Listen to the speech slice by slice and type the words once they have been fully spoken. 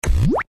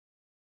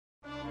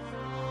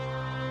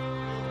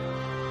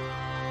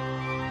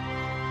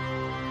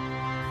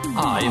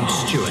I am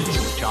Stuart,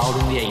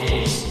 child in the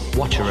 80s,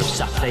 watcher of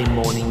Saturday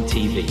morning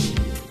TV.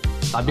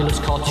 Fabulous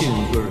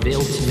cartoons were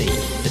revealed to me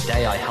the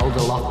day I held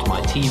aloft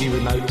my TV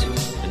remote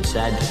and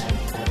said,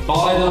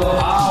 "By the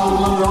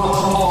power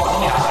of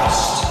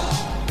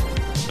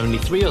podcast." Only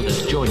 3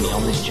 others join me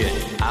on this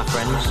journey. Our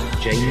friends,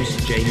 James,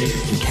 Jamie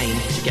and Kane.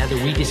 Together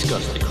we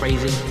discuss the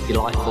crazy,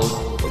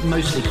 delightful, but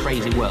mostly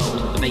crazy world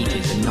of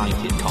 80s and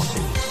 90s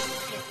cartoons.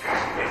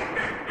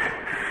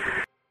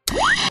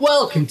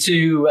 Welcome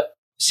to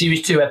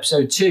Series 2,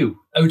 Episode 2,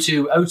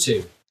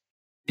 O2.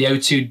 The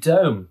O2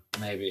 Dome,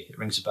 maybe, it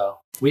rings a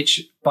bell.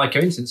 Which, by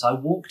coincidence, I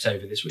walked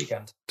over this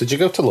weekend. Did you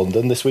go to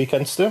London this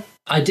weekend, Stu?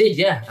 I did,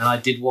 yeah, and I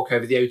did walk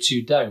over the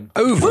O2 Dome.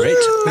 Over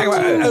it? Hang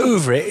on,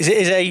 over it?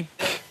 Is an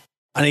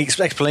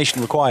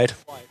explanation required?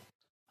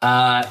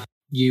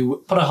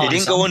 You put a harness on. You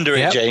didn't go under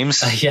it,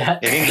 James. Yeah.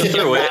 You didn't go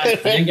through it. You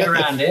didn't go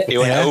around it. You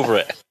went over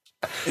it.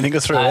 You didn't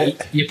go through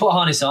it. You put a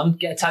harness on,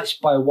 get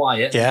attached by a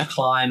wire, and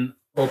climb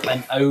up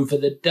and over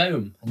the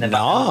dome. And then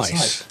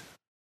nice.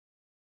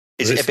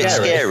 Is it a bit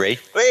scary?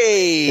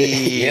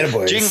 Hey! Yeah,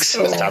 boys. Jinx,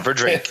 let's have a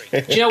drink.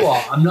 Do you know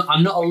what? I'm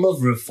not a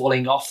lover of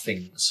falling off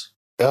things.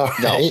 All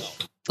right.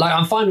 Like,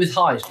 I'm fine with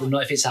heights, but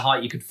not if it's a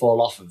height you could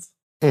fall off of.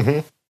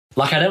 Mm-hmm.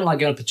 Like, I don't like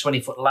going up a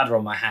 20-foot ladder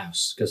on my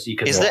house because you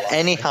could. Is there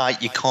any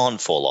height you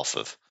can't fall off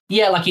of?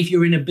 Yeah, like if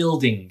you're in a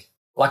building,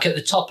 like at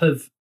the top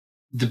of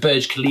the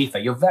Burj Khalifa,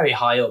 you're very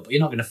high up, but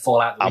you're not going to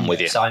fall out the window. I'm with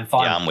you. So I'm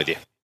fine. Yeah, I'm with you.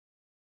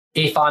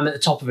 If I'm at the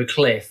top of a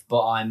cliff,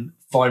 but I'm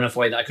far enough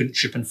away that I couldn't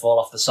trip and fall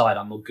off the side,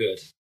 I'm all good.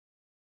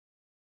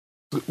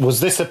 Was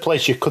this a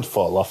place you could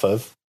fall off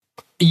of?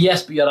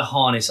 Yes, but you had a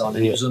harness on,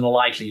 and it was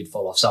unlikely you'd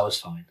fall off, so I was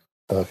fine.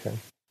 Okay.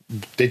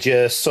 Did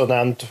your son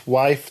and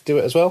wife do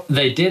it as well?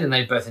 They did, and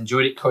they both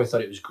enjoyed it. Corey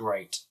thought it was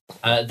great.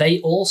 They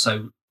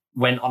also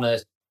went on a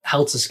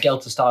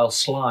helter-skelter style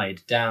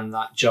slide down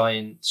that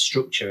giant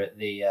structure at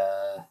the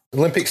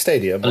Olympic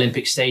Stadium?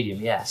 Olympic Stadium,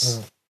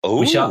 yes.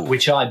 Oh.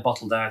 Which I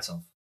bottled out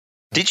of.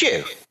 Did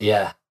you?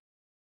 Yeah.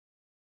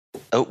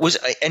 Was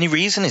any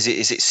reason? Is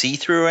it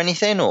see-through or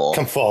anything? Or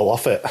Can fall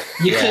off it.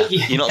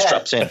 you're not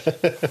strapped in.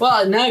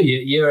 Well, no,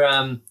 you're.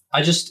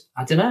 I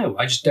don't know.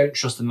 I just don't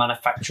trust the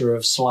manufacturer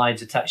of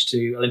slides attached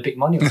to Olympic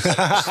monuments.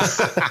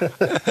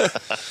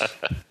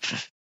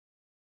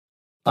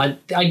 When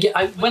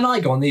I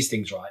go on these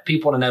things, right?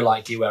 People want to know,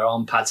 like, do you wear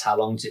arm pads? How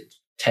long does it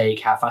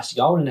take? How fast you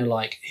go? I want to know,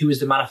 like, who is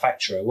the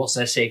manufacturer? What's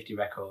their safety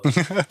record?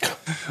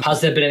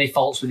 Has there been any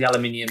faults with the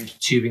aluminium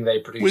tubing they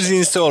produce? Was the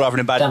installer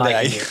having a bad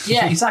day?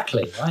 Yeah,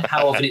 exactly. Right?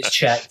 How often it's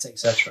checked,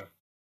 etc.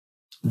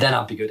 Then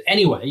I'd be good.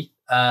 Anyway,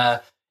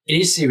 it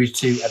is Series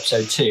 2,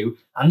 Episode 2,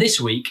 and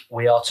this week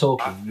we are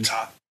talking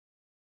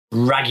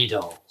Raggy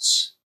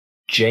Dolls.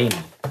 Jamie.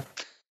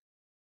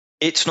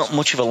 It's not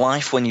much of a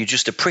life when you're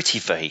just a pretty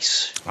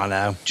face. I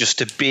know. Just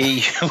to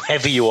be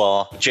whoever you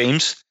are.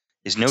 James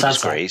is no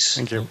disgrace.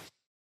 Thank you.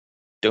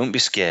 Don't be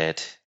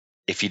scared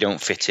if you don't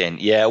fit in.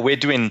 Yeah, we're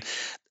doing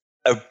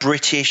a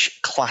British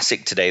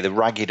classic today, The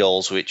Raggy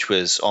Dolls, which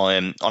was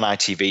on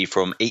ITV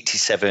from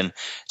 87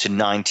 to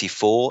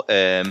 94.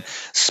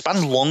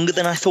 Spanned longer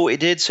than I thought it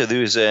did. So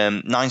there was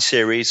 9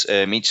 series,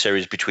 each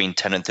series between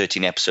 10 and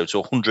 13 episodes,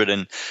 so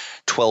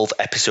 112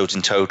 episodes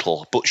in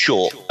total, but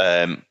short,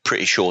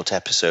 pretty short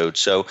episodes.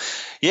 So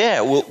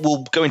yeah,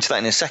 we'll go into that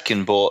in a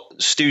second, but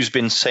Stu's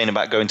been saying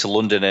about going to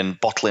London and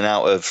bottling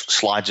out of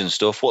slides and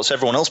stuff. What's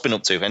everyone else been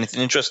up to?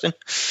 Anything interesting?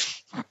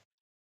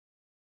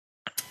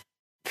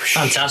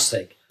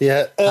 Fantastic.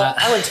 Yeah,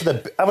 I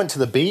went to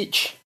the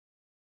beach.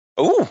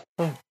 Oh,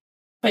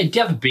 Wait, do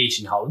you have a beach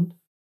in Holland?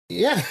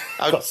 Yeah,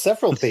 I've got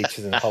several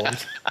beaches in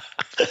Holland.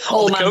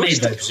 All the man-made,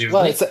 coast? though, presumably.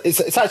 Well,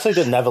 it's actually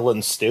the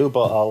Netherlands, Stu,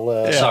 but I'll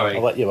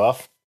let you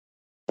off.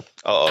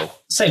 uh-oh.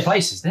 Same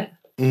place, isn't it?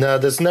 No,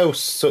 there's no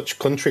such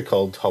country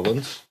called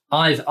Holland.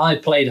 I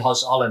played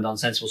Holland on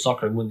Sensible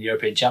Soccer and won the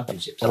European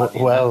Championship. So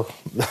Well,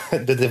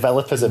 the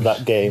developers of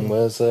that game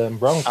was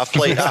wrong. I've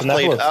played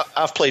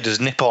as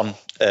Nippon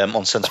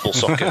on Sensible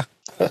Soccer.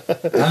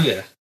 Oh,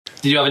 yeah.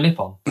 Did you have a nip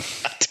on?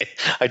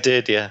 I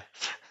did, yeah.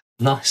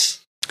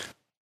 Nice.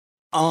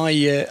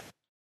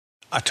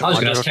 I took I was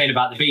my going to girl- ask Kane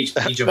about the beach,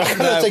 but he jumped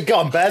in. I say, go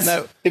on, Bez.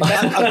 No. It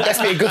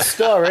must be a good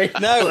story.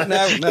 No.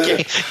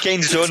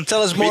 Kane's done.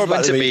 Tell us more We about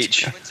went the to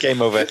beach.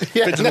 Game over.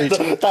 Yeah, no,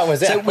 that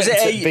was it. So I was went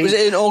to the it beach.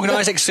 an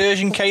organised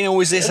excursion, Kane, or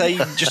was this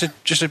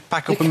just a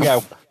pack up and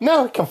go?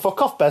 No, come fuck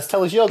off, Bez.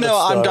 Tell us your good No,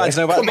 story. I'm dying to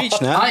know about the beach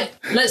now.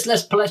 Let's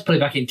put it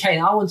back in. Kane,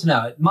 I want to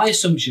know. My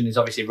assumption is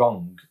obviously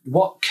wrong.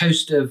 What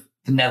coast of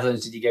the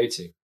Netherlands did you go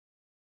to?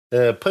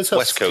 Place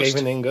called West Coast.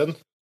 Scheveningen,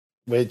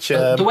 which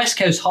The West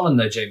Coast Holland,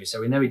 though, Jamie. So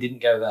we know he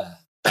didn't go there.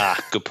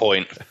 Good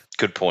point.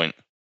 Good point.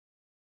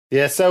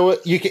 yeah. So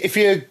if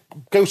you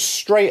go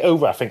straight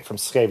over, I think from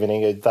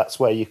Scheveningen, that's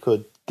where you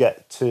could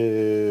get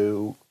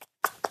to.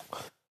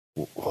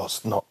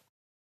 What's not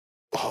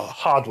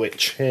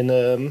Hardwich in?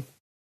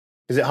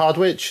 Is it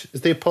Hardwich? Is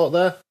the port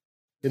there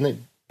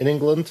in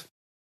England?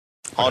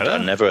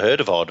 I've never heard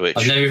of Hardwich.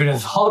 I've never even heard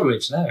of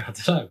Hardwich. No, I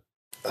don't know.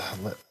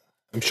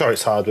 I'm sure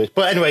it's Hardwich,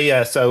 but anyway,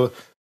 yeah. So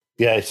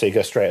you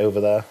go straight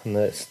over there, and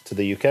it's to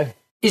the UK.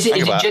 Is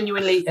it about-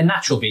 genuinely a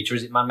natural beach or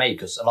is it man-made?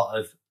 Because a lot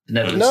of the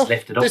Netherlands is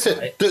lifted up.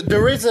 Right?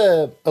 There is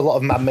a lot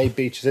of man-made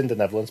beaches in the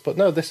Netherlands, but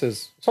no,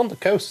 it's on the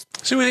coast.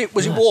 So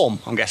was it warm?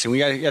 I'm guessing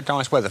you had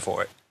nice weather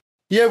for it.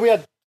 Yeah, we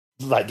had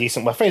like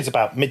decent weather. I think it's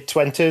about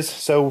mid-20s,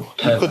 so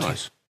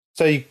Nice.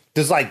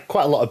 there's like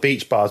quite a lot of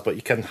beach bars, but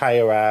you can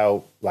hire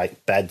out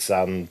like beds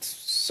and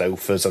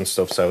sofas and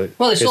stuff. So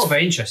Well, it's not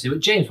very interesting. But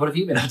James, what have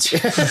you been up to?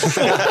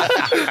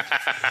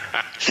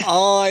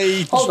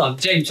 Hold on,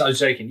 James. I was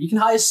joking. You can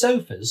hire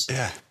sofas.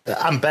 Yeah.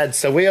 and beds.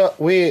 So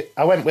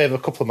I went with a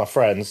couple of my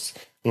friends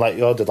and like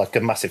ordered like a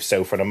massive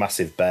sofa and a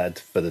massive bed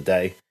for the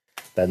day.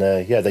 Then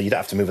then you don't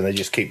have to move and they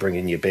just keep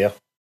bringing you beer.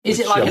 Is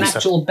it like an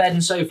actual bed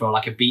and sofa, or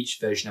like a beach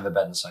version of a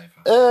bed and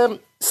sofa?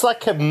 It's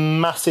like a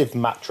massive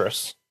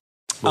mattress.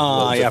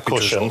 I've been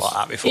cushions. like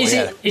that before. Is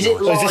Yeah. it So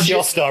large? is this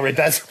your story,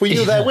 Des? Were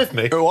you there with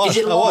me? It was. Is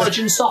it I was. large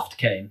and soft,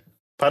 Kane?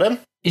 Pardon?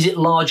 Is it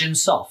large and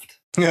soft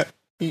Yeah.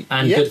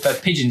 and Yeah. good for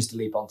pigeons to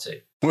leap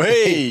onto?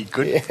 Hey,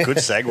 good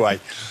segue.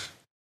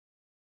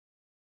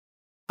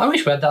 I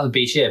wish we had that on the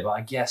beach here, but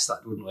I guess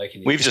that wouldn't work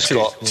in the We've UK. just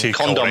got too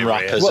condom cold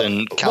wrappers here.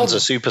 and cans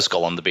of Super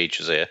Skull on the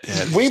beaches here.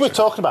 We were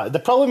talking about it. The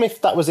problem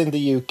if that was in the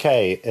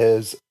UK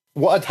is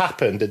what had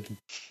happened.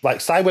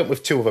 Like, so I went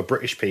with two other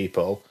British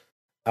people,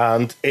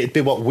 and it'd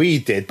be what we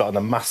did, but on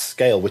a mass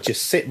scale, which is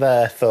sit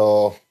there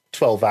for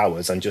 12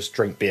 hours and just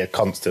drink beer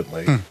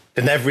constantly.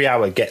 And every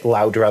hour get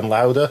louder and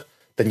louder.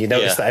 Then you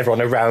notice that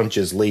everyone around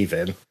you's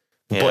leaving.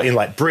 Yeah. But in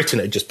like Britain,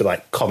 it'd just be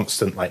like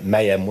constant like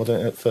mayhem,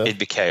 wouldn't it? It'd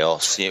be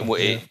chaos.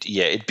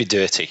 It'd be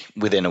dirty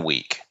within a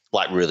week,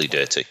 like really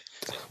dirty.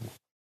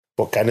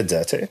 What kind of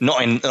dirty?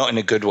 Not in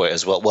a good way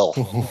as well.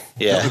 Well,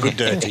 yeah, Not the good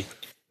dirty.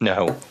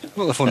 no.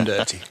 Not the fun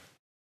dirty.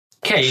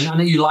 Kane, I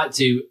know you like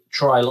to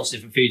try lots of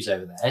different foods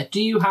over there.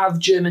 Do you have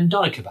German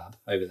doner kebab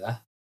over there?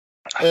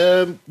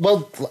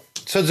 Well,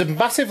 so there's a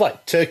massive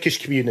like Turkish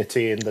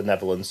community in the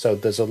Netherlands. So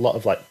there's a lot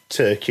of like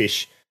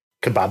Turkish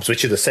kebabs,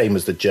 which are the same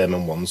as the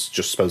German ones,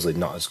 just supposedly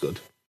not as good.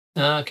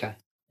 Okay.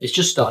 It's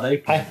just started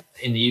opening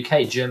in the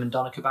UK, German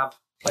doner kebab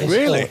place.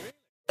 Really?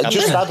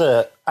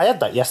 I had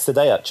that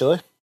yesterday actually.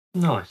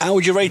 Nice. How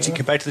would you rate it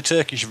compared to the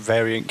Turkish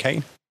variant,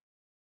 Kane?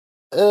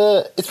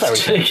 It's very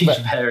Turkish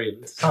good.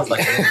 variant. Sounds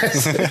like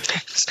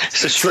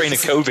It's a strain of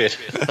COVID.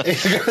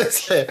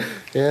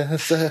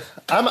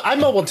 I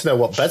might want to know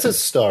what Bez's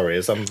story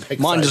is. I'm excited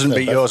Mine doesn't to know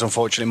beat Bez. yours,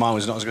 unfortunately. Mine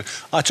was not as good.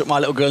 I took my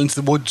little girl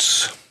into the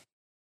woods.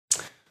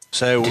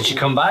 So Did she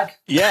come back?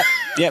 Yeah,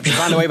 she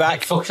found her way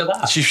back. Fuck to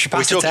that. She We're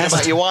passed the talking test.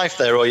 about your wife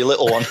there or your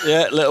little one?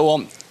 Yeah, little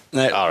one.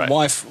 No, All right.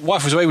 Wife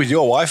was away with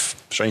your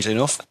wife, strangely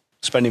enough,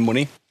 spending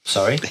money.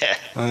 Sorry.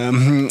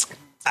 Yeah.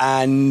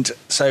 And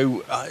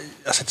so I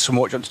said to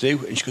someone, what do you want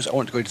to do? And she goes, I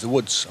want to go into the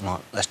woods. I'm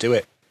like, let's do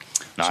it.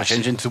 Nice. So I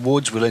changed into the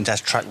woods. We learned how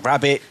to track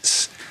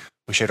rabbits.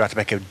 We showed her how to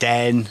make a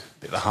den, a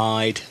bit of a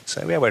hide.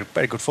 So yeah, we had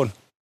very good fun.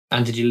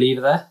 And did you leave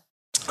her there?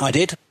 I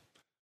did.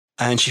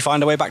 And she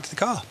found her way back to the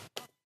car.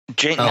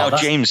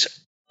 that's- James,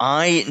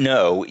 I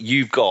know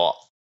you've got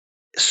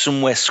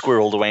somewhere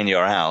squirreled away in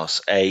your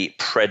house a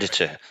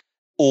predator,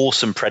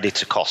 awesome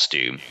predator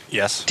costume.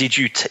 Yes. Did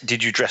you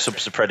dress up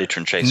as a predator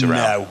and chase around?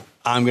 No.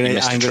 I'm You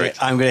missed a trick.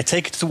 gonna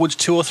take her to the woods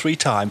 2 or 3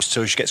 times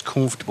so she gets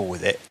comfortable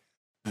with it.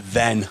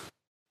 Then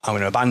I'm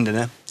gonna abandon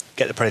her,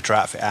 get the predator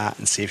outfit out,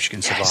 and see if she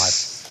can survive.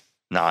 Yes.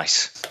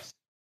 Nice.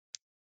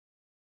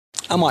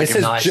 I might This give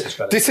is, her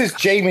Nice. this is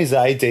Jamie's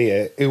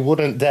idea. Who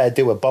wouldn't dare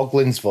do a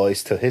Boglin's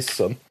voice to his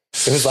son?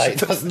 It was like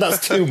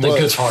that's too The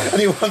good much, point.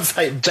 and he wants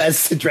like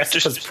Bez to dress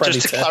up as Predator.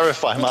 Just to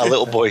clarify, my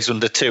little boy's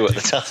under 2 at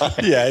the time.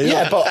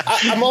 Yeah, but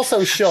I'm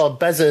also sure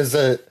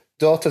Bez's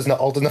daughter's not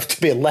old enough to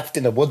be left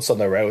in the woods on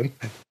her own.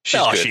 She's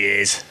Oh, good. she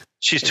is.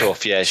 She's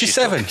tough, yeah. She's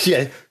tough. 7.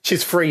 Yeah,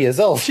 she's 3 years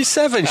old. She's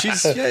 7.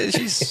 She's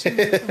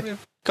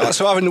can't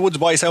survive in the woods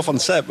by yourself on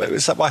set, but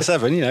it's by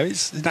 7. You know,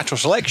 it's natural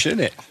selection,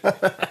 isn't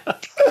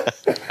it?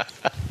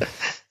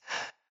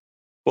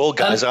 Well,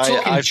 guys, Talking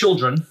I've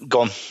children,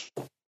 gone.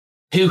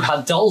 who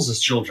had dolls as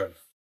children?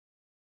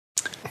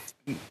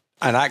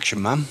 An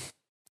action man.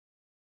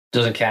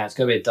 Doesn't count. It's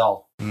going to be a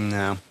doll.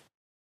 No.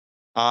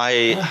 I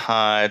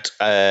had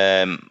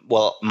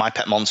my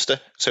pet monster.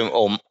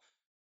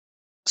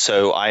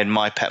 So I had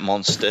my pet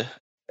monster,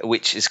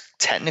 which is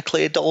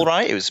technically a doll,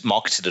 right? It was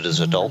marketed as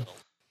a doll.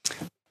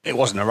 It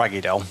wasn't a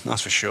raggy doll,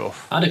 that's for sure.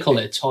 I'd have called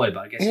it a toy, but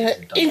I guess Yeah, it's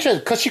a doll. interesting,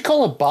 because you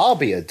call a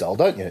Barbie a doll,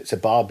 don't you? It's a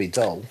Barbie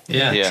doll.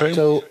 Yeah. Yeah.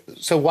 True.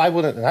 So why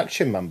wouldn't an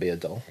action man be a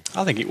doll?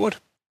 I think it would.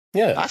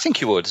 Yeah, I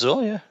think you would as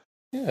well, yeah.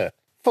 yeah.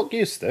 Fuck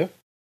you, Stu.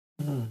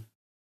 I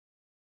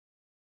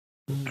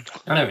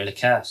don't really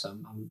care, so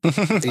I'm fine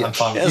with Yeah, it.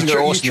 Hasn't got You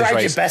horse in his tried your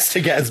race. best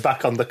to get us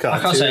back on the I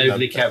cartoon. can't say I then.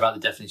 overly care about the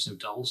definition of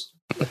dolls.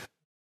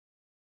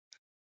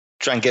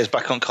 Try and get us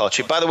back on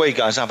cartoon. By the way,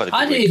 guys, I've had a good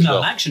I didn't week even as know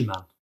well. an action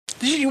man.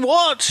 Did you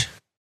what?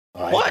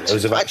 What?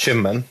 Those of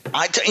action man.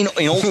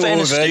 In all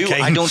fairness, there Stu,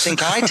 came. I don't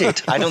think I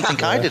did. I don't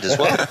think I did as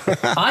well.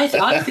 I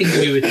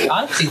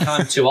think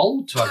I'm too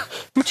old to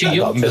have, too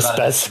young to Miss have.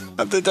 Bez. An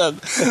action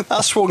man.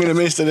 That swung and a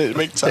missed, didn't it?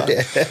 Big time.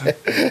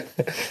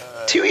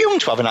 Too young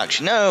to have an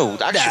action. No,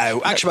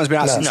 No, Action Man's been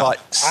out since No. like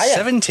I-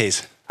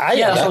 70s. I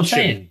that's what I'm action.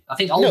 saying. I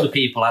think older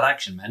people had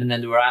Action Men, and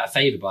then they were out of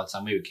favour by the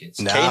time we were kids.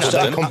 No, Kane I've had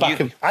still, them. Come back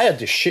and I had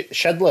the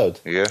shed load.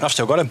 Yeah. I've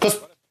still got him. Because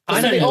I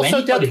don't know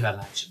anybody who had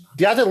Action Man.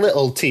 they had a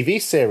little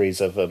TV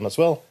series of them as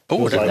well. Oh,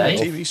 It was did like they?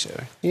 little- TV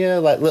series. Yeah,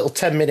 like little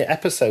 10-minute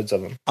episodes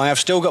of them. I have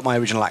still got my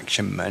original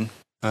Action Men,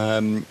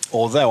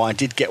 although I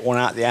did get one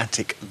out of the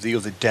attic the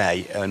other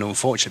day, and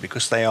unfortunately,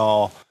 because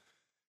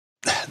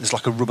there's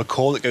like a rubber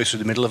core that goes through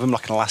the middle of them,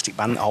 like an elastic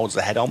band that holds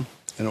the head on,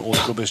 and all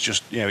the rubber's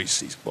just,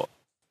 it's what,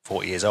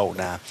 40 years old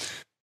now.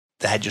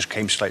 The head just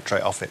came straight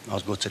off it. I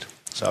was gutted.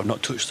 So I've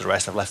not touched the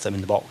rest. I've left them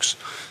in the box.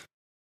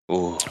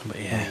 Ooh. But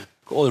yeah,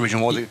 got all the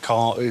original, the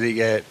car,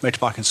 the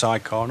motorbike and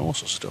sidecar and all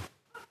sorts of stuff.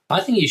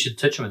 I think you should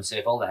touch them and see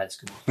if all the heads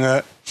come off.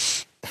 Yeah.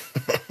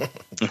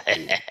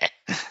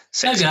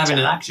 No good having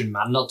an Action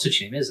Man not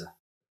touching him, is there?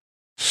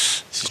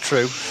 This is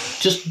true.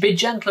 Just be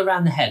gentle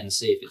around the head and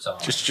see if it's all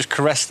right. Just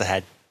caress the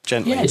head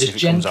gently. Yeah, and see just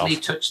if it comes gently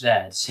off. touch the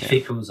head, see if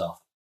it comes off.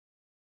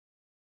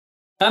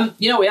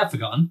 You know what we have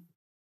forgotten?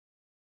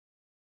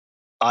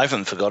 I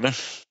haven't forgotten.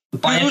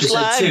 By Whose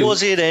episode line 2,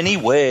 was it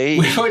anyway?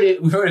 we've already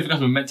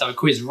forgotten we meant to have a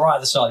quiz right at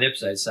the start of the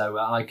episode, so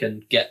I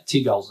can get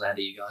 2 goals ahead of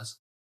you guys.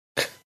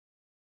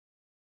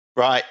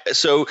 Right,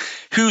 so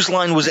whose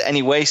line was it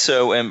anyway?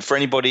 So for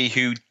anybody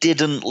who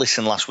didn't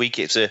listen last week,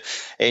 it's a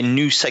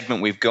new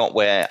segment we've got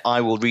where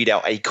I will read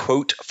out a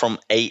quote from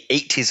a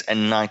 80s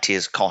and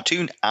 90s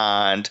cartoon,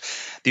 and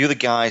the other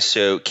guys,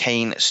 so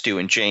Kane, Stu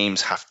and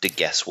James, have to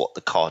guess what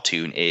the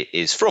cartoon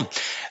is from.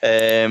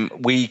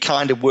 We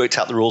kind of worked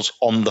out the rules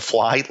on the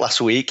fly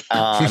last week,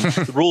 and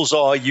the rules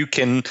are you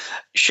can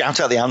shout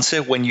out the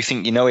answer when you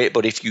think you know it,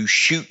 but if you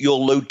shoot your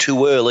load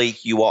too early,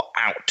 you are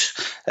out.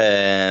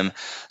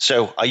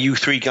 So are you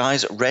 3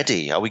 guys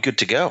ready? Are we good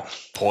to go?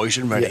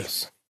 Poison ready.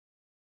 Yes.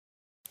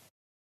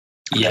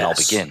 Then I'll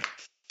begin.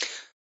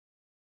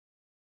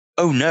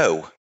 Oh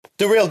no.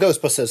 The real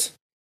Ghostbusters.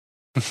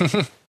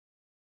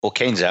 Well,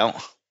 Kane's out.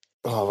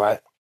 All right.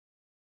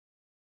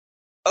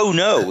 Oh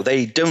no,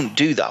 they don't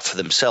do that for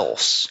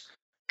themselves.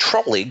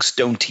 Trolligs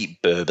don't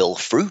eat burbil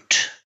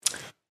fruit.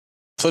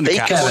 They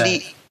Thundercats. can't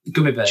eat.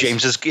 Gummy bears.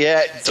 James is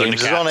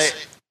on it.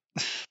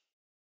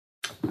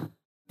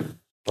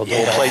 Well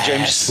play,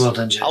 James. Well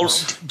done, James. I'll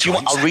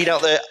read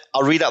out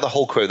the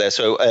whole quote there.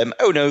 So,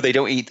 oh no, they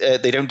don't eat.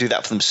 They don't do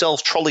that for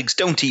themselves. Trolligs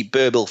don't eat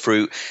burbil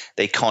fruit.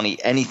 They can't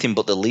eat anything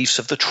but the leaves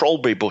of the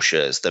trollberry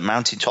bushes. The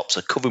mountaintops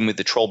are covered with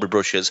the trollberry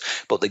bushes,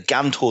 but the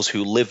Gantors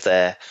who live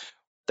there,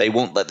 they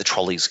won't let the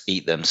trolleys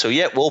eat them. So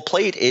yeah, well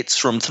played. It's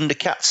from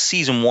Thundercats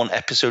season 1,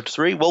 episode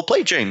 3. Well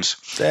played, James.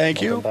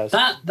 Thank you.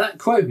 That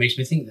quote makes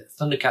me think that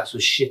Thundercats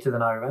was shitter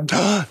than I remember.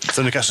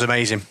 Thundercats is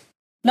amazing.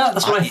 No,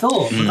 that's what I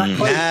thought. But that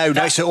quote,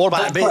 No, it's all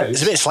about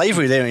there's a bit of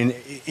slavery there in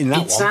that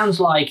one. It sounds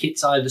like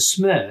it's either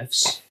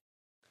Smurfs,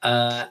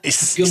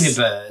 Gummy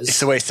Bears. It's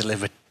the way it's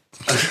delivered.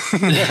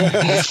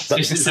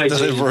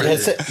 Delivery.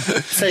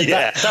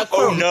 That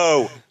quote, Oh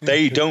no,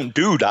 they don't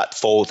do that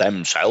for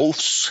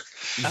themselves.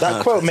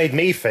 that quote made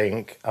me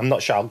think, I'm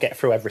not sure I'll get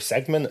through every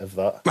segment of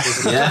that.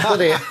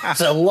 Yeah. It's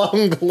a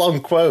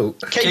long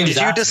quote. Kane,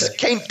 James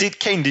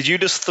did you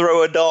just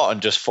throw a dart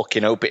and just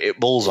fucking hope it hit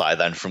bullseye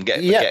then from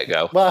get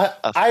go? Well,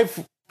 I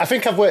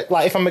think I've worked,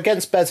 like, if I'm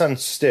against Bez and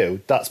Stu,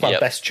 that's my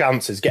Yep. best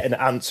chance is getting an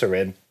answer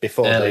in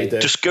before they do.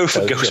 Just go for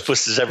So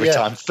Ghostbusters every Yeah.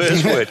 time.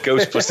 First word,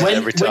 Ghostbusters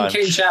every When time.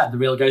 Kane shouted the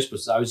real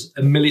Ghostbusters, I was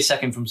a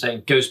millisecond from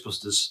saying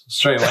Ghostbusters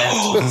straight away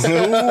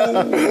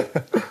afterwards.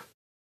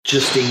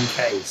 Just in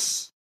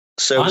case.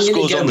 So I'm gonna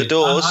scores go on the with-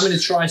 doors. I'm going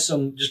to try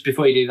some, just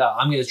before you do that,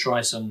 I'm going to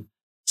try some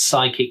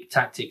psychic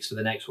tactics for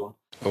the next one.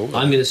 I'm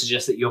going to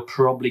suggest that you're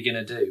probably going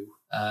to do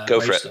Go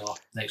for it. Bravestar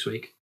next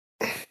week.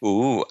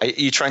 Ooh, are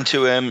you trying to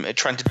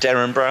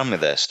Darren Brown me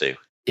there, Stu?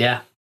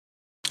 Yeah.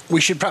 We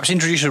should perhaps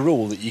introduce a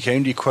rule that you can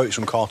only quote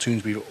from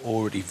cartoons we've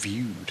already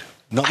viewed.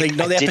 Not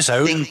the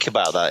episode, I did think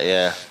about that,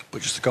 yeah.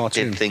 but just the I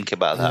cartoon. did think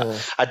about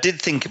that. I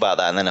did think about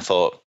that, and then I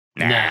thought,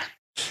 nah.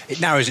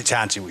 It narrows it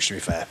down to, which to be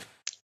fair.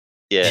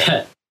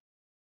 Yeah.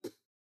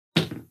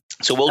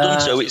 So well done.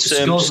 So it's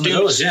scores on the Stu.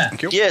 doors, yeah.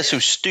 Thank you. Yeah, so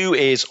Stu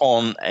is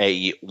on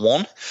a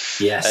 1.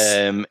 Yes.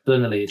 Still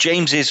in the lead.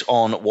 James is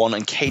on 1,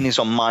 and Kane is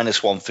on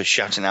 -1 for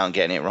shouting out and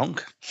getting it wrong.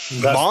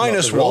 That's not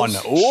 -1. the rules.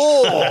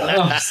 Oh!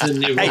 Oh, it's the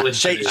new Hey, rule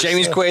introduced.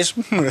 Jamie's quiz.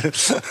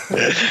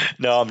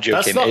 No, I'm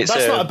joking. That's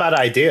not a bad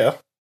idea.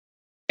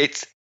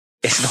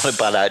 It's not a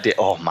bad idea.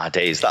 Oh my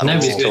days, that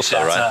Nobody's was going to tough,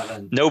 shout right? out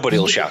then. Nobody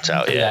will shout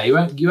out. Yeah. you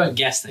won't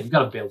guess them. You've got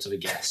to be able to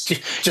guess.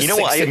 Just You know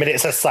what, 60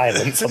 minutes of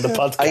silence on the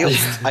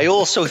podcast. I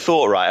also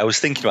thought, right, I was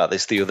thinking about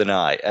this the other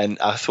night, and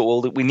I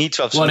thought, well, we need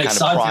to have some What an kind of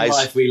exciting prize.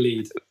 life we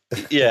lead.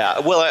 Yeah,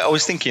 well, I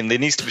was thinking there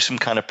needs to be some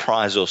kind of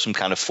prize or some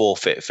kind of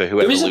forfeit for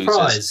whoever There is a loses.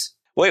 prize.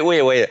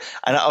 Wait.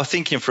 And I was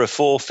thinking for a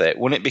forfeit,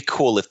 wouldn't it be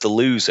cool if the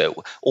loser,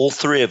 all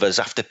 3 of us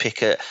have to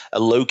pick a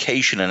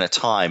location and a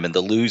time, and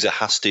the loser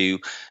has to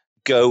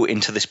go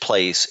into this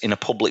place, in a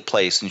public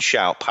place, and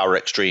shout Power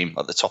Extreme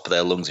at the top of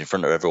their lungs in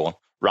front of everyone,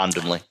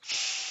 randomly.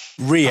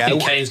 I Rio.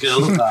 think Kane's going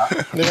to love that.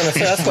 They're going to say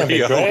that's going to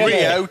be great.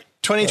 Rio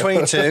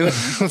 2022,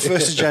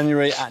 1st of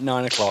January at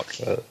 9 o'clock.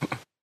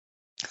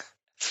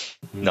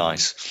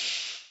 Nice.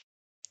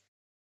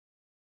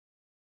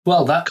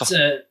 Well, that's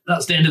the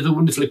end of the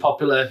wonderfully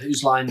popular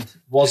Whose Line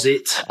Was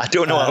It? I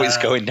don't know how it's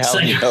going down.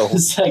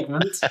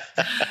 Segment.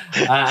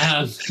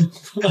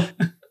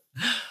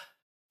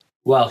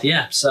 Well,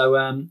 yeah.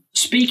 So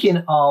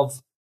speaking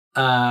of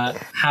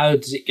how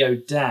does it go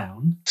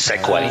down?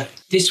 Segue.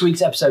 This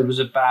week's episode was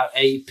about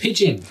a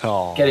pigeon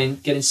Oh.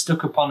 getting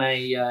stuck upon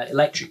a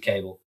electric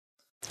cable,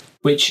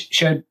 which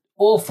showed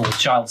awful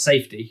child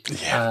safety.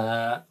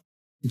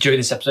 During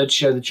this episode, to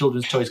show the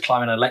children's toys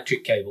climbing on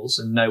electric cables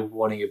and no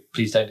warning of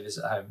please don't do this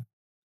at home.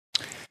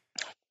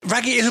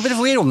 Ragged is a bit of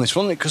a weird one, this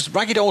one, because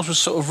Ragged Dolls was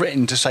sort of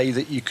written to say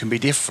that you can be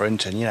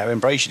different and,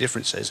 embrace your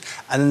differences.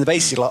 And then they're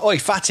basically like, oi,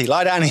 fatty,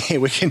 lie down here,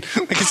 we can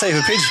save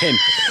a pigeon.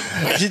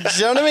 do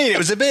you know what I mean? It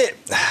was a bit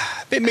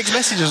mixed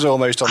messages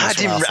almost on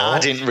this one. I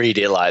didn't read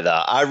it like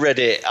that. I read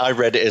it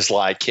as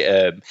like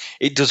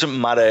it doesn't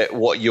matter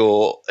what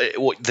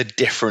the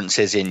difference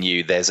is in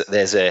you. There's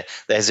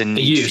a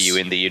need for you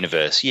in the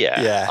universe.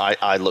 Yeah.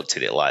 I looked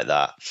at it like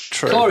that.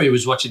 True. Corey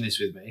was watching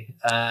this with me.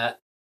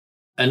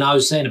 And I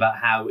was saying about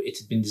how it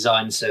had been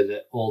designed so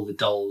that all the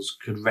dolls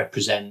could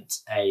represent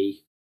a,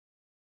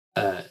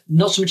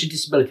 not so much a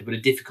disability, but a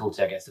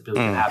difficulty, I guess, that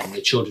people can have. And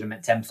the children are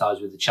meant to empathise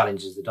with the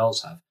challenges the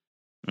dolls have.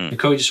 And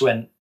Corey just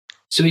went,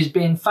 so he's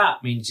being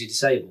fat means you're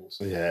disabled?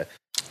 Yeah.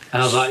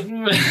 And I was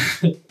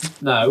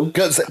like, no.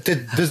 Because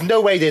there's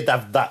no way they'd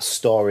have that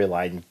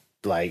storyline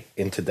like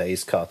in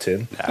today's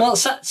cartoon. No. Well,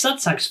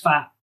 Sadsack's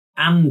fat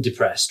and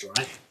depressed,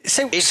 right?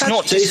 So It's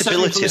not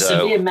disability, He's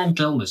severe though.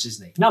 mental illness,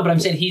 isn't he? No, but I'm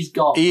saying he is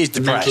mental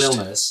depressed.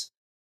 illness.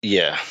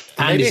 Yeah.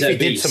 And Maybe he's if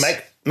he obese.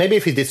 did maybe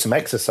if he did some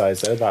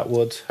exercise though, that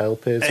would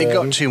help his. He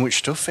got too much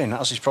stuff in. That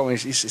was his problem.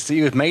 It's that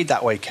he was made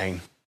that way,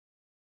 Kane.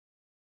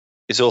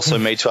 It's also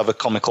made to have a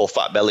comical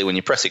fat belly. When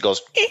you press it, it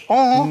goes.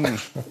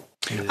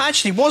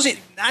 Actually, was it?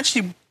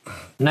 Actually,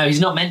 No, he's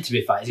not meant to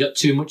be fat. He's got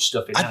too much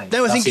stuff in. I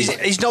think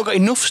he's not got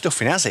enough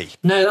stuff in, has he?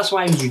 No, that's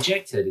why he was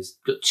rejected. He's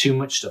got too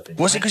much stuff in.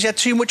 Was it because he had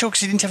too much or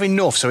because he didn't have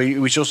enough? So he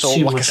was just all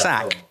Too like a much, I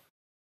sack? thought.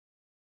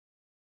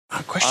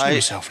 I'm questioning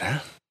myself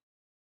now.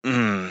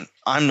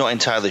 I'm not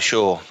entirely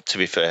sure. To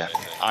be fair,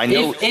 I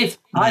know.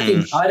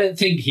 I don't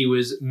think he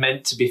was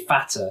meant to be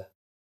fatter,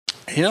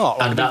 You know what?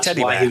 Like and a big that's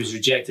teddy why bear. he was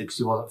rejected because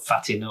he wasn't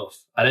fat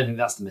enough. I don't think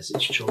that's the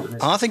message for children. Is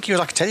it? I think he was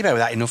like a teddy bear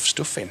without enough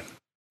stuff in.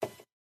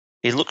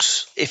 He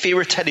looks. If he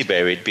were a teddy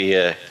bear, he'd be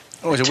a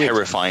Oh, he's a weird-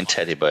 terrifying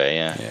teddy bear.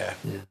 Yeah.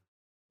 Yeah.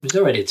 He's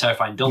already a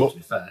terrifying doll, to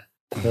be fair.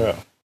 Yeah.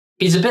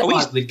 He's a bit Oh,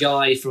 he's- like the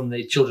guy from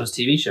the children's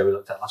TV show we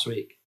looked at last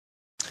week.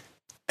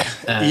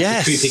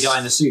 Yes. The creepy guy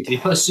in the suit. If he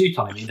put a suit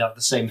on him, he'd have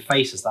the same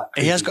face as that.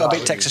 He has got a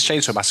creepy bit guy, Texas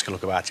wouldn't Chainsaw Massacre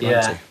look about him, Yeah.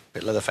 hasn't he?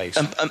 Bit Leatherface.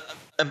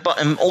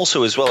 But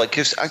also as well, like,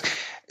 because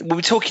we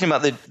were talking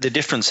about the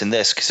difference in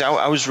this, because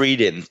I was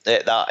reading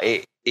that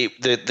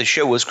the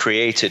show was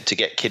created to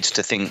get kids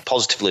to think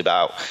positively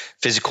about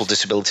physical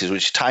disabilities,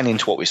 which is tying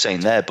into what we're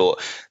saying there. But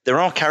there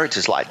are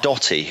characters like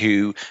Dottie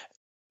who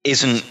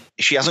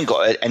she hasn't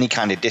got any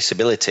kind of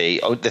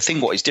disability. The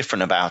thing what is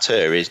different about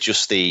her is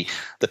just the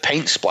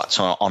paint splats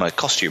on her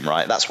costume,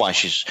 right? That's why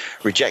she's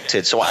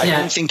rejected. So I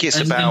don't think it's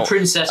and about.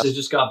 Princess has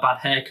just got a bad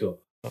haircut.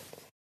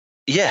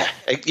 Yeah,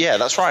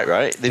 that's right.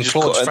 They And just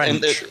Claude's got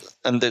French.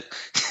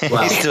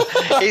 Wow.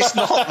 it's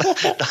not.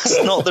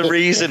 That's not the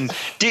reason.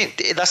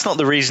 That's not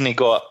the reason he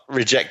got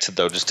rejected,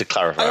 though. Just to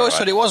clarify. I always right?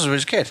 thought it was when he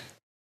was a kid.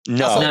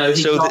 No. No,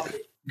 so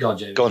go on,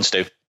 Jamie. go on,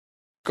 Stu.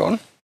 Go on.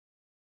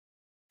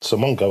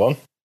 Someone go on.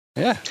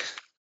 Yeah.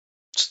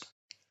 It's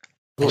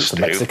the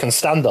Stu. Mexican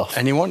standoff.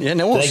 Anyone? Yeah,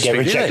 no one They wants get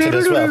to speak, do they? rejected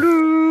as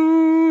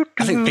well.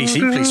 I think PC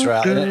police are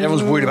out there.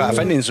 Everyone's worried about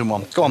offending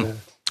someone. Go on.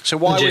 So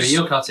why Jamie, was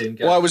your cartoon.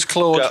 Go. why was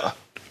Claude Go.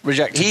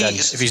 rejected then?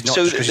 If he's not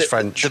just because he's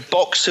French. The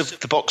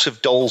box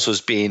of dolls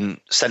was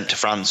being sent to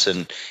France,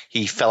 and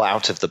he fell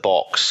out of the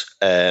box.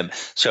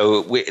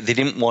 So they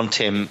didn't want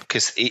him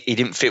because he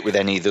didn't fit with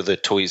any of the other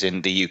toys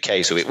in the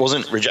UK. So it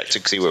wasn't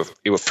rejected because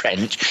he were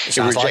French. It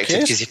Sounds was like rejected it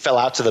is. because he fell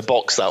out of the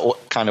box.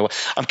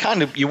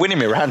 You're winning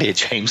me around here,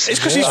 James. It's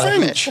because he's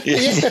French.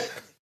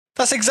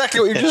 That's exactly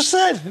what you just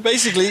said.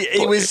 Basically,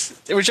 he was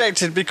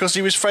rejected because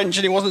he was French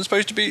and he wasn't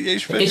supposed to be.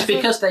 It's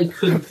because they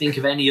couldn't think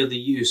of any other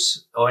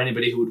use or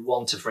anybody who would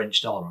want a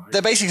French doll, right?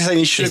 They're basically saying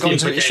he should have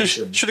It's gone the to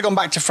implication. should have gone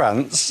back to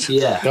France.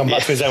 Yeah. Going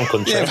back to his own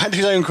country. Yeah, back to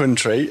his own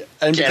country,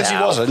 and Get because out.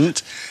 he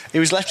wasn't, he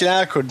was left in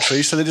our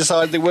country. So they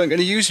decided they weren't going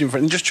to use him for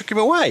it and just chuck him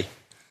away.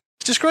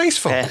 It's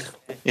disgraceful. Yeah.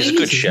 He's a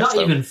good He's chef, not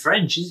though. even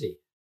French, is he?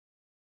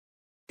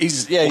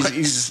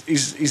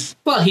 He's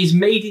Well, he's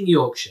made in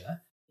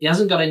Yorkshire. He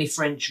hasn't got any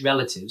French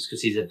relatives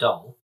because he's a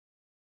doll.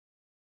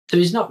 So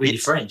he's not really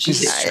French,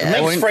 is he? It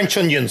makes French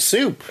onion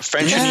soup.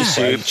 French onion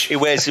soup. He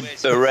wears a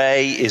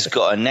beret. He's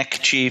got a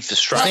neckerchief, a That's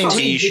striped what I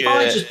mean. If I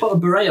t-shirt. just put a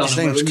beret on His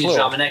and name's wear Claude.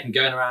 around my neck and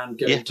going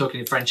around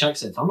talking in French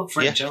accents, I'm not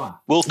French, am I?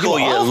 We'll call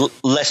you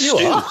Les You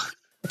Stu. are.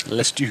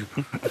 let's do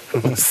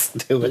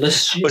Still it.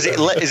 Was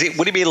it?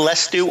 Would it be Les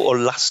Stu or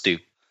Lastu?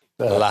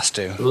 last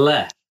two.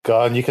 Le. Go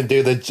on, you can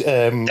do the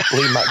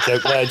Lee Mac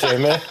joke there,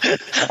 Jamie.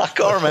 I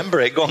can't remember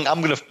it. Go on,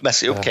 I'm going to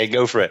mess it up. Okay,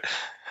 go for it.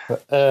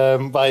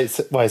 Why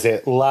is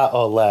it la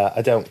or la?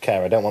 I don't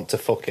care. I don't want to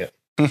fuck it.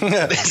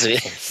 Is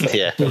it?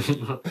 Yeah.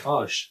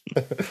 Gosh.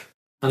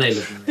 And they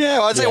live in Yeah,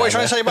 well, I'd say what you're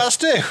trying Yeah. to say about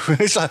Stu.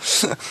 It's like,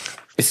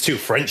 It's too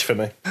French for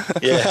me.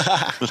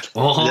 Yeah.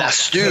 Oh, La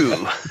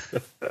stew.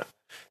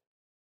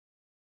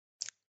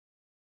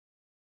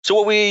 So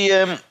what we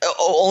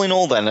all in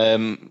all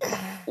then,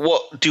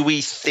 what do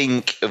we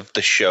think of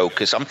the show?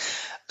 Because I'm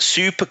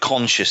super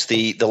conscious.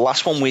 The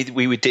last one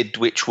we did,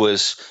 which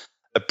was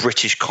a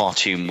British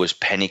cartoon, was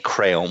Penny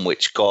Crayon,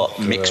 which got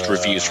mixed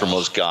reviews from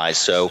us guys.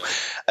 So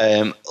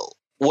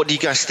what do you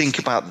guys think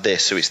about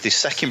this? So it's the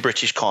second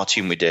British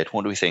cartoon we did.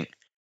 What do we think?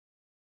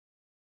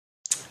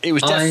 it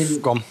was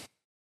gone.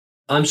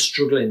 I'm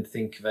struggling to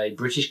think of a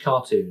British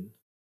cartoon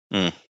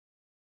that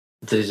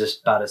is as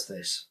bad as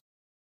this.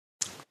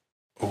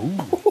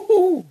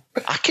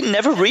 I can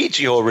never read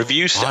your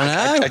reviews.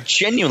 I know. I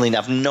genuinely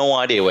have no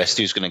idea where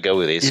Stu's going to go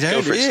with this. You Go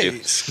don't for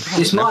it, Stu.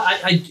 It's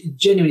I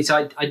genuinely,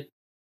 so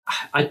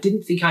I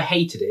didn't think I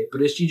hated it,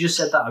 but as you just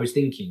said that, I was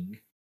thinking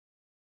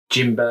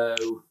Jimbo,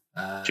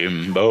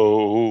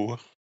 Jimbo,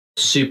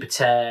 Super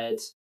Ted,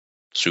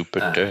 Super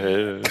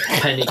Ted,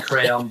 Penny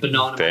Crayon,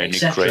 Banana Man, Penny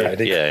etc.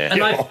 Crayon.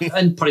 Yeah.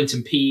 And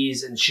Puddington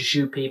Peas and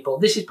Shushu People.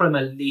 This is probably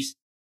my least.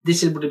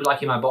 This would be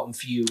like in my bottom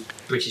few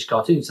British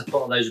cartoons. I put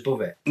all those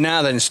above it.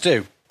 Now then,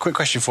 Stu, quick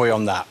question for you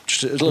on that.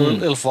 Just a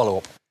little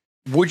follow-up.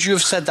 Would you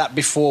have said that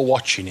before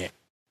watching it?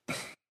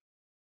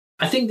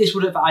 I think this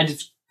would have. I'd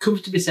have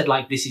comfortably said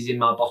like this is in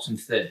my bottom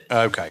third.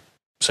 Okay.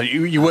 So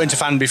you weren't a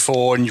fan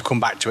before and you've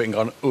come back to it and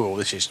gone, oh,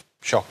 this is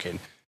shocking.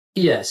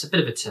 Yeah, it's a bit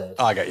of a turd.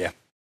 I get you.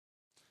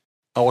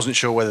 I wasn't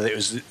sure whether it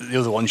was the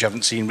other ones you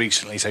haven't seen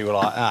recently, so you were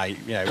like,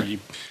 when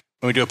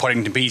we do a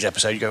Paddington Bees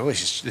episode, you go, oh,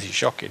 this is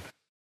shocking.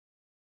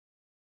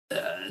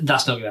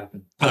 That's not going to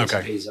happen. Puddington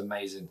Okay. Peas is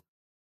amazing.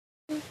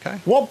 Okay.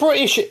 What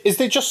British is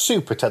there? Just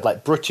Super Ted,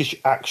 like British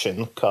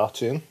action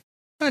cartoon?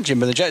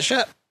 Jim and the Jet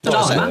Set.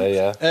 Banana Man.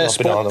 Yeah. Oh,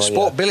 Banana Man,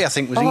 Sport yeah. Billy, I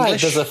think, was All right,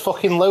 English. there's a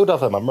fucking load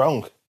of them. I'm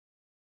wrong.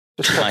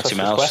 Just Mighty ask the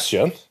Mouse.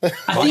 question.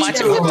 I Mighty think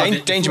they were all a Mouse.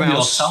 bit Danger before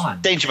Mouse. your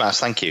time. Danger Mouse,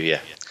 thank you.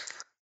 Yeah.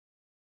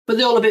 But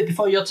they're all a bit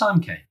before your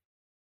time, Kate.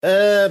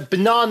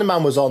 Banana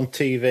Man was on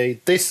TV.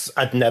 This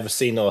I'd never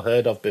seen or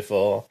heard of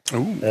before.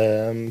 Ooh. So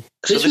This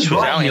this was was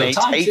right out in in your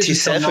time. This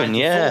was 87. from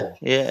Yeah. 94.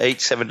 Yeah,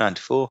 87,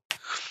 94.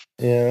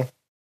 Yeah.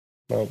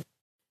 Well,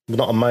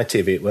 not on my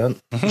TV, it weren't.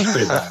 It's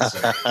pretty bad.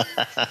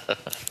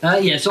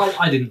 So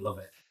I didn't love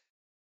it.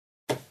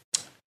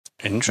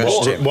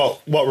 Interesting.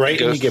 What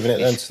rating are Go you giving it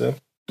then, Stu?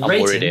 I'm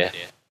Rating? worried here.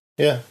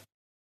 Yeah.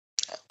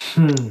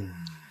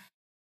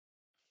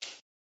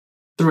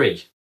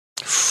 3.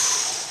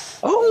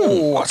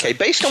 Oh, okay.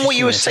 Based on what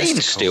you were Kicking saying,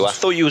 the Stu, I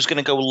thought you was going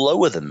to go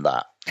lower than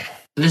that.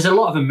 There's a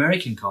lot of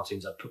American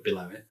cartoons I'd put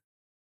below it.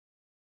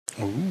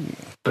 Ooh.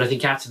 But I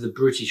think out of the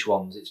British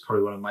ones, it's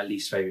probably one of my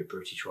least favourite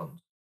British ones.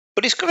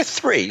 But it's got a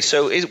 3.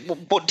 So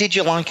what did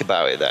you like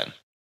about it then?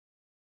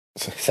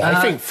 So I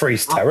think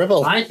three's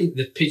terrible. I think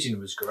the pigeon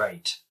was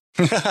great.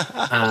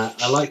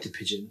 I like the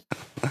pigeon.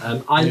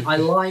 I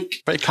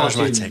like Very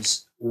cartoons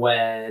charismatic.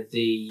 where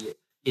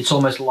it's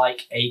almost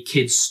like a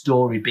kid's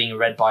story being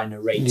read by a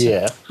narrator.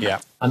 Yeah. Yeah.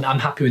 I'm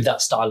happy with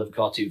that style of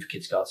cartoon for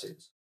kids'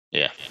 cartoons.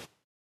 Yeah.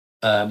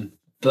 But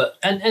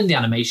the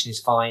animation is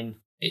fine.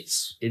 It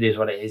is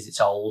what it is.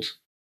 It's old.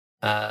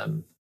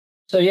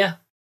 So yeah,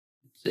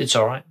 it's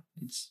all right.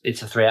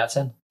 It's a 3 out of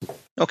 10.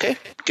 Okay.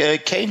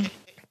 Kane?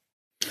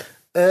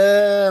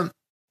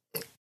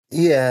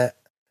 Yeah.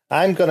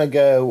 I'm gonna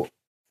go.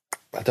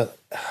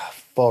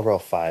 4 or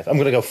 5. I'm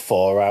gonna go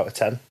 4 out of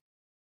 10.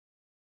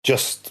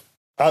 Just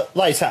like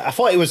I said, I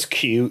thought it was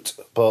cute,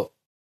 but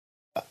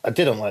I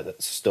didn't like the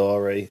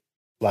story.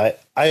 Like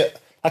I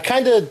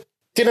kind of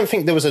didn't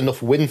think there was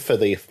enough win for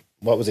the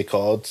what was he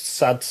called?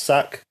 Sad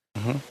Sack.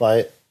 Mm-hmm.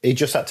 Like he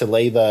just had to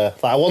lay there.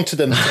 Like I wanted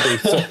them to be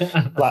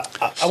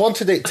I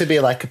wanted it to be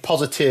like a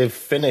positive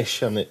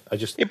finish, and I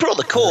just You brought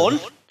the corn.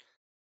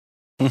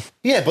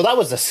 yeah. But that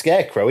was the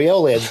Scarecrow. He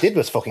all he did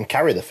was fucking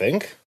carry the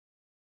thing.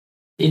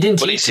 He didn't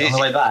But eat it's it on the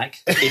way back.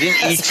 He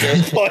didn't eat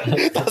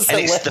it. That's And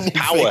it's the only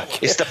power. thing.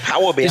 It's the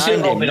power This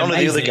behind would have him. been None of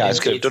the other amazing guys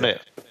if could he have done did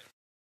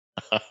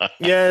it.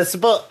 Yes,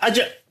 but I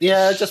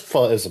just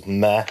thought it was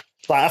meh.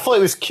 Like I thought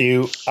it was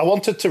cute. I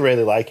wanted to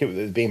really like it with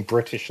it being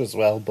British as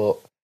well, but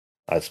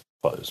I just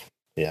thought it was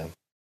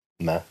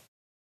meh.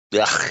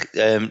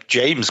 Ugh,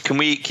 James,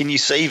 can you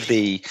save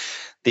the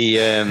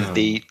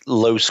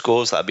low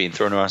scores that have been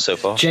thrown around so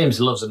far? James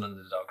loves an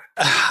underdog.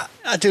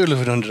 I do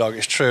love an underdog.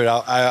 It's true.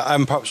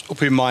 I'm perhaps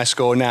upping my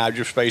score now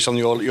just based on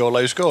your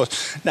low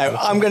scores. No,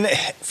 I'm going to.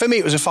 For me,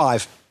 it was a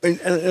 5.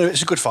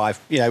 It's a good 5.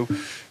 You know,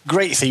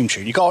 great theme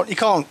tune. You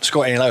can't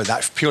score any lower than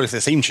that purely for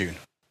the theme tune.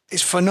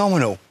 It's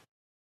phenomenal.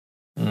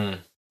 You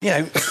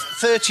know,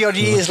 30 odd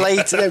years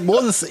later, no,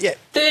 more than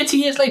 30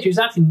 years later, he was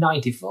actually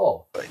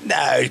 94.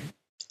 no,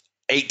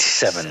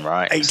 87,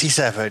 right?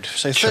 87.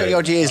 So 30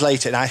 odd years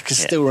later, and I can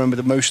still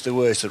remember most of the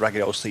words to the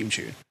Ragged Olds theme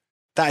tune.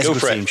 That is Go a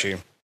good for it. theme tune.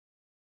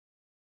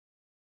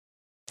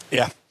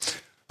 Yeah.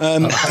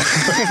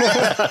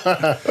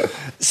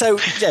 So,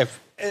 yeah,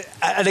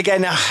 and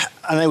again,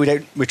 I know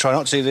we try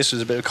not to do this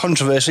as a bit of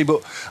controversy,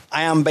 but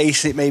I am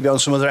basing it maybe on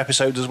some other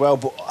episodes as well.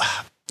 But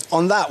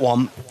on that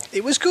one,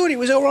 it was good. It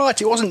was all right.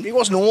 It wasn't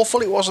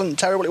awful. It wasn't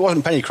terrible. It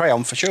wasn't Penny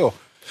Crayon for sure.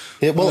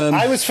 Yeah, well,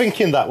 I was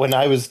thinking that when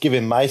I was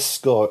giving my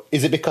score,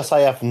 is it because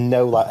I have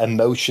no like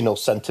emotional,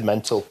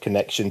 sentimental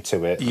connection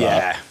to it?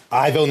 Yeah,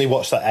 I've only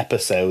watched that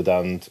episode,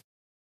 and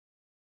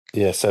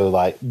yeah, so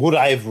like, would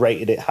I have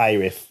rated it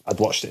higher if I'd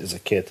watched it as a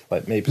kid?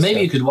 Like maybe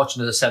you could watch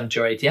another 70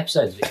 or 80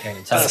 episodes if it came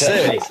in time. That's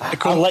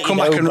it. I'll let you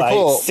know back and by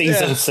report.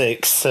 season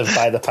 6 of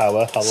By the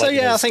Power.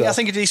 I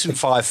think a decent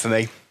 5 for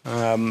me.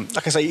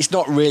 Like I say, it's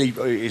not really,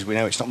 as we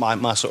know, it's not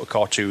my sort of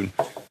cartoon.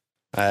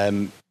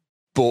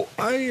 But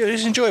it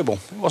was enjoyable.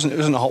 It wasn't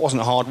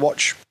a hard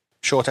watch.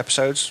 Short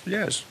episodes.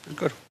 Yeah, it was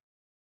good.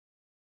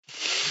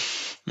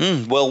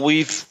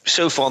 Well,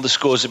 so far the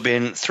scores have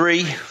been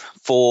 3,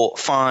 4,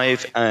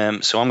 5.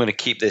 So I'm going to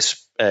keep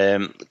this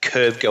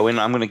curve going.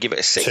 I'm going to give it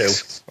a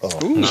 6.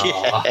 2.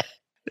 Yeah.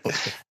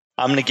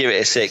 I'm going to give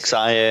it a 6.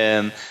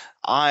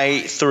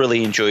 I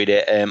thoroughly enjoyed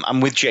it.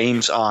 I'm with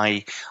James.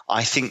 I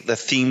think the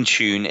theme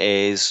tune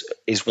is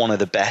one of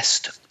the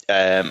best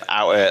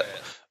out of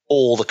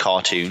all the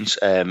cartoons.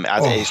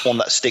 I think it's one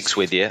that sticks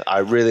with you. I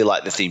really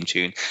like the theme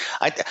tune.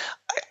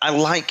 I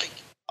like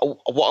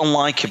what I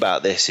like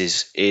about this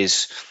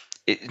is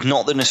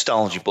not the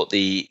nostalgia, but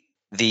the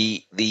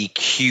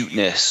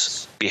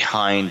cuteness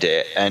behind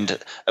it and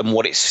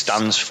what it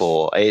stands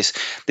for.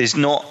 There's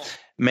not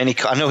many.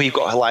 I know you've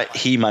got like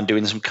He-Man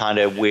doing some kind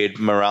of weird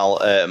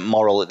moral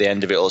at the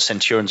end of it, or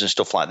Centurions and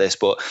stuff like this,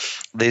 but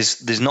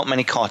there's not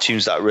many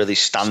cartoons that really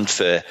stand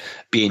for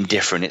being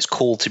different. It's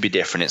cool to be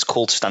different. It's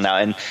cool to stand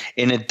out. And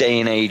in a day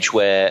and age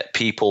where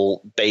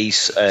people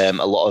base a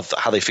lot of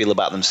how they feel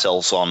about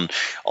themselves on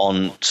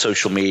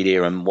social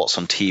media and what's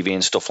on TV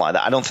and stuff like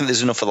that, I don't think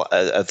there's enough of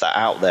that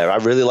out there. I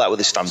really like what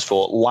this stands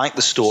for. Like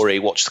the story.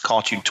 Watched the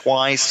cartoon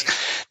twice.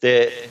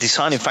 The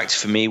deciding factor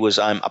for me was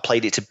I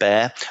played it to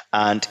Bear,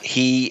 and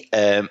he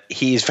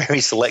is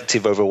very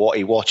selective over what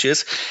he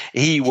watches.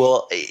 He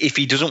will, if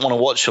he doesn't want to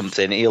watch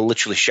something, he'll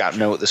literally shout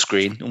no at the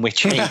screen, and we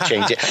change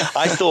it.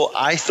 I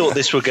thought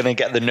this were going to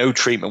get the no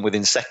treatment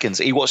within seconds.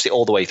 He watched it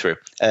all the way through,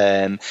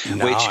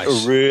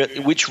 Nice.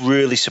 which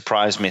really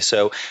surprised me.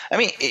 So I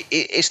mean,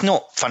 it's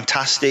not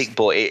fantastic,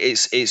 but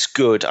it's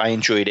good. I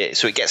enjoyed it,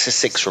 so it gets a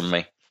 6 from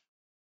me.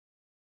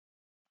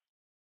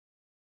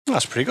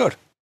 That's pretty good.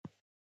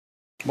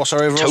 What's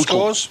our overall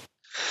scores?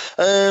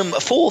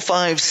 4,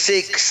 5,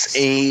 6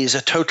 is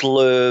a total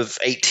of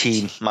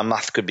 18. My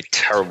math could be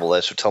terrible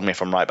there, so tell me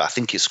if I'm right, but I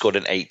think it scored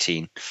an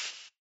 18.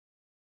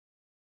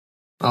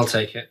 I'll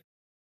take it.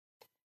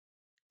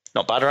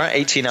 Not bad, right?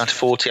 18 out of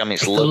 40. I mean,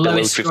 it's The below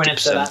lowest scoring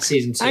episode of that 50%.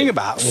 season 2. Hang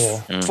about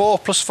 4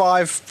 plus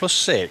 5 plus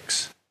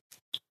 6.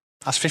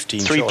 That's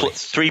 15.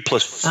 3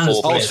 plus 4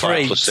 Oh, plus 5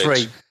 3. plus 6.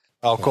 3.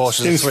 Oh, of course,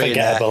 there's Stu's a 3 in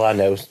there. forgettable, I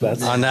know.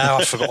 I know,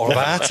 I forgot all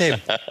about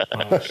him.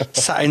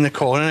 Sat in the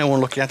corner, no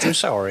one looking at him,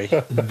 sorry.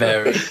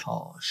 Very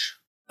harsh.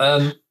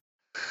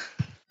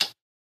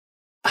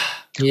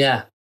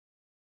 Yeah.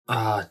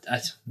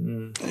 Did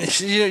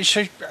you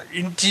say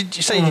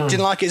you didn't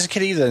like it as a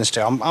kid either, then,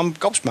 Stu? I'm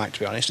gobsmacked, to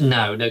be honest.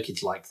 No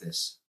kids like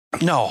this.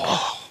 No.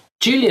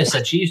 Julia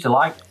said she used to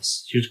like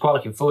this. She was quite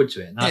looking forward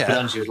to it. And I put it Yeah.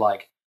 on, she was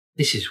like,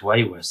 this is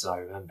way worse than I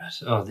remembered.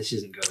 Oh, this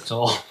isn't good at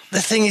all.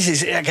 The thing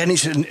is again,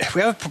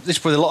 we have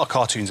this with a lot of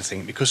cartoons, I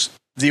think, because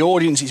the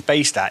audience it's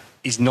based at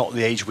is not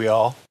the age we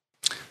are.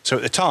 So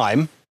at the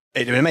time,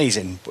 it'd been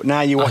amazing. But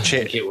now you watch I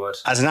think it would.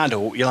 as an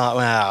adult, you're like,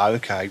 well,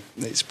 okay,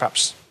 it's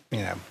perhaps,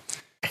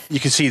 you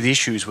can see the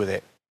issues with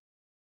it.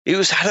 It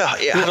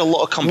had a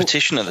lot of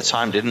competition at the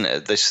time, didn't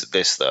it?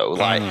 This though,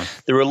 like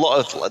there were a lot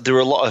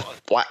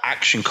of like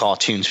action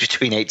cartoons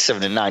between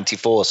 87 and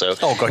 94. So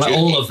Oh, God, Well,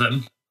 all of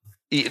them.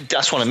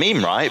 that's what I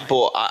mean, right?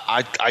 But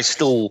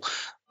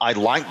I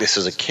liked this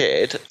as a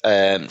kid,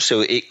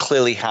 so it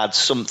clearly had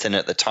something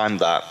at the time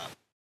that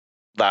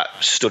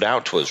stood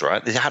out to us,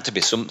 right? There had to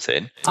be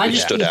something. I that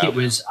just stood think out. it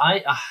was.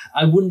 I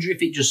wonder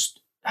if it just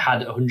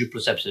had 100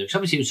 plus episodes. Because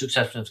obviously it was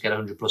successful enough to get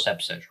 100 plus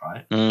episodes,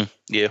 right?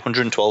 Yeah,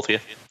 112 here.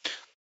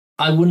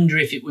 I wonder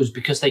if it was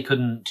because they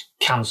couldn't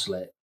cancel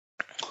it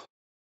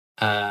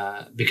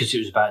because it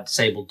was about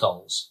disabled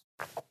dolls.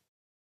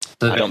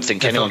 I don't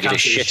think anyone gives a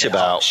shit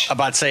about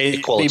About to say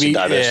equality and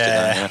diversity.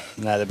 Yeah.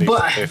 No, they'd be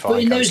But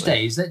fine in those cancelling.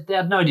 days, they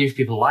had no idea if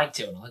people liked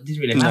it or not. It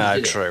didn't really matter. No,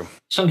 did it? true.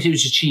 As long as it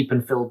was just cheap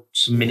and filled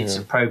some minutes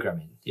of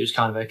programming, it was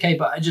kind of okay.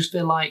 But I just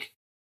feel like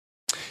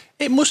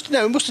It must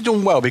have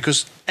done well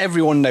because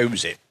everyone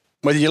knows it.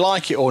 Whether you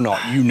like it or not,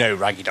 you know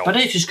Raggy Dolls. I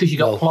don't know if it's because you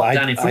got Well, plopped I-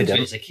 down in I front of don't.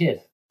 it as a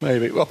kid.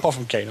 Maybe. Well, apart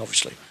from Kane,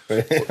 obviously.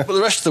 but the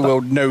rest of the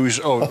world knows.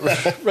 Oh,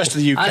 rest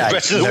of the UK. The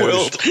rest of the knows.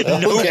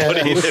 world,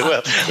 nobody in the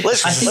world.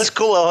 Let's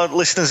call our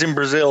listeners in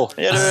Brazil.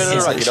 Yeah,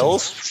 no, Raggy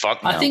Dolls.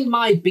 Fuck no. I think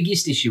my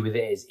biggest issue with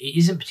it is it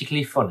isn't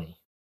particularly funny.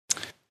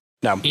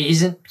 No. It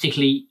isn't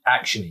particularly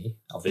actiony,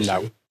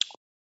 obviously.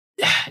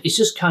 No. It's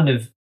just kind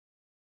of.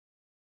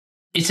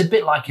 It's a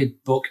bit like a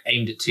book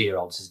aimed at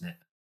 2-year-olds, isn't it?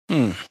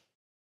 Hmm.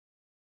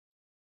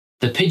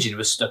 The pigeon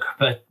was stuck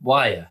up a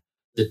wire.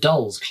 the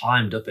dolls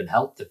climbed up and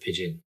helped the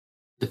pigeon.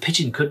 The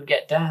pigeon couldn't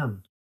get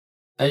down.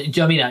 Do you know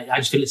what I mean? I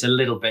just feel it's a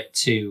little bit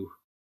too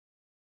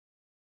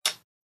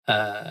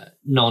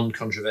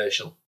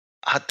non-controversial.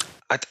 That's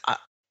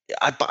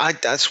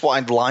what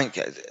I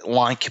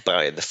like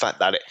about it, the fact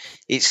that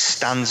it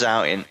stands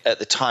out at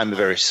the time a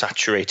very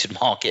saturated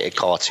market of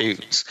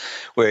cartoons,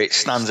 where it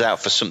stands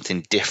out for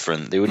something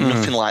different. There was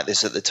nothing like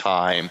this at the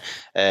time,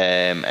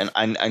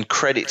 and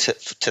credit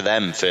to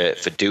them for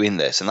doing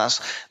this, and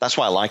that's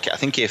why I like it. I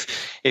think if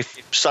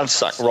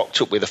Sadsack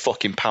rocked up with a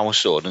fucking power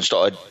sword and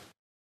started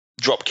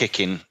drop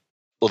kicking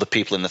other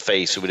people in the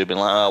face, it would have been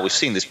like, oh, we've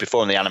seen this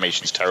before and the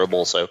animation's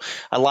terrible. So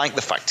I like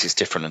the fact it's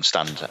different and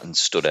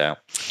stood out.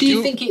 Do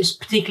you think it's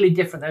particularly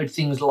different though to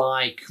things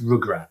like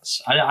Rugrats?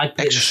 I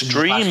put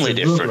extremely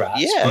different, Rugrats,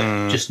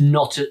 yeah. Just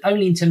not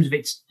only in terms of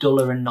it's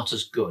duller and not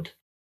as good.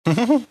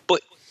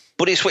 But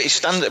it's what it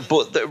stands.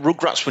 But the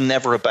Rugrats were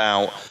never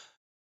about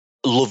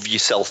love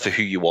yourself for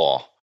who you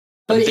are.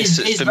 But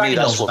is Raggy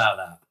Dolls about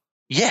that?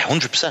 Yeah,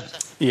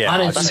 100%.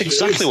 Yeah, that's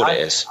exactly what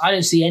it is. I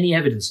don't see any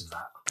evidence of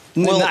that.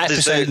 Well, in that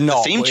there's episode, the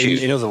not. theme tune.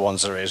 In other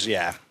ones, there is.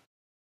 Yeah.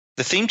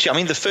 The theme tune. I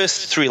mean, the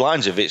first 3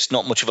 lines of it's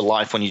not much of a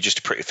life when you're just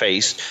a pretty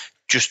face.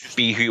 Just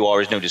be who you are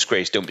is no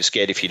disgrace. Don't be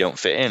scared if you don't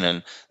fit in,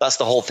 and that's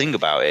the whole thing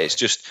about it. It's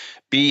just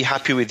be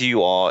happy with who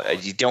you are.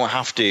 You don't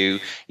have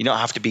to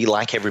be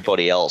like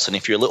everybody else. And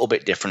if you're a little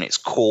bit different, it's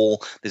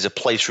cool. There's a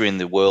place for you in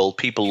the world.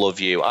 People love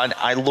you.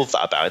 I love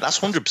that about it. That's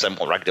 100%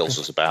 what Ragdolls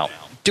was about.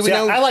 Do we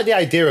know? I like the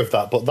idea of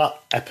that, but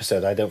that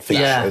episode, I don't think.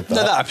 Yeah. Showed that.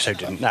 No, that episode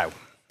didn't. No.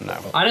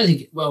 I don't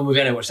think. Well, we've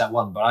only watched that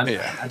one, but I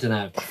don't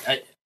know.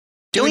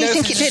 Do you know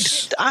think if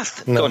it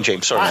did? Go on,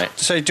 James. Sorry, mate.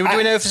 So do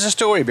we know if there's a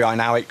story behind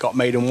how it got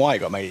made and why it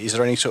got made? Is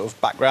there any sort of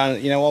background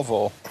that you know of,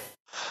 or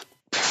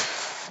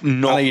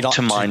not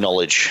to my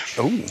knowledge?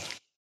 Oh,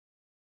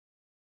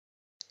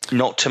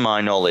 not to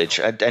my knowledge.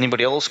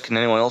 Anybody else? Can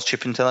anyone else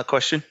chip into that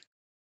question?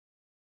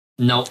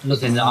 No,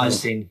 nothing that I've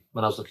seen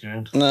when I was looking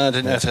around. no, I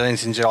didn't know if there's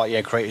anything to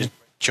like create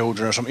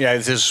children or something. Yeah,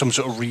 if there's some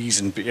sort of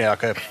reason, but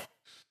like a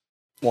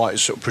why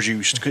it's sort of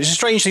produced, because it's a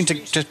strange thing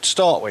to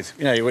start with.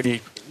 When you're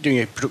doing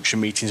your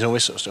production meetings and all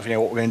this sort of stuff,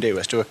 what we're going to do,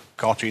 let's do a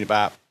cartoon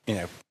about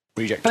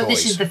reject toys. But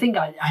this is the thing.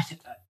 I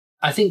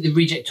think the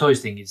reject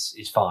toys thing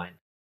is fine,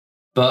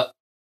 but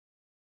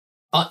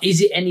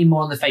is it any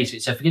more on the face of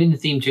it? So forgetting the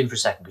theme tune for a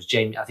second, because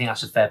James, I think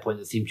that's a fair point.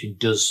 The theme tune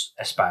does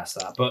espouse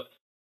that, but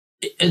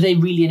are they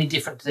really any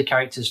different to the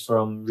characters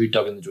from Rude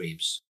Dog and the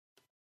Dweebs?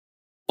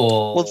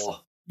 Or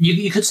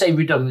you could say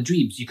Rude Dog and the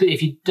Dweebs. You could,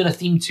 if you'd done a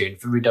theme tune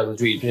for Rude Dog and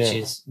the Dweebs, which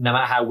is no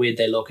matter how weird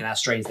they look and how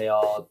strange they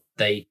are,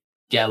 they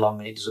get along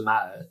and it doesn't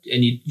matter.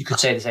 And you could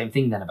say the same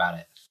thing then about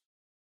it.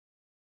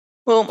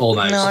 Well,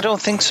 almost. No, I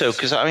don't think so,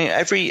 because I mean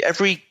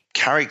every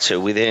character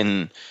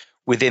within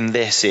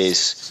this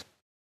is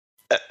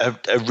a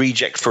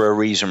reject for a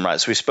reason, right?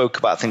 So we spoke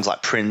about things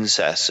like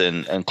Princess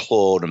and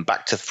Claude and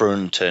Back to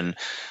Front and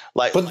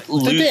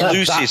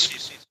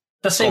Lucy's.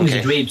 The same as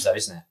the Dweebs, though,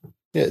 isn't it?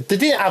 Yeah, they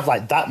didn't have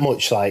that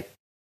much like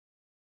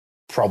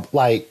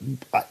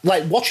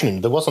watching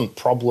them. There wasn't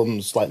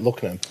problems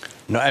looking at them.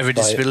 Not every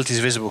disability is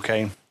visible,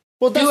 Kane.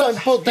 Well,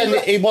 but then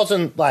it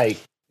wasn't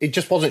it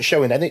just wasn't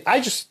showing anything. I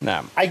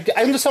understand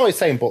what you're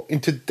saying, but in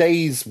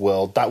today's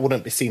world, that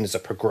wouldn't be seen as a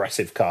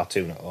progressive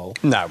cartoon at all.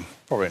 No,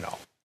 probably not.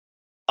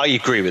 I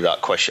agree with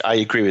that question. I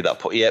agree with that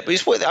point. Yeah, but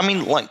it's what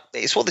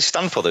it's what they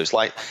stand for. Though, it's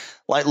like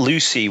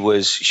Lucy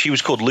she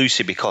was called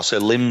Lucy because her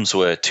limbs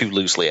were too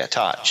loosely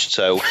attached.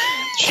 So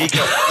she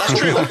got. That's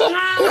true.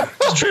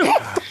 That's true.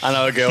 I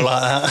know a girl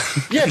like that.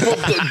 Yeah, but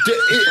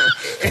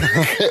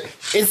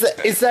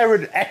is there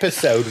an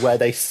episode where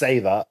they say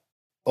that?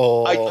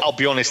 Or I'll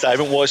be honest, I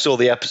haven't watched all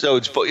the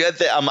episodes, but yeah,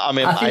 I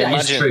think that is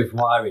imagine. True from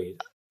what I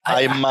read.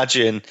 I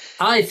imagine.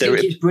 I think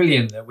it's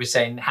brilliant that we're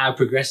saying how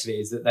progressive it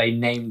is that they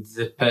named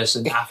the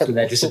person after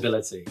their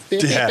disability.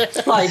 Yeah.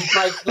 like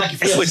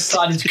if you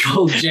decided to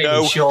call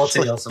Jamie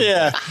Shorty or something.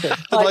 Yeah.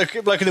 Bloke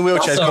in the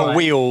wheelchair is called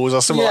Wheels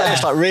or something like that.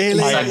 It's like,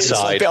 really? It's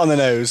a bit on the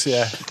nose,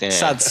 yeah.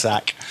 Sad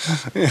sack.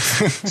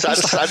 Sad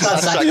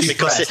sack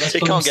because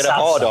it can't get a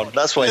hard on.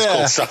 That's why it's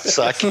called sad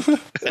sack.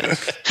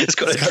 It's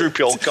got a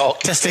droopy old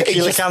cock.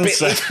 Testicular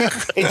cancer.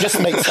 It just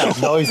makes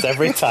that noise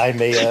every time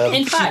he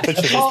in fact,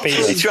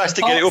 he tries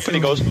to get it up and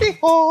he goes,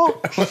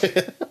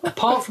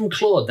 apart from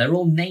Claude, they're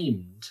all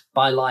named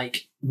by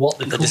what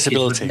the cool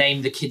disability kids would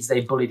name the kids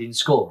they bullied in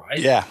school, right?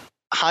 Yeah.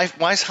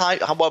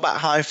 What about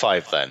High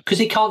Five then? Because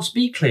he can't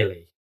speak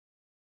clearly.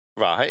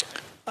 Right.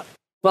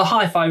 Well,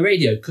 Hi-Fi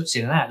Radio cuts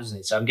in and out, doesn't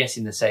it? So I'm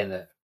guessing they're saying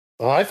that.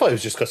 Oh, I thought it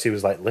was just because he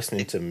was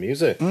listening to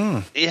music.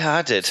 Yeah,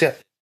 I did. Yeah.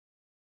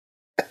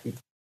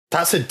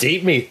 That's a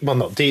deep well,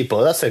 not deep,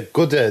 but that's a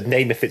good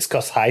name if it's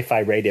because Hi-Fi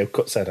Radio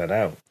cuts in and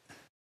out.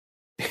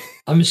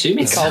 I'm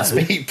assuming he can't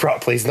speak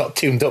properly. He's not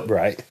tuned up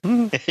right.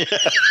 Get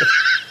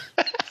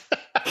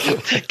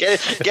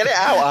it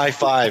out, High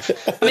Five.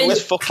 I mean,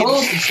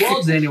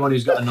 Claude's the only one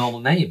who's got a normal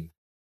name.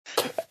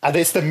 And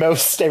it's the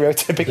most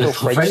stereotypical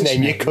French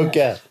name you could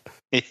get.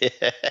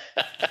 Yeah.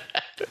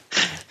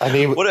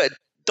 And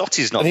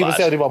Dotty's not bad. And he was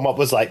the only one that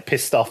was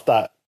pissed off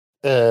that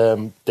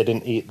they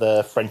didn't eat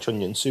the French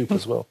onion soup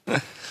as well.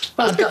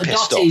 Well,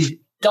 pissed off.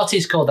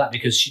 Dottie's called that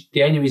because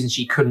the only reason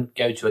she couldn't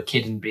go to a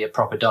kid and be a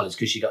proper doll is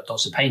because she got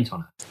dots of paint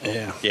on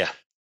her. Yeah.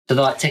 So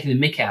they're like taking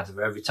the mick out of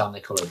her every time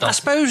they call her Dottie. I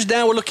suppose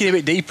now we're looking a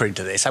bit deeper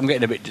into this. I'm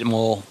getting a bit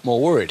more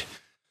worried.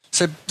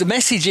 So the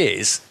message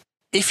is,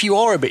 if you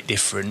are a bit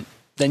different,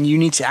 then you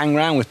need to hang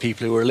around with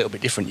people who are a little bit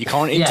different. You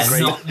can't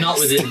integrate. Not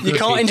with it. You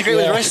can't integrate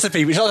with the rest of the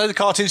people. It's not like the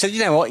cartoon said, you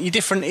know what, you're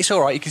different. It's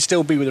all right. You can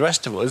still be with the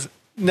rest of us.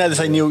 No, they're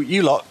saying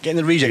you lot get in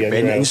the reject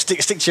bin and stick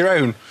to your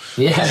own.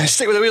 Yeah.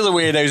 Stick with the other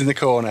weirdos in the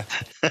corner.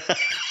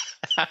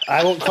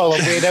 I won't call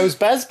them weirdos,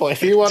 Bez, but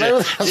if you want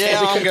to, that's Yeah,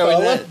 what we I'm can going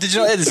call there. them. Did you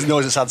not hear this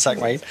noise at Sad Sack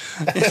made?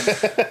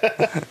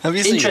 Have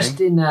you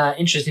seen him?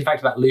 Interesting fact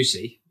about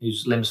Lucy,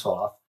 whose limbs fall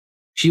off.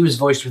 She was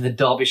voiced with a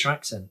Derbyshire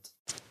accent.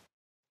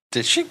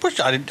 Did she?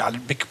 I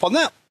didn't pick up on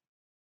that.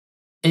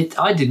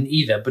 I didn't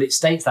either, but it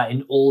states that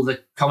in all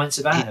the comments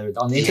about her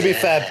on the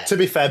internet. To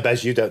be fair,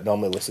 Bez, you don't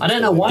normally listen. I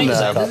don't know why. No,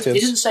 It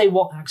doesn't say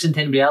what accent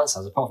anybody else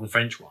has apart from the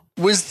French one.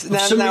 For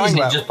some reason,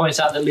 it just points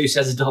out that Lucy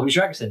has a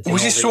Derbyshire accent.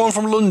 Was this someone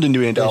from London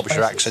doing a Derbyshire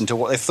places. accent, or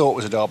what they thought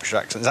was a Derbyshire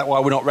accent? Is that why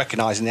we're not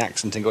recognising the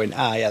accent and going,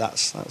 yeah,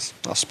 that's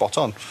spot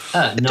on?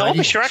 No,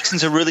 Derbyshire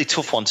accent's a really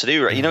tough one to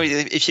do, right? You know,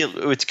 if you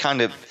were to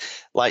kind of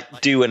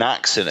like do an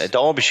accent, a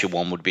Derbyshire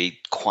one would be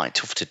quite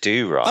tough to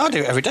do, right? I do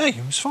it every day.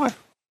 It's fine.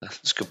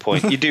 That's a good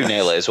point. You do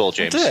nail it as well,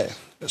 James. I do it.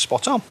 It's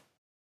spot on.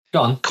 Go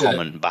on.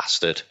 Common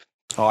bastard.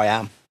 Oh, I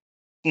am.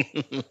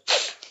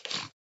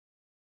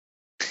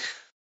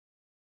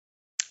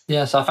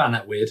 Yeah, so I found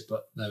that weird,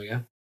 but there we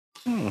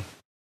go.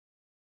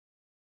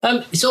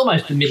 It's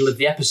almost the middle of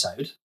the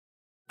episode.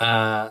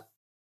 So,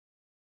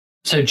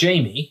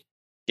 Jamie.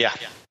 Yeah.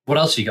 What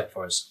else have you got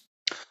for us?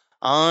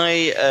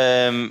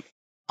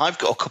 I've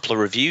got a couple of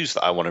reviews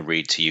that I want to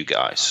read to you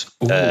guys.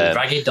 Ooh,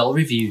 Ragged Doll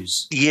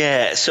reviews.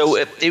 Yeah, so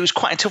it was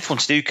quite a tough one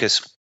to do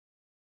because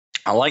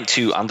I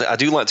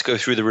do like to go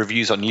through the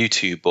reviews on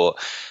YouTube, but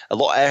a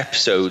lot of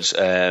episodes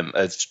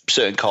of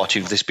certain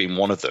cartoons, this being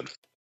one of them,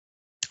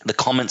 the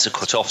comments are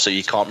cut off so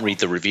you can't read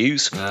the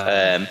reviews.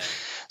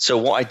 So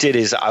what I did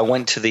is I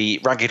went to the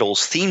Ragged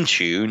Dolls theme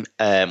tune,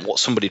 what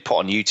somebody put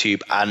on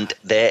YouTube, and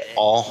there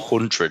are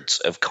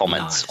hundreds of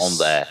comments on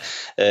there.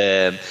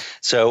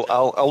 So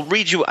I'll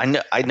read you. I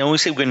know we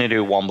said we're going to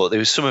do one, but there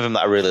was some of them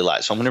that I really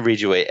liked, so I'm going to read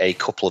you a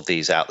couple of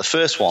these out. The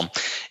first one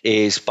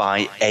is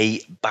by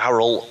A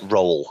Barrel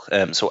Roll.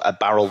 So A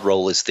Barrel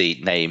Roll is the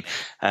name,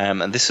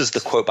 and this is the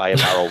quote by A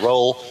Barrel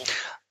Roll.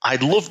 I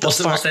love the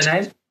fact. What's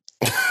their name?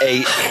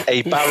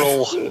 A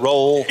barrel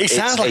roll. It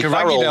sounds like a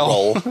raggy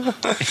doll.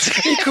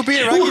 It could be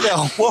a raggy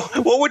doll.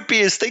 What would be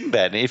his thing,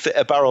 Ben? If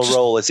a barrel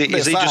roll is he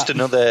just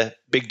another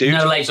big dude?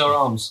 No legs or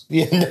arms.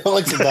 Yeah, no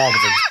legs and arms.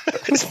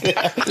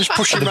 Just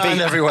push him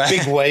around everywhere.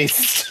 Big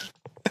waist.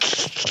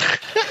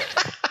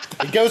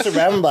 It goes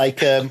around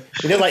like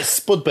like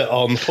Spudbit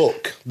on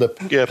Hook, the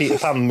Peter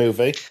Pan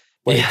movie,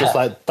 where he does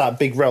like that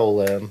big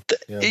roll.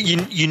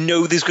 You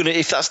know there's gonna,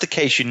 if that's the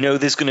case, you know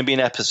there's gonna be an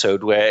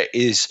episode where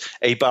is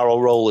a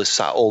barrel roller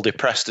sat all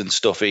depressed and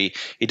stuff. He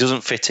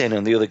doesn't fit in,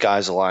 and the other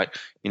guys are like,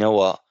 you know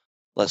what?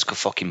 Let's go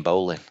fucking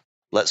bowling.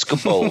 Let's go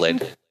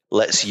bowling.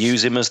 Let's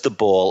use him as the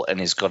ball, and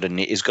he's got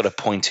a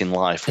point in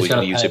life. We're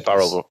gonna use a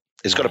barrel roll.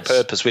 He's got a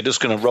purpose. We're just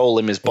going to roll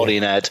him his body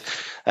and head.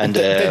 And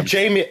then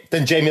Jamie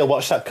will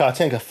watch that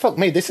cartoon and go, fuck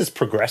me, this is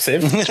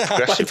progressive.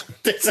 Progressive.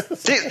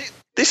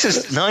 This is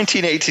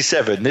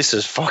 1987. This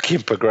is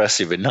fucking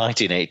progressive in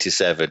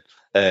 1987.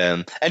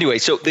 Anyway,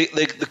 so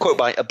the quote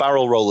by A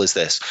Barrel Roll is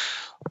this.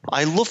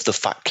 I love the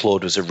fact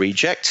Claude was a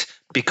reject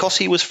because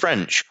he was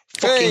French.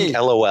 Fucking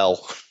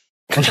LOL.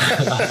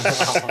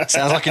 Sounds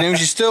like he knows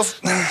his stuff.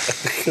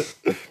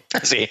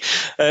 See,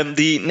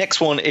 the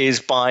next one is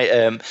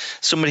by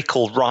somebody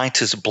called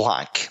Writers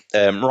Black.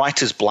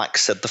 Writers Black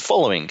said the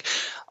following: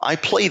 I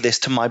play this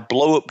to my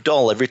blow-up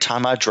doll every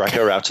time I drag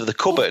her out of the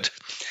cupboard.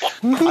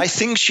 I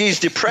think she's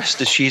depressed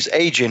as she's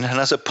aging and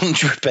has a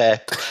puncture repair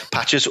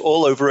patches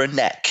all over her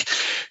neck.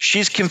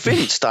 She's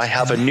convinced I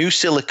have a new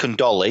silicone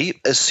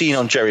dolly, as seen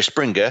on Jerry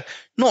Springer.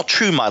 Not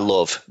true, my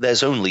love.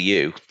 There's only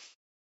you.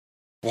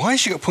 Why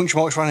has she got puncture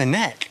marks around her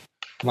neck?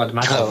 I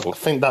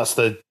think that's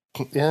the...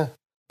 Yeah.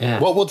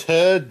 What would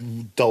her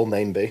doll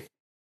name be?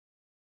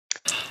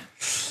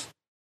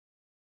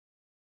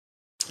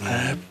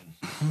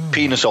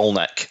 Penis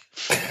Olneck.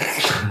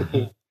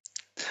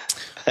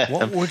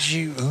 What would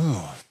you...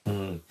 Oh.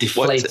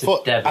 Deflated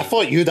Debbie. I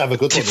thought you'd have a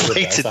good one.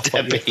 Deflated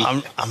Debbie.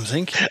 I'm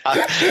thinking.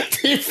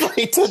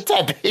 Deflated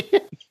Debbie.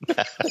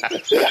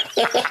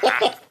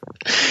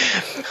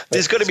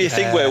 There's got to be a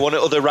thing where one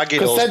of the other Ragged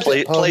Dolls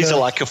plays her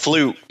like a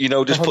flute,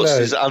 just puts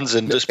his hands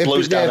and just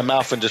blows down her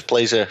mouth and just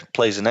plays her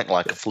neck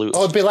like a flute.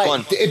 Oh,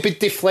 it'd be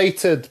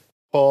Deflated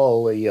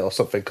Paulie or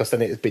something, because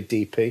then it'd be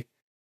DP.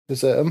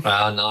 Is it?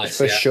 Nice.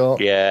 For short.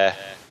 Yeah,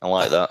 I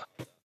like that.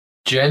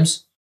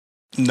 James?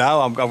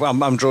 No,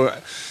 I'm drawing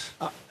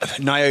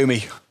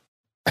Naomi.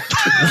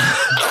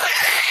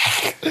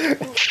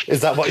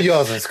 Is that what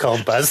yours is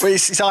called, Baz? Well,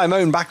 it's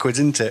Imone backwards,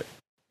 isn't it?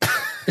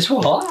 It's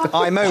what?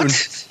 Imone.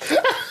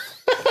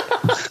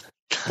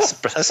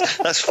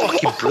 That's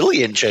fucking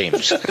brilliant,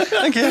 James.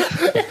 Thank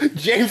you.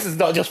 James has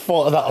not just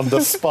thought of that on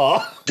the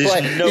spot.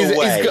 There's no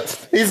way.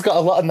 He's got a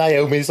lot of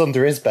Naomi's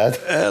under his bed.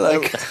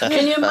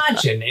 Can you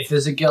imagine if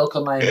there's a girl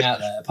called Naomi out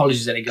there?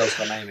 Apologies, any girls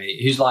called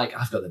Naomi who's like,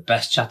 I've got the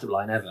best chat-up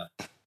line ever.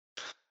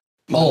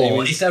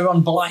 Or if they're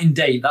on blind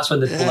date, that's when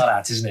they pull that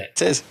out, isn't it?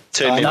 It is.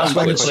 That's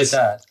when they pull it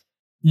out.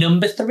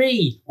 Number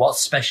 3. What's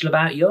special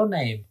about your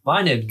name?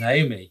 My name's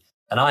Naomi,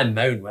 and I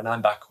moan when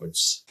I'm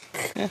backwards.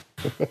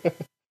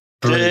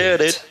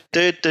 Brilliant.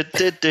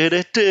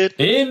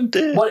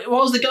 What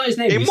was the guy's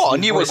name? In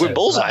what? You were with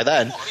Bullseye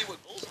then.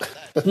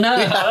 No,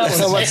 I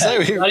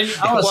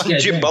was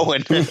scared. Jim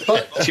Bowen. Jim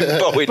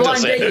Bowen Blind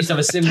does date it. used to have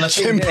a similar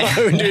thing. Jim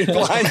Bowen doing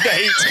blind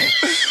date.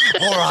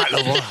 All right,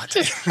 love, all right.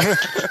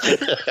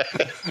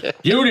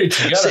 You need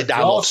to get Sit a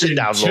down, glass sit in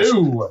down,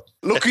 two.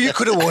 Look who you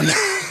could have won.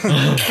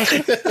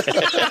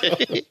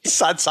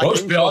 Sad What's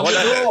second behind corner.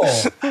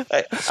 the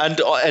door?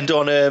 And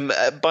on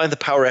By the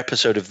Power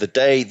episode of the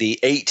day, the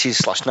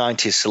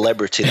 80s/90s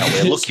celebrity that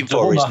we're looking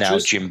for is now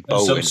Jim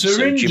Bowen.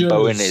 So Jim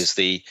Bowen is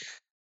the...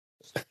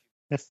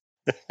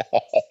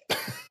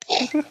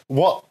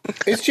 What?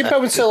 Is Jim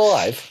Bowen still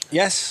alive?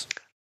 Yes.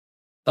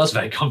 That's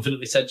very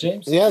confidently said,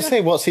 James. Yeah, I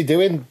say, what's he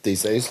doing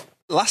these days?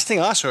 Last thing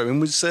I saw him in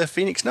was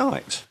Phoenix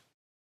Nights.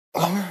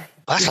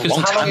 That's a Because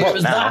long how long time ago ago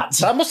was now. that?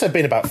 That must have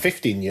been about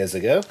 15 years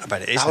ago. I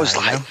bet it is. That was now,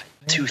 like you know.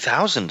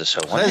 2000 or so,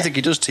 I don't wasn't it? think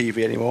he does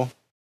TV anymore.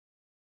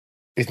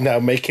 He's now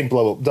making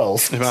blow-up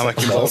dolls. If I'm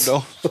making blow up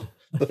doll.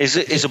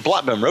 He's a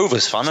Blackburn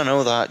Rovers fan, I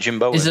know that, Jim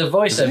Bowen. He's a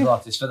voiceover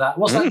artist for that.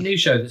 What's that new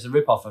show that's a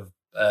rip-off of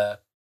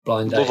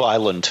Blind Date? Love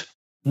Island.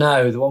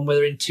 No, the one where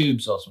they're in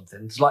tubes or something.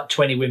 There's like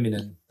 20 women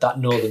and that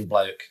northern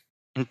bloke.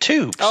 And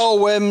Tubes.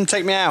 Oh,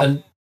 Take Me Out.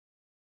 And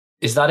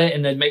is that it?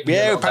 And then make me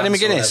Yeah, a little Paddy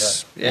dance or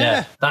McGuinness. whatever.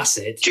 Yeah. That's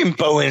it. Jim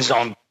Bowen's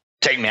on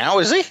Take Me Out,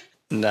 is he?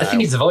 No, I think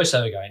he's the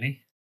voiceover guy, isn't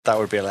he? that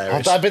would be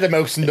hilarious. That'd be the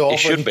most northern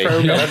should be.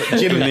 program.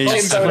 Jim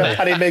Needs Bowen to and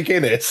Paddy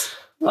McGuinness.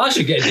 I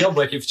should get a job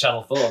working for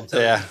Channel 4. I'm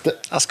telling you. Yeah,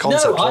 that's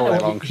concept No, I all day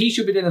know. long. He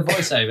should be doing the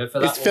voiceover for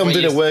that. It's filmed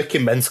one in a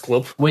working men's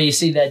club. where you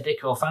see their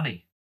dick or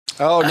fanny.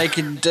 Oh,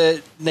 Naked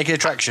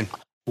Attraction.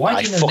 Why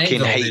I do you know names fucking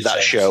of all hate these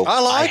that shows? show. I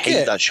like hate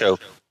it. that show.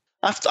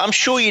 I'm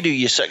sure you do,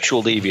 you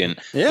sexual deviant.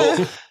 Yeah.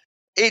 But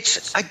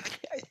it's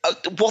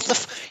what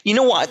the you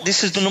know what,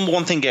 this is the number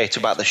one thing, Gate,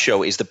 about the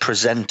show is the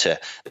presenter,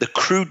 the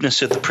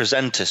crudeness of the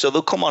presenter. So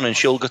they'll come on and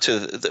she'll go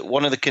to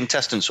one of the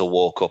contestants will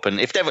walk up,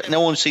 and if no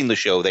one's seen the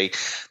show, they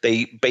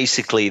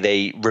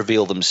basically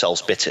reveal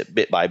themselves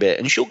bit by bit,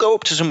 and she'll go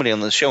up to somebody on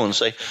the show and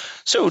say,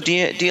 so do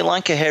you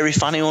like a hairy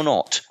fanny or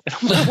not? And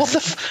I'm like,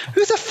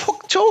 who the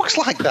fuck talks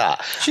like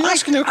that? She's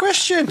asking a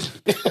question.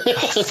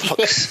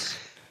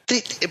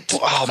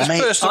 Oh,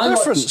 mate. Personal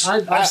preference.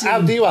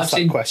 How do you ask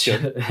that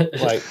question?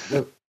 Like,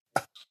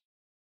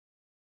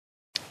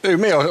 Who,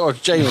 me or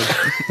Jamie?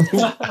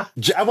 well,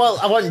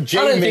 I want I don't think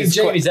Jamie's.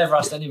 Jamie's ever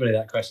asked anybody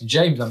that question.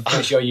 James, I'm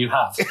pretty sure you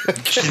have.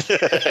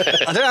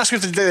 I don't ask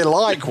if they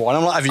like one.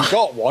 I'm like, have you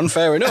got one?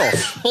 Fair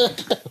enough. Have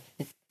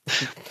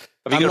you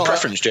I'm got a not-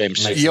 preference,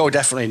 James? You're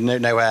definitely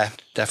no hair,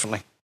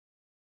 definitely.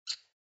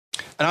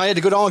 And I had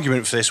a good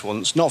argument for this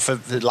once, not for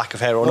the lack of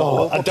hair or not. Oh,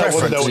 or I don't want to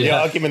preference. know what the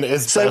Yeah. argument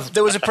is. So Bev.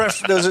 there was a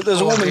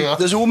woman. dear.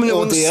 There's a woman that Oh,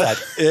 once dear. said.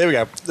 Here we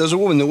go. There's a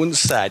woman that once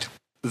said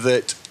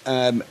that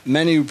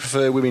men who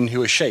prefer women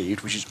who are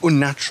shaved, which is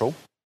unnatural,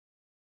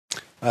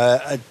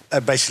 are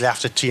basically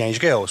after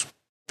teenage girls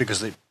because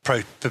they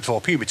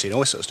before puberty and all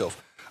this sort of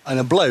stuff. And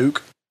a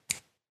bloke,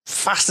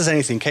 fast as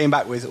anything, came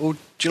back with, "Oh, do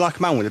you like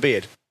a man with a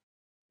beard?"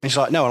 And she's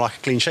like, "No, I like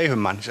a clean-shaven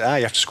man." She said,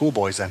 "You have to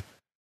schoolboys then."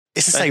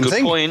 It's the same good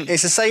thing. point.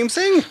 It's the same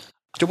thing.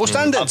 Double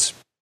standards.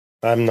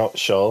 I'm not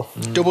sure.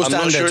 Double I'm not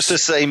standards. sure it's the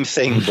same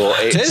thing, but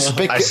It is.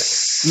 Men are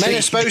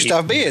see- supposed to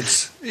have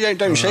beards. You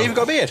don't shave, you've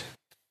got a beard.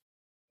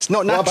 It's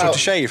not natural about- to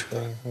shave.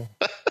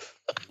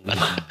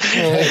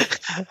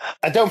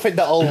 I don't think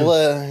that'll.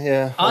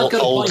 Yeah. I've got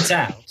to Old. point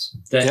out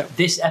that Yep.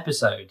 this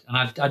episode, and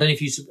I don't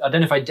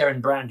know if I Darren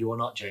Brown you or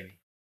not, Jamie,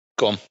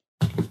 Go on.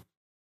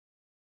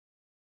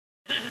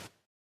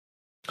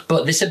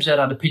 but this episode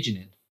had a pigeon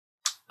in.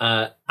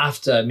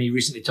 After me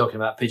recently talking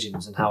about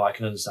pigeons and how I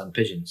can understand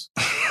pigeons.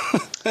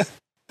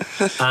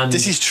 And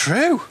This is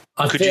true.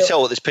 I Could feel- you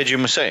tell what this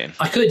pigeon was saying?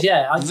 I could,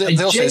 yeah. They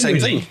all say the same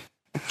thing.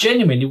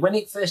 Genuinely, when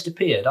it first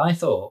appeared, I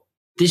thought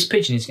this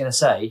pigeon is going to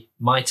say,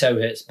 "My toe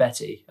hurts,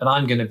 Betty," and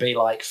I'm going to be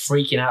like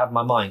freaking out of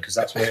my mind because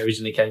that's where it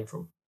originally came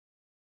from.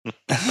 But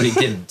it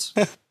didn't.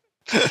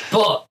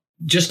 But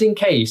just in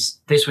case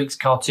this week's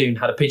cartoon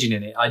had a pigeon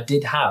in it, I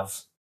did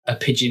have a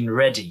pigeon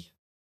ready.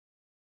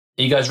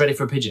 Are you guys ready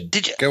for a pigeon?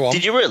 Did you Go on.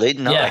 Did you really?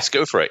 Nice. Yeah.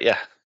 Go for it. Yeah.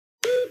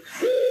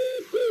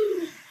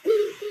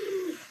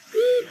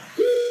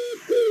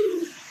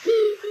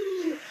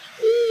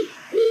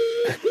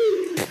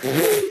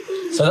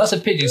 So that's a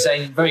pigeon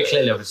saying very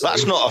clearly, obviously,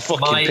 That's not a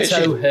fucking "My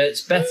pigeon. toe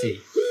hurts, Betty."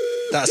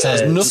 That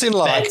sounds nothing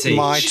like Betty.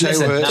 my toe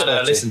Listen, hurts. No,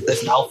 Betty.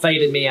 listen. I'll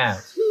fade me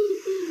out.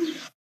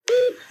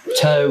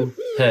 Toe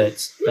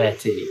hurts,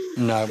 Betty.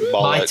 No.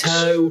 My Bollocks.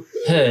 toe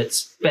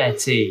hurts,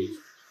 Betty.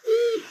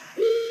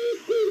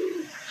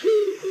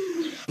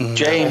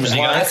 James,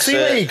 you I got see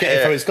where you get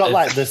it from. It's got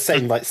like the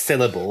same like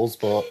syllables,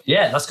 but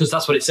Yeah, that's because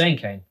that's what it's saying,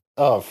 Kane.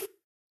 oh,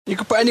 You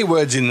could put any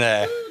words in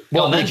there.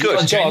 Go on then. good. Go on,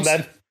 go on James.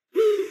 then.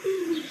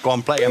 Go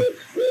on, play him.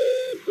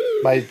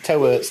 My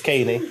toe hurts,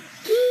 Caney.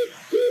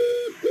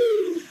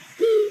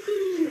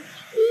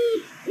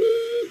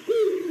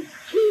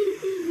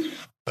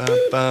 Bum,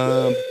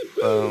 bum,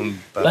 bum.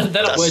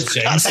 They're not words,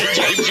 James. That's it,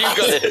 James. You got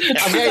it.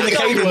 I'm getting the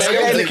cadence. I'm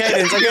getting the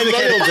cadence. I'm getting the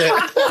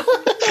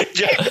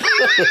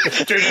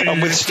cadence.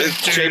 I'm with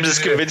James has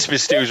convinced me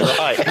Stu's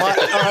right.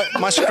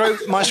 My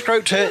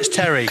scrote hurts,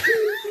 Terry.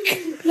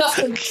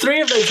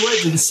 Three of those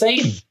words are the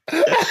same.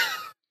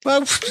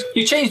 Well,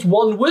 You changed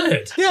one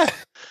word. yeah.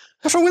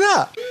 What's wrong with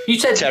that? You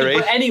said Terry. you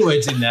could put any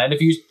words in there and if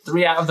you used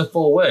 3 out of the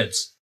 4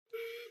 words.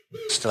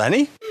 Still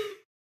any?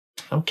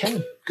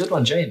 Okay, good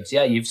one, James.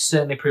 Yeah, you've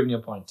certainly proven your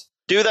point.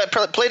 Do that.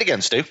 Play it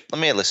again, Stu. Let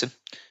me listen.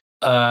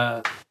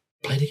 Play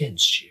it again,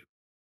 Stu.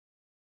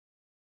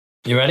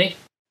 You ready?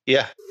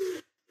 Yeah.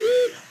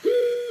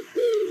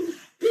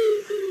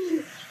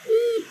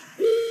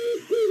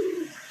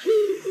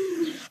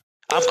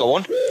 I've got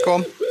one. Go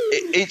on.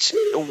 It's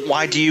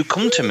why do you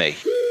come to me?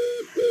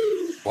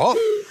 What?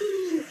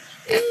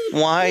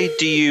 Why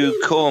do you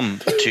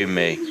come to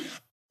me?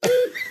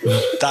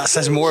 That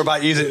says more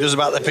about you than it does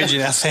about the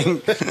pigeon, I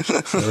think.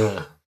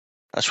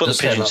 That's what Does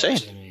the say a pigeon's lot saying.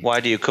 to me. Why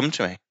do you come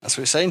to me? That's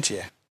what it's saying to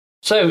you.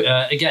 So,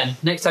 again,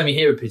 next time you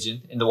hear a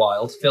pigeon in the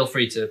wild, feel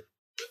free to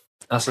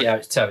ask it how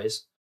its toe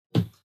is.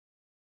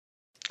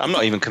 I'm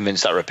not even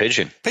convinced that we're a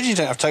pigeon. Pigeons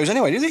don't have toes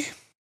anyway, do they?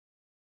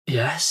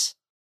 Yes.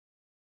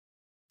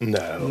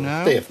 No,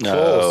 No. they have claws.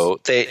 No,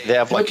 they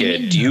have What like do you a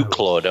mean, dew no?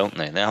 claw, don't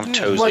they? They have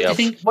toes. What They do you have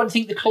think? What do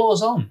you think the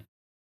claw's on?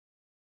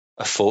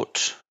 a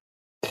foot,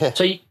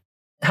 So,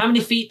 how many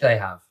feet do they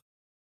have?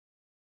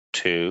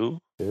 2.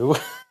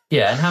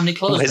 Yeah, and how many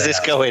claws? Where's do they this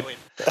have? going?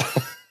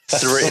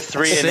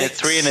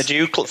 three in a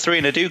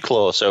dew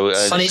claw. So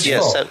On each yeah,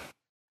 foot?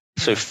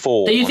 so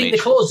 4. Do you on think the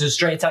each claws are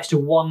straight attached to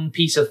one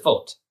piece of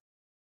foot?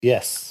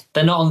 Yes,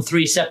 They're not on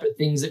 3 separate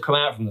things that come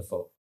out from the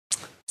foot.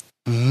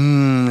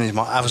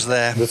 I was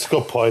there. that's a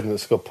good point.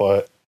 That's a good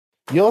point.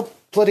 Your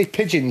bloody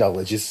pigeon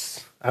knowledge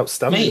is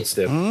outstanding, Mate.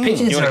 Stu.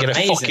 Pigeons You are want to get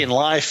amazing. a fucking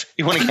life?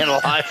 You want to get a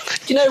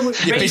life? Do you know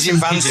Your pigeon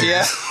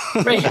fancier.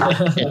 pigeons?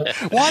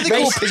 Why are they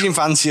called pigeon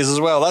fanciers as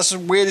well? That's the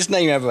weirdest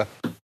name ever.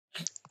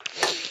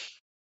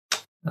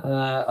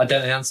 I don't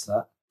know the answer to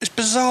that. It's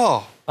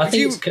bizarre. I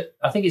think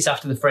it's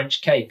after the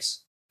French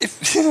cakes.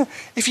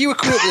 If you were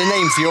coming up with a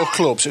name for your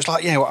club, so it's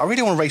like, yeah, well, I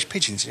really want to raise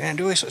pigeons. Yeah,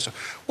 do this sort of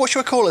stuff. What should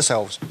I call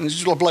ourselves? And there's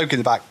just a bloke in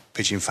the back,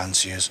 pigeon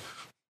fanciers.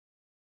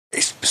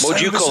 It's What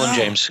do you call them, bizarre.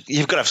 James?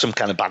 You've got to have some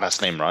kind of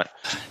badass name, right?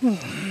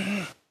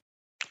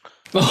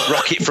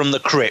 Rocket from the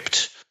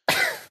Crypt.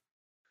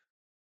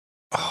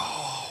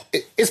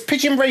 Is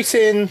pigeon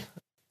racing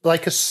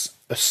like a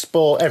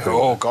sport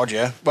everywhere? Oh God,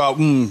 yeah. Well, I don't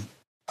know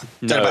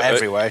No, about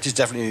everywhere. It is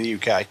definitely in the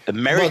UK.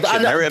 America, Well, I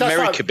know- that's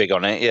America what- big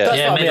on it, yeah. That's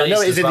Yeah, what I mean. I know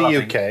Middle it is East in as well, the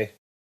I think. UK.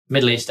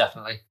 Middle East,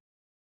 definitely.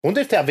 I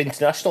wonder if they have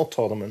international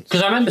tournaments.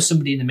 Because I remember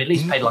somebody in the Middle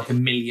East paid like $1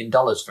 million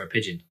for a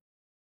pigeon.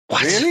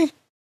 What? Really?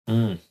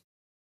 Mm.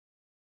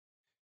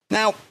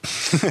 Now,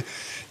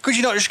 could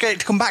you not just get it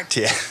to come back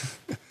to you?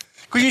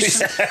 Could you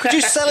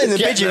sell in the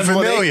Get pigeon the for $1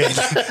 money. million,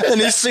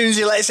 and as soon as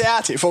he lets it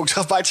out, it fucks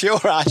off back to your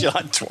house? You're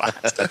like, twat.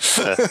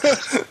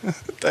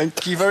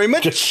 Thank you very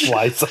much. Just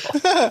flies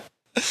off.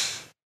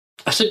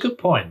 That's a good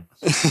point.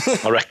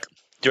 I reckon.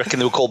 Do you reckon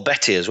they were called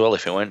Betty as well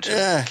if it went to?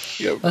 Yeah,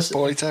 your That's-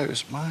 poorly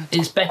toes. Man.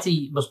 It's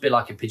Betty must be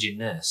like a pigeon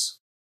nurse.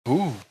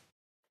 Ooh.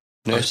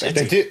 Nurse They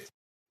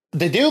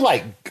Betty. do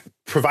like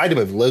provide them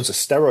with loads of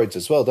steroids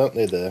as well, don't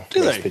they? The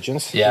Do race they?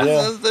 pigeons. Yeah.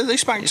 yeah, They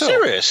spanked up.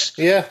 Serious?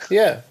 yeah,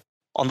 yeah.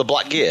 On the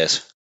black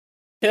gears?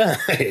 Yeah,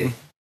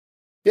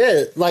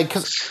 yeah. Like,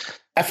 'cause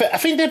I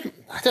think they.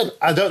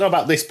 I don't know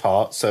about this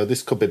part, so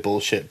this could be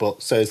bullshit.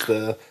 But so is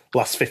the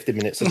last 50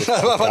 minutes of this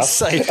I was about to podcast.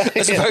 say,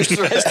 as opposed to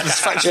the rest of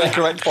this factually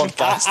correct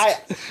podcast.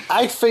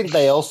 I think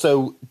they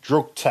also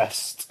drug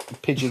test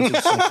pigeons in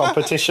some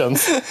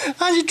competitions.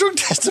 How do you drug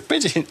test a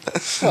pigeon?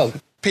 Well,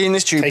 Pee in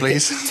this tube,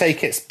 please.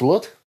 take its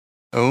blood.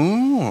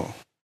 Oh,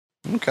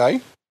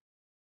 okay.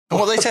 And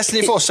what are they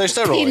testing it for? So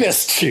steroids?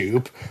 Penis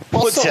tube.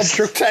 What Blood sort test. of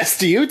drug test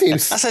do you do? I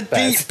said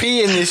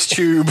pee in this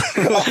tube.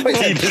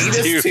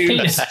 Penis tube.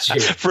 Penis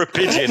tube. For a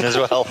pigeon as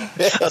well.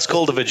 That's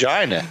called a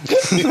vagina.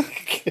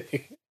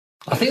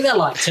 I think they're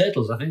like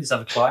turtles. I think they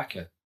have a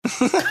cloaca.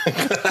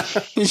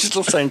 You just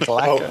love saying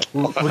cloaca.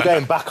 Oh, we're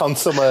going back on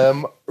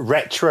some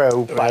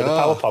retro by the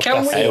Power Podcast.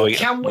 Can we? Hey,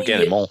 Can we're we?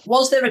 getting them all.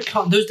 Was there a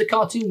there was the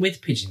cartoon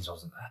with pigeons,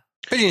 wasn't there?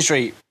 Pigeon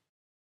Street.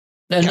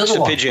 No, another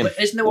the one. pigeon.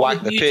 Isn't there one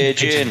Whack with the mutant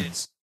pigeon.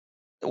 pigeons?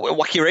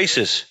 Wacky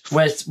Races.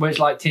 Where it's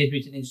like Teenage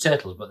Mutant Ninja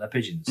Turtles, but they're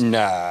pigeons.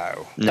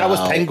 No. That was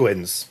No.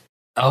 penguins.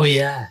 Oh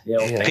yeah, yeah.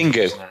 it was Yeah.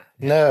 penguins, Pingu. wasn't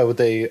it? No,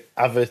 the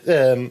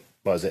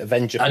what was it?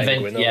 Avenger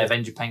Penguin. Yeah, or-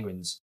 Avenger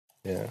Penguins.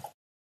 yeah,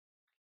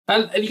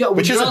 Have you got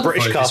Which is a Would You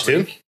British Rather for us this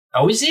cartoon. week?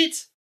 Oh, is it?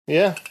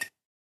 yeah.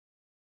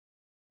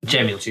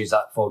 Jamie will choose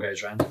that before it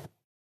goes round.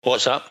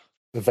 What's that?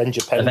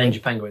 Avenger Penguin. Avenger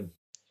Penguin.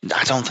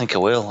 I don't think I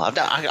will.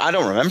 I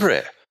don't remember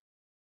it.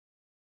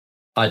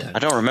 I don't. I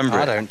don't remember.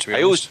 I it. don't, to be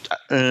I always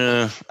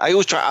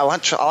try. I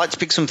like to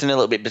pick something a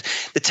little bit. But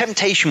the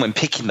temptation when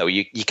picking, though,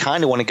 you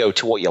kind of want to go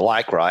to what you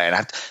like, right?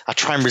 And I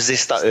try and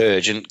resist that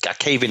urge, and I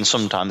cave in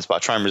sometimes, but I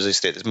try and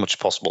resist it as much as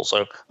possible.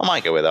 So I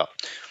might go with that.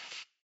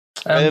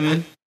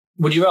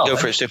 Would you rather? Go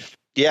for it, Stu.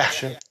 Yeah.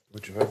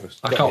 Would you rather?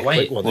 I can't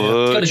wait. Quick one, It's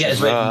yeah. got to get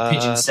us away from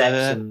pigeon sex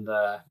and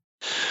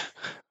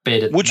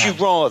bearded. Would you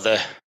men. rather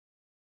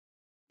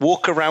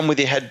walk around with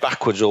your head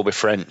backwards or be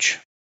French?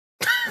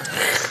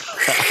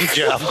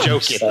 I'm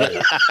joking.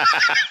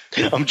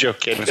 I'm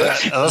joking.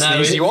 That's an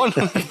easy one.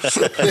 Go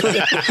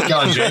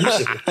on,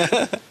 James.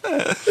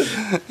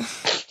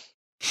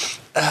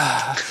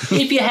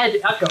 If your head,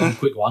 I've got one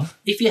quick one.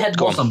 If your head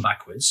was on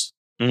backwards,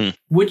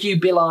 would you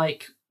be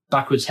like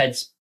backwards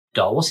head's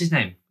doll? What's his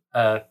name?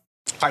 Back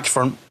to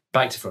front.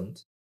 Back to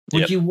front.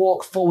 Would you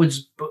walk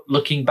forwards but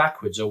looking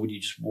backwards, or would you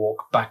just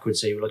walk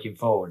backwards so you were looking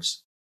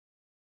forwards?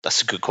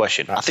 That's a good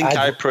question. I think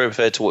I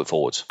prefer to walk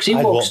forwards. Because he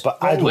I'd walks walk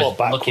ba- I'd forward walk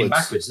looking backwards.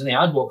 backwards, doesn't he?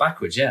 I'd walk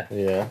backwards, yeah.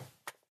 Yeah.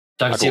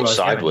 Don't I'd see walk where I was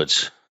going.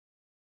 sideways.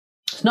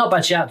 It's not a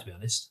bad shout, to be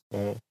honest.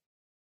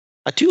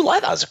 I do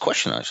like that as a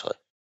question, actually.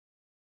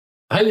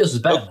 I hope yours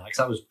was better than that, because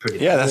that was pretty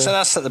Yeah,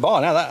 that's at the bar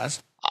now. That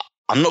is.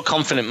 I'm not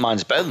confident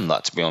mine's better than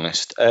that, to be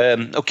honest.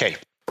 Okay.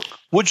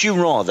 Would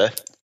you rather...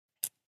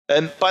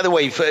 by the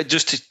way,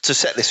 just to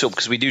set this up,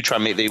 because we do try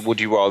and make the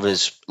Would You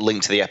Rather's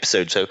link to the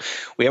episode, so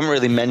we haven't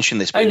really mentioned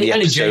this, but in the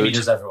only Jamie episode...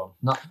 does, everyone.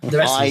 Not, the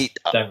rest of us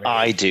don't really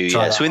I do,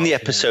 try yeah. that So in the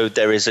hard, episode,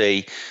 there is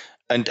a...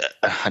 And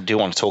I do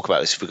want to talk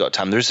about this if we've got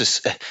time. There is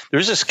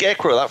a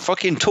scarecrow that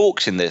fucking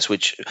talks in this,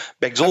 which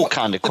begs all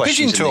kind of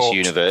questions in pigeon this talks.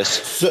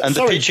 universe. And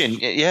sorry. the pigeon,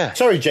 yeah.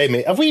 Sorry,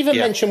 Jamie. Have we even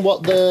mentioned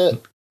what the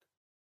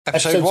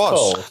Episode episode's was.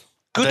 called?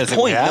 Good think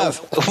point. we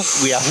have. No,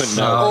 we haven't,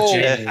 no. Oh,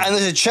 And Jamie.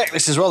 there's a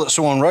checklist as well that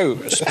someone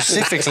wrote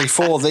specifically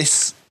for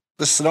this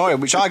scenario,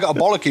 which I got a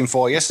bollocking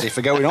for yesterday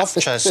for going off the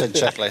said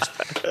checklist.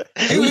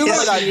 Who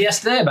wrote that?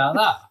 Yesterday about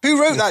that.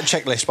 Who wrote that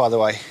checklist, by the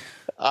way?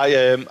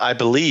 I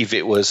believe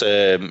it was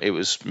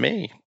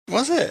me.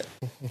 Was it?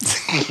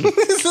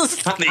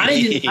 I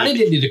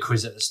didn't do the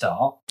quiz at the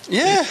start.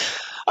 Yeah.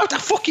 I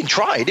fucking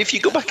tried. If you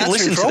go back and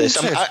That's listen to this,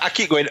 impromptu. I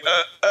keep going,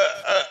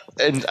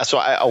 and so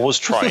I was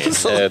trying.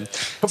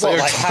 What,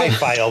 like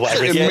hi-fi or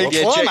whatever it's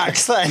Mid called?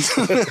 climax then.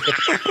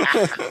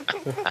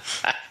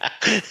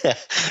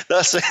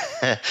 That's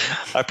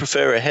I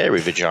prefer a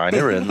hairy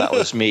vagina, and that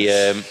was me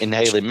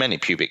inhaling many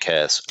pubic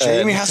hairs.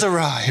 Jamie has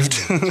arrived.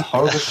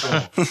 Horrible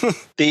film.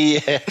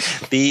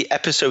 The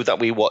episode that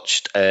we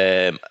watched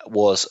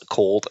was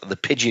called The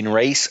Pigeon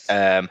Race,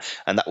 and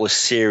that was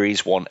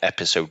Series 1,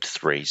 Episode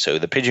 3. So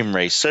The Pigeon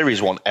Race,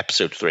 Series 1,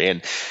 Episode 3.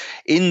 And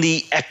in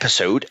the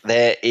episode,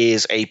 there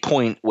is a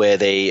point where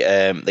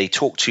they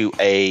talk to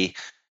a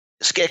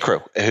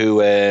scarecrow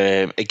who,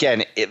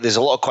 again, there's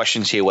a lot of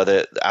questions here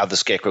whether how the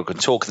scarecrow can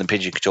talk and the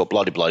pigeon can talk,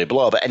 blah, blah, blah,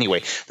 blah. But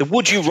anyway, the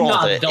would you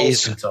rather Dolls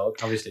is... can talk,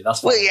 obviously.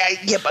 That's fine. Well,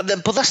 yeah,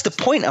 but that's the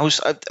point. I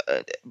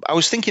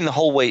was thinking the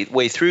whole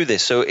way through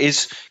this. So,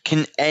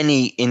 can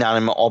any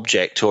inanimate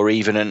object, or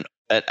even an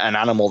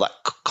animal that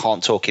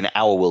can't talk in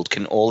our world,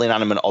 can all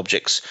inanimate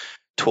objects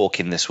talk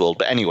in this world?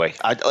 But anyway,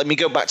 let me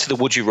go back to the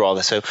would you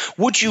rather. So,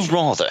 would you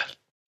rather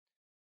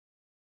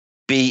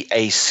be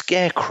a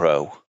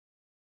scarecrow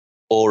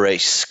or a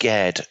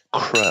scared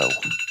crow?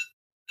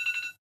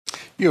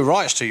 You're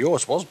right, Stu.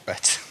 Yours was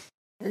better.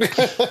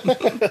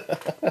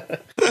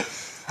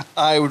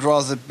 I would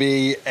rather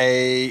be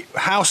a...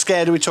 How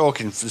scared are we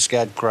talking for the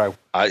scared crow?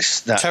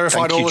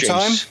 Terrified all the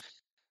time?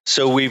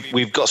 So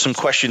we've got some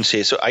questions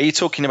here. So are you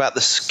talking about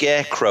the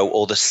scarecrow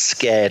or the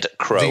scared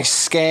crow? The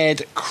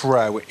scared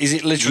crow. Is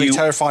it literally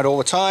terrified all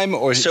the time,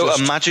 or is it So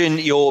just... imagine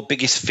your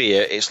biggest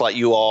fear. It's like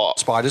you are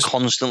Spiders?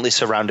 constantly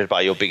surrounded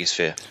by your biggest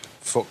fear.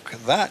 Fuck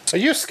that. Are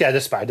you scared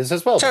of spiders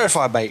as well?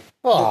 Terrified, mate.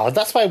 Oh,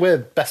 that's why we're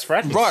best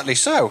friends. Rightly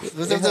so.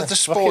 The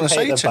spawn of Fucking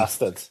hate them Satan.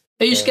 bastards.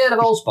 Are you scared of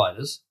old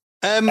spiders?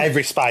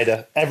 Every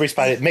spider.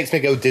 It makes me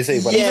go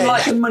dizzy. When Even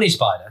like a money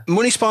spider?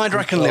 Money spider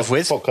I can live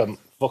with. Fuck 'em.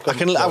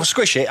 I'll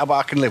squish it, but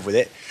I can live with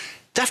it.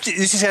 This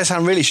is going to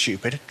sound really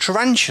stupid.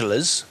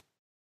 Tarantulas,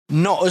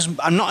 I'm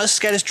not as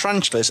scared as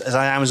tarantulas as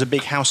I am as a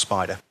big house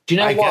spider. Do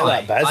you know I get why?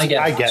 that, Bez. I get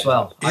I that get as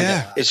well. that. I Yeah.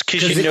 get that. It's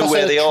because Is you it know 'cause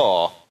where of they the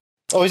are.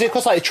 Oh, is it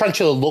because like a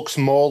tarantula looks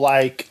more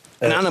like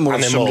An animal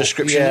of some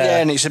description, yeah,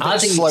 and it's a I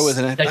bit think slower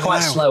than they're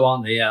quite slow,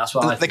 aren't they? Yeah, that's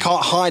what I They think.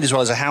 can't hide as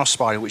well as a house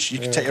spider, which you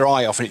can take your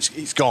eye off and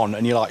it's gone,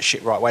 and you're like,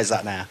 shit, right, where's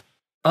that now?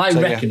 I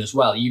So, reckon as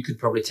well, you could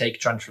probably take a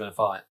tarantula in a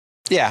fight.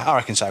 Yeah, I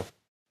reckon so.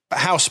 But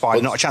house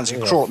spider, not a chance. It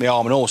can crawl up my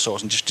arm and all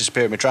sorts and just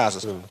disappear in my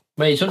trousers.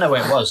 Well, you don't know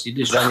where it was. You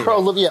just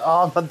crawl up your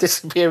arm and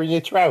disappear in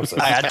your trousers.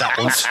 I had that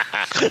once.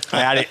 I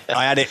had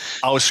it.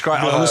 I was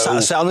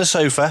sat on the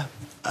sofa,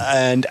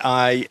 and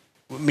my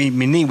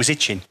knee was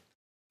itching,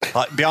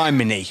 like behind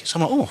my knee. So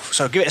I'm like, oh,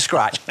 so I give it a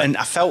scratch, and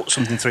I felt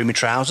something through my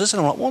trousers,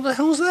 and I'm like, what the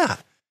hell's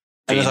that?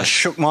 And as I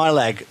shook my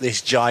leg,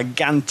 this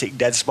gigantic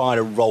dead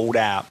spider rolled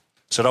out.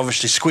 So I'd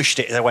obviously squished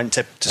it as I went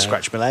to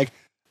scratch my leg,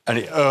 and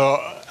it.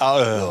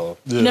 No,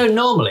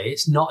 normally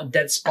it's not a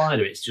dead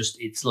spider. It's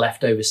just its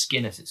leftover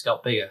skin as it's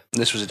got bigger.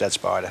 This was a dead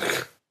spider.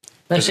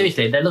 No,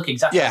 seriously, they look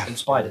exactly Yeah. like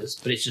spiders,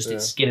 but it's just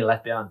its skin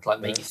left behind to like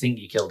make you think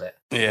you killed it.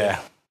 Yeah.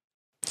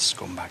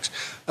 Scumbags.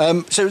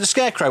 So the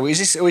Scarecrow,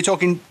 are we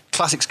talking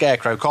classic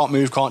Scarecrow? Can't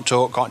move, can't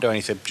talk, can't do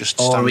anything, just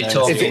Or are stand we there.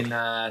 talking,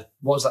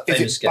 what was that Is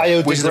famous it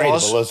Scarecrow? Wizard of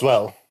Oz? biodegradable as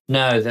well?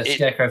 No, the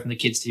Scarecrow from the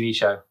kids' TV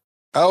show.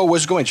 Oh,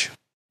 Wizard Gummidge.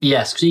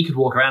 Yes, because he could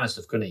walk around and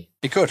stuff, couldn't he?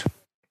 He could.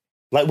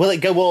 Like, will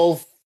it go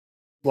all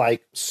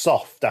like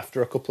soft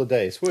after a couple of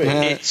days? Will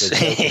it?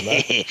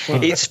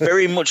 It's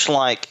very much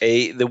like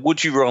the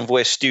Would You Rather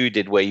where Stu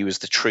did, where he was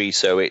the tree,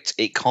 so it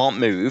can't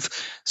move,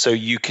 so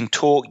you can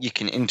talk, you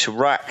can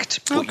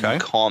interact, but Okay. you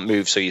can't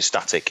move, so you're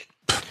static.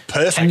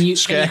 Perfect. Can you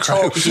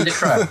Scarecrow. talk if you're the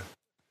crow?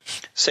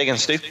 Say again,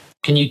 Stu.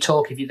 Can you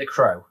talk if you're the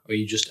crow? Or are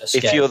you just a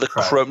scared If you're the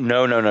crow? crow,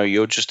 no,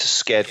 you're just a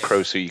scared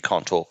crow, so you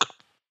can't talk.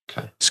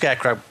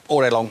 Scarecrow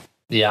all day long.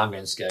 Yeah, I'm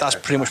going scared. That's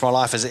pretty much my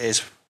life as it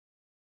is.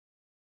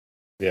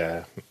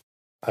 Yeah,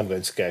 I'm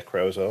going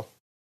Scarecrow as well.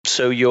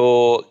 So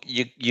you're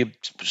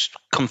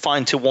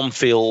confined to one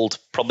field,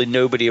 probably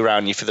nobody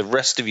around you for the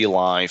rest of your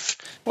life.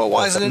 Well,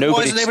 why isn't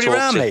Nobody anybody to talk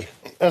around to. me?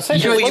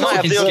 You might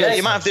have the odd, Scarecrow.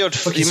 you might have the odd,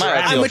 Fucking you might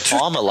have the odd Scarecrow.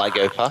 farmer like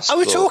go past. Are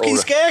we but- talking or-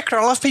 Scarecrow?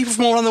 I'll have people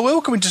from all around the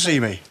world coming to see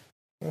me.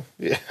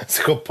 Yeah, that's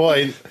a good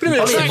point. Bit of an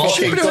Probably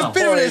attraction, more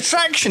bit of an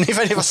attraction if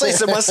I say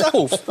so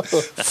myself.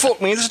 Fuck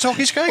me, there's a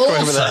talking Scarecrow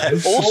over there.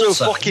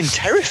 Also fucking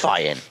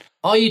terrifying.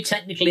 Are you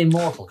technically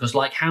immortal? Because,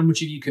 like, how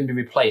much of you can be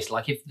replaced?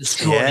 Like, if the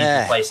straw needs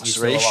Yeah, replaced and that's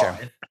you're the still ratio.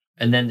 alive,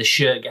 and then the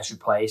shirt gets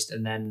replaced,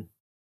 and then,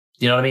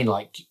 you know what I mean?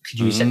 Like, could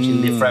you essentially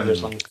live forever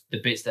as long as the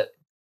bits that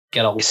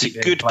get old It's a keep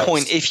being good replaced?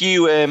 point. If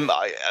you,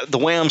 the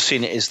way I'm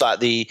seeing it is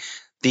that the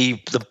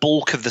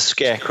bulk of the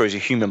Scarecrow is a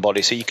human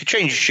body, so you could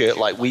change your shirt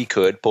like we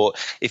could, but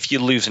if you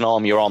lose an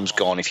arm, your arm's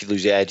gone. If you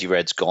lose your head, your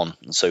head's gone,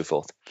 and so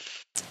forth.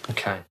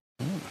 Okay.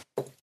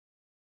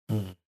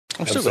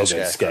 I'm still going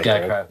Scarecrow.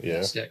 Scarecrow.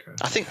 Yeah. Scarecrow.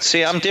 I think.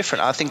 See, I'm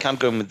different. I think I'm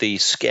going with the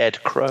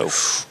scared crow.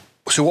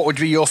 So what would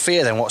be your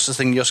fear then? What's the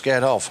thing you're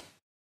scared of?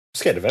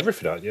 Scared of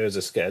everything, aren't you? As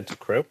a scared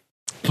crow.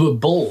 But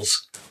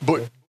balls.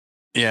 But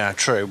yeah,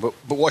 true. But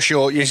what's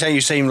your? You say you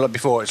seen like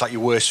before. It's like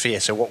your worst fear.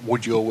 So what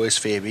would your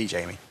worst fear be,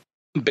 Jamie?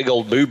 Big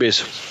old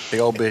boobies. Big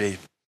old biddy.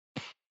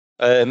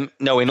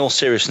 No, in all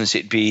seriousness,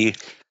 it'd be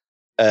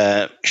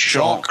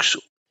sharks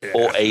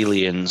or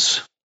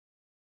aliens.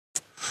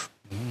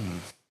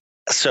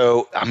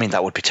 So, I mean,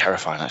 that would be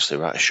terrifying, actually,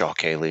 right? A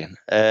shark alien.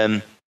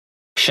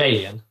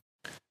 Shalian.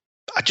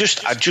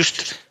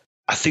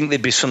 I think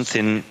there'd be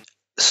something.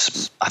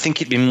 I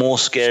think it'd be more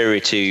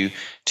scary to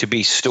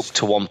be stuck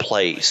to one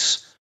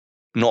place,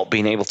 not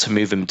being able to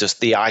move, and just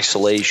the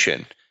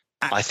isolation.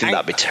 I think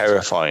that'd be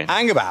terrifying.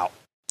 Hang about.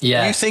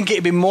 Yeah. You think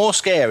it'd be more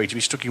scary to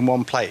be stuck in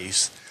one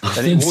place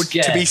than it would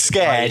to be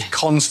scared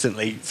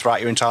constantly throughout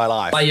your entire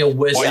life? By your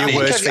worst What are your fear.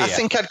 worst fear? I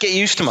think I'd get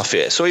used to my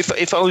fear. So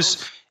if I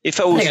was, I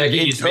think I'd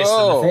get used to this in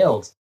the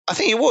field. I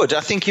think you would.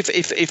 I think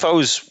if I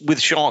was with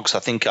sharks, I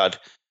think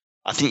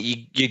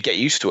you'd get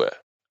used to it.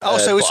 Oh,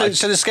 so but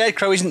the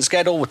Scarecrow isn't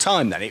scared all the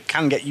time then? It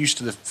can get used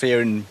to the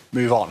fear and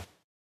move on.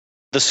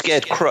 The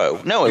scared crow.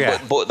 No, Yeah.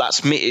 but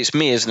that's me. It's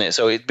me, isn't it?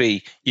 So it'd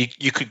be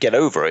you could get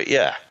over it.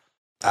 Yeah.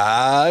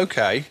 Ah,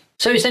 okay.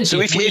 So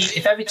essentially, So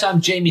if every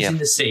time Jamie's Yeah. in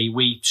the sea,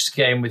 we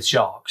scare him with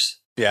sharks,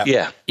 Yeah.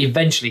 Yeah.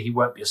 eventually he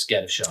won't be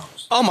scared of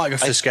sharks. I might go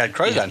for the Scared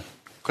Crow then.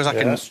 Because I Yeah,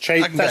 can, that's I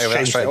can get that's over that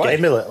changed straight the away.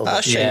 game a little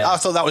That's bit. changed. Yeah. I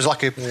thought that was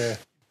like a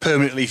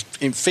permanently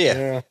in fear.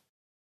 Yeah.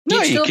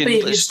 No,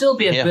 You'd still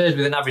be a yeah. bird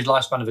with an average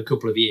lifespan of a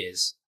couple of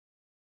years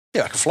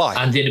Yeah, I can fly.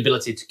 and the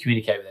inability to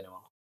communicate with anyone.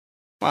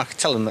 Well, I can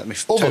tell them that my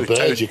Other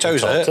birds you can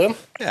toes talk hurt. to. 'em.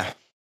 Yeah.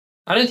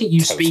 I don't think you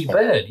Close speak one.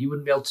 bird. You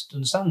wouldn't be able to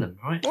understand them,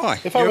 right? Why?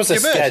 If I was a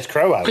scared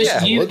crow, I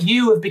Because would.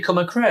 you have become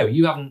a crow.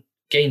 You haven't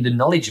gained the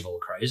knowledge of all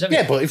crows, have you?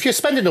 Yeah, but if you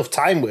spend enough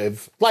time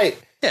with, like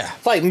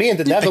me in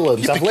the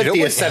Netherlands, you I've pick it lived up,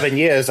 here wouldn't you? 7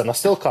 years and I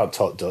still can't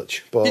talk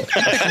Dutch. But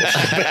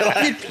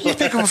You'd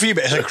pick up a few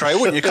bits of crow,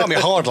 wouldn't you? It can't be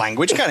a hard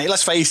language, can it?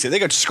 Let's face it. They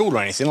go to school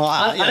or anything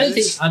like that.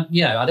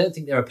 I don't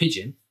think they're a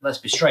pigeon. Let's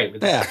be straight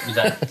with that, with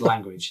that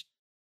language.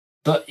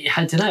 But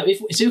I don't know.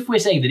 If we're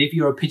saying that if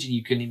you're a pigeon,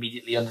 you can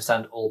immediately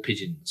understand all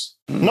pigeons.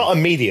 not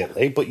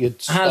immediately, but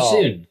you'd How start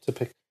soon? to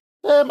pick.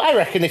 I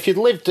reckon if you'd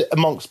lived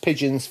amongst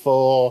pigeons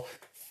for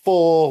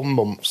 4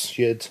 months,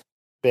 you'd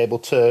be able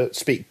to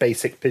speak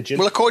basic pigeon.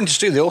 Well, according to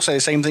Stu, they all say the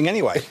same thing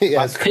anyway. Yeah,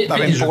 Like, it's-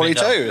 having Pigeons are a poorly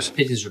bit dumb. toes.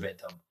 Pigeons are a bit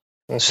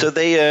dumb. So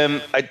they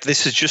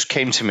this has just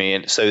came to me,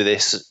 and so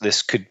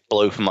this could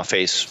blow up in my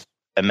face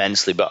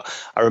immensely. But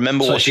I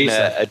remember So watching she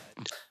said.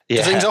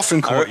 yeah, Things often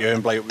I caught you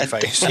and blow up your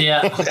face.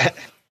 Yeah.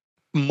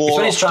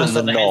 more He's trying to often stop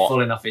than the head not.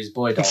 falling off his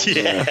boy doll.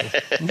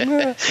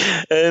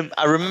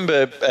 I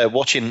remember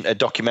watching a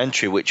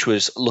documentary which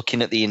was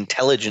looking at the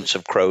intelligence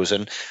of crows,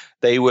 and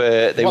they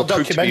were what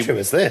proved to be- documentary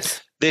was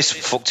this? This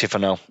fucked if I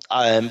know,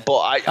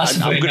 but That's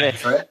a I'm good gonna. name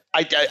for it.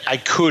 I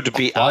could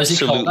be Why is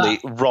it called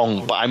absolutely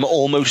wrong, but I'm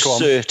almost Go on.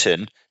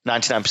 certain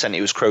 99%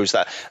 it was crows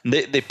that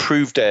they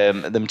proved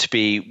them to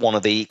be one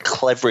of the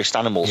cleverest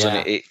animals, Yeah.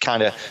 and it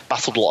kind of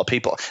baffled a lot of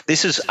people.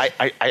 This is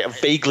I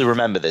vaguely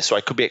remember this, so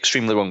I could be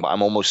extremely wrong, but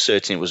I'm almost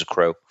certain it was a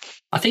crow.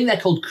 I think they're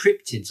called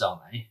cryptids,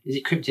 aren't they? Is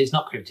it cryptids?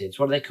 Not cryptids.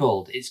 What are they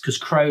called? It's because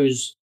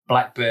crows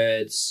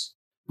blackbirds,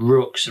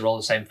 rooks are all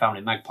the same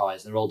family,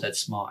 magpies. They're all dead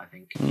smart, I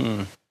think.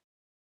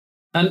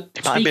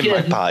 It might be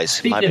magpies.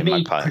 Speaking of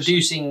me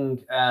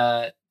producing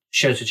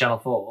shows for Channel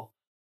 4,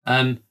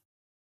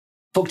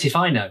 Fucked If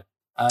I Know,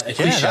 a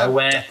quiz show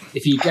where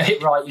if you get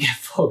it right, you get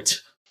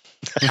fucked.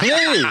 If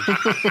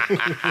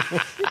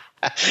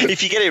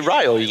you get it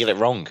right or you get it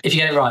wrong. If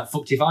you get it right,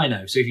 fucked if I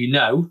know. So if you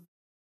know,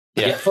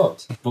 you get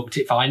fucked. Fucked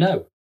if I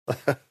know.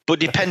 But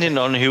depending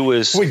on who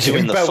was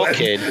doing the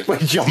fucking...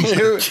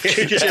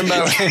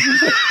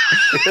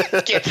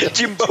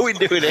 Jim Bowen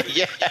doing it,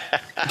 yeah.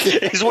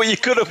 It's what you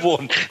could have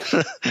won.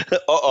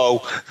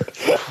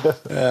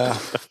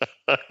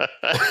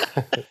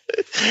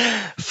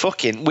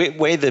 Fucking,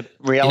 where the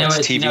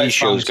reality TV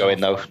show's going,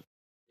 though.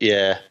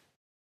 Yeah.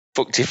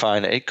 Fucked if I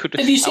know. It could.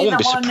 Have you seen I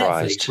wouldn't that be one on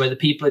surprised. Netflix where the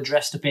people are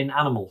dressed up in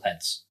animal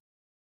heads?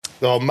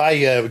 Oh,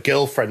 my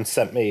girlfriend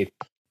sent me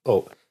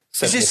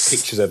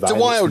pictures of that. The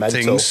Wild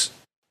Things?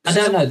 I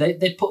don't know.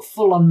 They put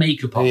full on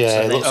makeup on.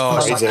 Yeah, so they it's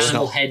put like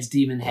animal heads,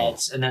 demon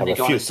heads, and then they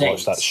go on a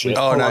date that shit. with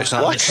Oh, no, it's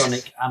not.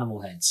 animatronic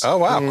animal heads. Oh,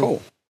 wow,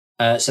 cool.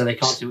 So they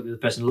can't see what the other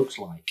person looks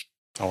like.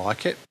 I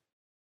like it.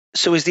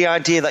 So is the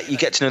idea that you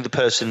get to know the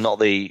person, not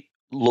the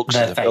looks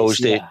Their of face, the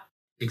face? yeah,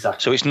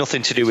 exactly. So it's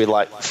nothing to do with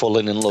like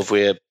falling in love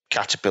with a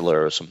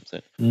caterpillar or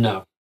something.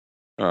 No,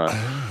 All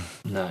right.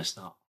 no, it's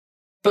not.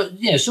 But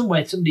yeah,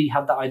 somewhere somebody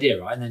had that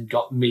idea, right, and then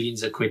got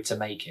millions of quid to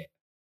make it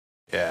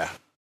Yeah.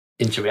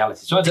 into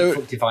reality. So I think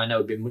Fucked If I Know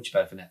would be much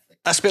better for Netflix.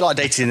 That's a bit like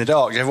Dated in the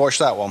Dark. Did you ever watch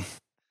that one?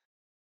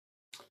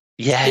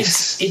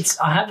 Yes. It's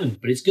I haven't,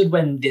 but it's good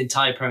when the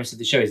entire premise of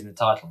the show is in the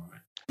title,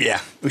 right? Yeah,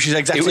 which is It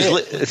exactly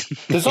was.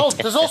 it. There's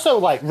also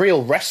like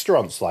real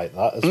restaurants like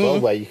that as well,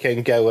 where you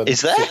can go and.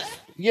 Is there?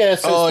 Yeah,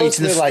 so it's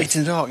Eating supposed to be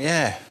in the Dark,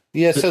 yeah.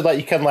 Yeah, so that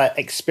you can like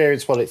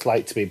experience what it's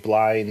like to be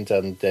blind,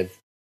 and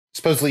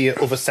supposedly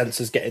your other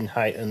senses getting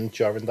heightened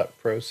during that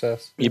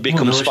process. You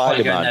become Wouldn't be much point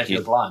going there Spider-Man. if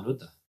you're blind, would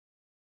there?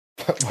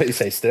 What do you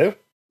say, Stu?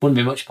 Wouldn't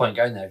be much point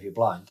going there if you're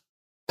blind.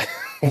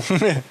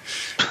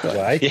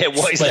 Why? Yeah,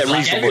 what is their Like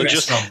reasonable every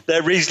adjustment? restaurant.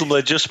 Their reasonable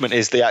adjustment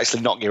is they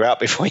actually knock you out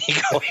before you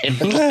go in.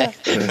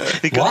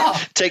 They gotta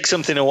What? take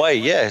something away,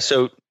 yeah,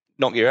 so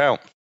knock you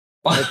out.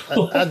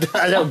 I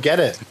don't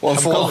get it. One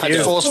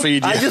force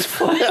feed you. I just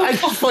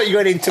thought you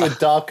went into a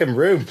darkened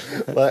room.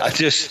 Like, I was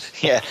just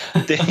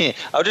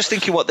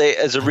thinking what they,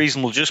 as a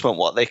reasonable adjustment,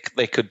 what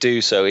they could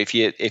do. So if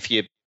your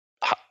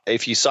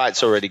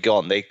sight's already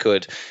gone, they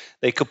could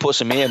put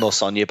some ear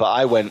muffs on you. But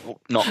I went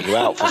knock you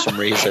out for some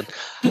reason.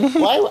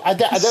 why? I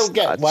don't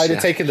get why they're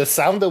taking the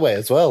sound away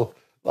as well.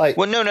 Like,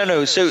 Well,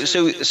 no. So it's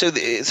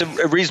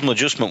a reasonable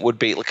adjustment would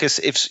be because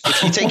if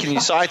you're taking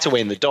your sight away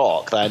in the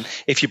dark, then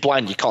if you're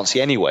blind, you can't see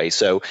anyway.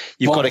 So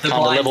you've got to the kind of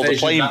blind level the version of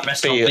playing that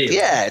restaurant field. field?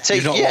 Yeah,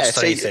 You've not lost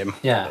take, anything.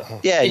 Yeah.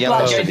 yeah, It's yeah. like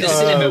that's going to the right.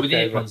 cinema with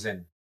okay. earphones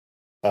in.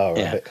 oh,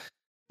 Yeah. right.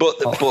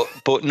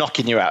 But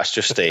knocking you out is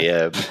just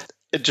a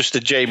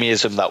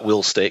Jamieism that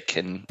will stick,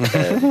 and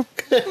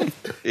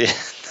yeah.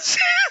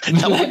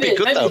 That would be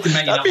good Maybe though. we can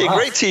make That'd it be a up.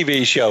 great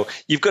TV show.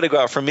 You've got to go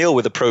out for a meal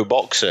with a pro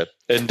boxer,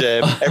 and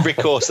every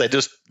course they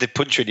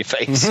punch you in your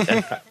face,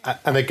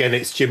 And again,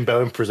 it's Jim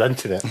Bowen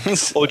presenting it.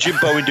 or Jim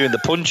Bowen doing the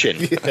punching.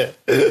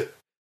 Yeah.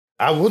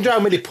 I wonder how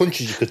many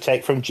punches you could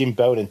take from Jim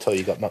Bowen until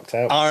you got knocked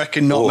out. I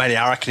reckon not many.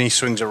 I reckon he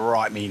swings a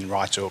right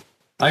up.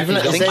 I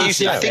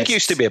think he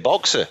used to be a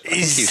boxer. I think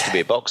he Is- used to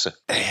be a boxer.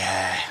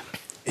 Yeah.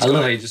 I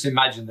love it. Just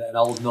imagine that an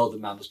old northern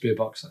man must be a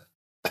boxer.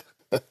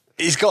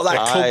 He's got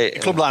that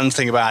clubland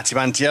thing about him,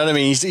 and you know what I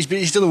mean?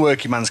 He's done the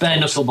working man's Bare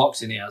clubs. knuckle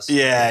boxing he has.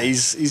 Yeah,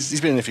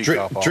 he's been in a few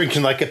car parks.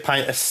 Drinking like a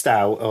pint of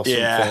stout or something.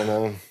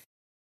 Yeah.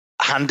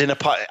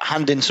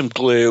 Handing some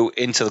glue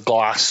into the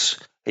glass.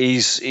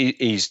 He's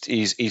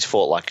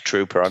fought like a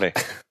trooper, hasn't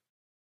he?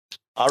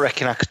 I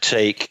reckon I could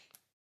take.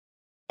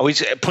 Oh,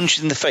 he's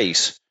punched in the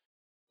face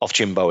off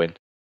Jim Bowen,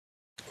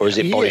 or is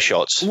it body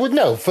shots? Well,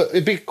 no,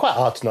 it'd be quite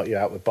hard to knock you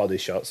out with body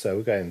shots. So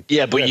we're going.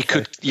 Yeah, but you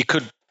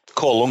could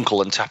call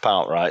uncle and tap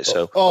out, right?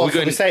 So Oh,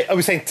 are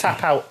we saying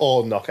tap out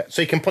or knock out?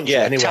 So you can punch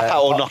yeah, anywhere. tap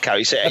out or knock out.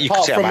 You could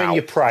Apart say from I'm in out.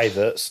 your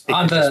privates. it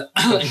I'm can just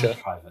punch you.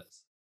 private.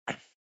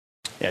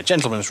 Yeah,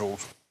 gentleman's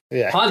rules.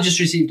 Yeah, I've just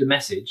received a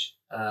message.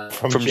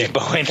 From Jim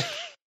Bowen.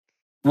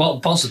 Well,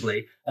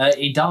 possibly.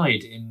 He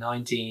died in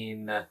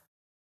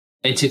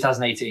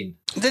 2018.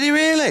 Did he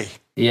really?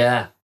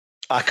 Yeah.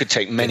 I could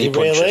take many Did he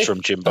punches really?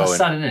 from Jim That's Bowen.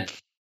 sad, isn't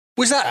it?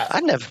 Was that? I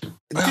never.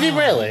 Did he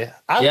really?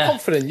 I'm Yeah.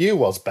 confident you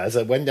was, Bez,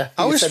 when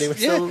you said he was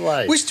still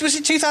alive. Was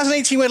it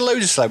 2018 when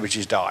loads of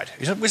celebrities died?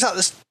 Was that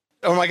this?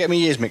 Or am I getting my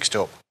years mixed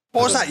up?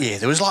 What was that year?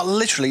 There was like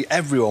literally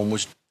everyone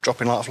was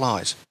dropping like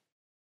flies.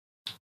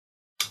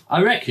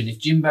 I reckon if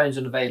Jim Bowen's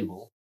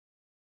unavailable,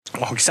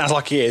 Oh, he sounds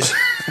like he is.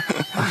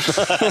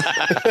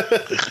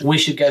 we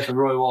should go for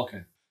Roy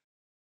Walker.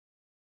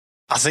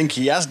 I think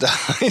he has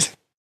died.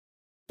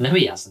 No,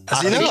 he hasn't. Has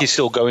I he think not? he's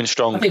still going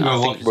strong. I think Roy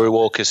Walker's- Roy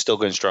Walker's still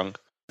going strong.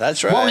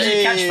 That's right. What was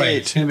his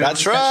catchphrase?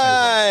 That's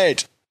right.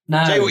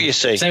 No. Say what you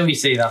see. Say what you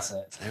see, that's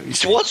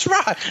it. What's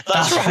right?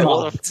 That's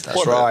right.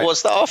 That's right.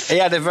 What's that off? He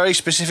had a very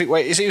specific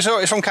way. It's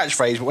from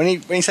catchphrase, but when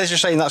he says you're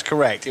saying that's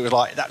correct, it was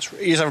like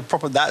he's a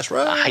proper that's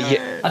right.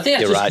 I think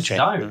You're that's right, just Jane.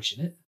 Irish,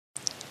 isn't it?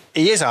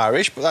 He is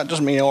Irish, but that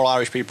doesn't mean all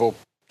Irish people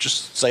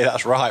just say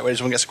that's right when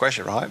someone gets a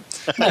question right.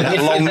 No,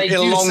 if they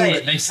do say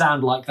it, they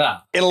sound like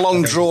that. In a long,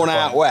 I think drawn it's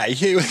out fine. way.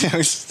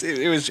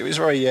 It was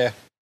very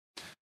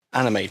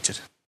animated.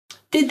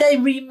 Did they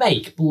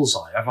remake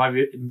Bullseye?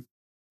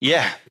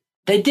 Yeah,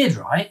 They did,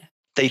 right?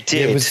 they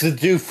did. It was the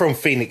dude from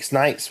Phoenix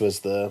Nights was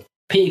the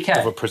Peter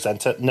other Kay,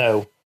 presenter.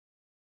 No.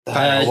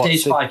 Dave what's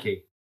it?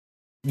 Spikey.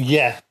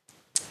 Yeah.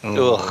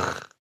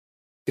 Ugh.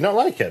 You don't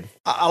like him?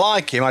 I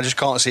like him. I just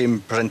can't see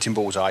him presenting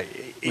Bullseye.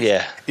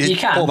 Yeah. You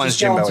can. Poor man's Just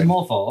Jim go on to Bowen.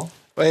 more for.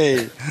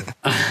 Hey,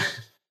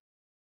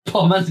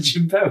 Poor man's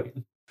Jim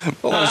Bowen.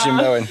 poor man's Jim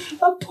Bowen.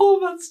 A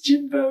poor man's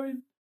Jim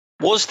Bowen.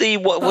 Was the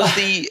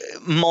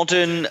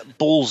modern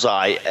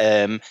Bullseye?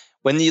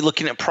 When you're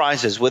looking at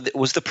prizes, was the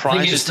think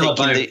prizes it's still a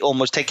boat.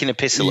 almost taking a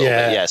piss a little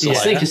Yeah. bit? Yeah, so I Yeah.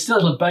 like think that. it's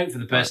still a boat for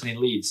the person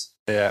in Leeds.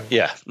 Yeah,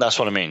 Yeah, that's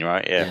what I mean,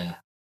 right? Yeah.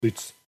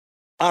 It's,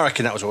 I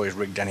reckon that was always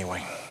rigged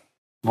anyway.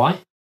 Why?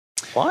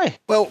 Why?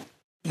 Well,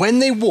 when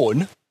they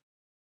won,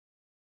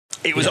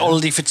 it was Yeah.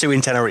 holiday for two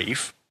in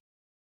Tenerife,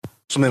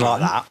 something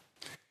like that.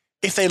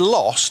 If they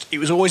lost, it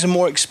was always a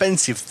more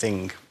expensive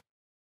thing.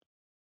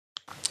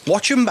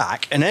 Watch them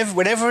back, and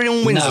whenever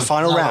anyone wins No, the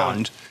final no.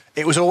 round,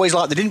 it was always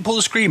like they didn't pull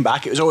the screen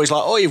back. It was always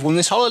like, oh, you've won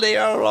this holiday,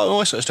 all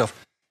that sort of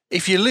stuff.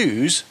 If you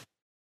lose,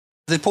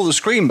 they pull the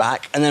screen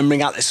back and then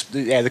bring out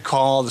the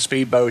car, the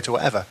speedboat, or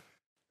whatever.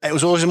 It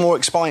was always a more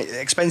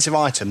expensive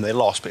item they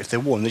lost, but if they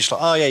won, they're just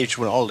like, oh yeah, you just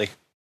won a holiday.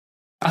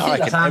 I think reckon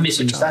that's how I'm every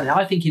misunderstanding.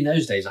 I think in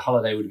those days a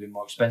holiday would have been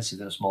more expensive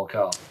than a small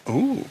car.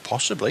 Ooh,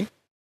 possibly.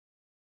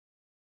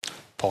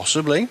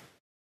 Possibly.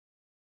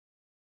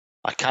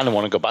 I kind of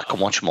want to go back and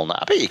watch them all now.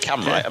 I bet you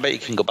can, right? I bet you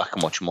can go back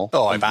and watch them all.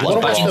 Oh, I bet. What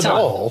watch back in them time?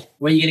 all.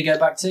 Where are you going to go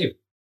back to?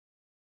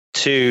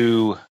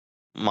 To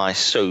my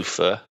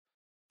sofa.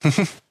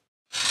 Nice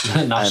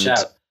And-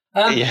 shout.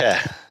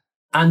 Yeah.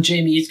 And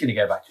Jamie is going to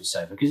go back to his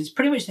sofa because it's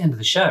pretty much the end of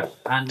the show.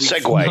 And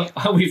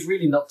Segue. We've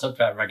really not talked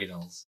about Raggy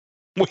Dolls.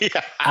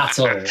 At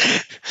all.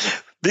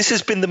 This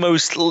has been the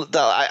most.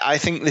 I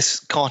think this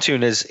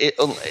cartoon is.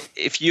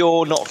 If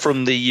you're not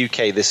from the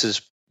UK, this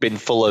has been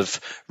full of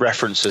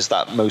references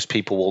that most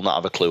people will not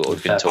have a clue what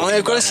we've been talking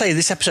I've got to about. say,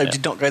 this episode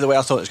did not go the way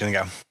I thought it was going to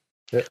go.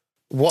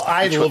 What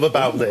I love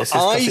about this is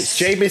 'cause it's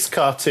Jamie's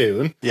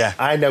cartoon. Yeah.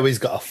 I know he's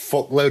got a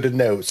fuckload of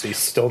notes he's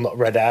still not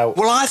read out.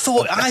 Well, I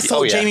thought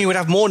Oh, yeah. Jamie would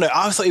have more notes.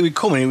 I thought he would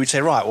come and he would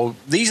say, right, well,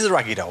 these are the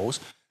Raggy Dolls.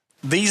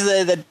 These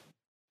are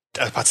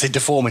I'd say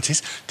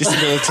deformities,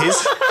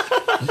 disabilities.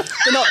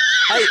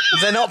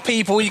 they're not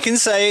people, you can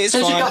say. It's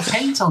So fine. you've got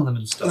paint on them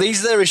and stuff.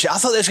 These are their issues. I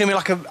thought there was going to be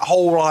like a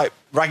whole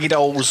Raggy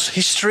Dolls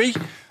history,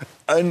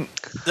 and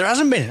there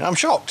hasn't been. I'm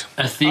shocked.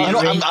 A theory. I'm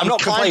not kind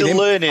complaining. of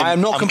learning. I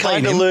am not I'm kind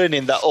complaining. of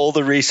learning that all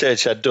the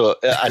research I do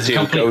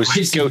complete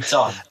waste of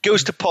time.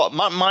 goes to pot.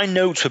 My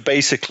notes were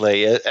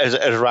basically as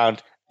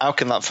around. How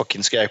can that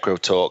fucking scarecrow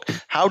talk?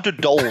 How do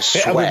dolls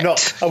sweat?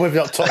 And we've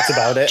not talked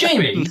about it.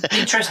 Jamie,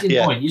 interesting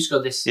Yeah. point. You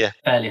scored this Yeah.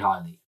 fairly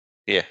highly.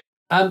 Yeah.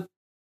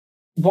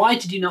 Why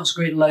did you not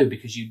score it low?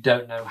 Because you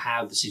don't know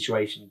how the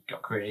situation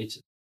got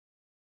created.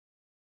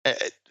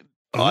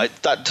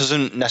 That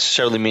doesn't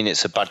necessarily mean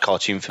it's a bad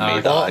cartoon for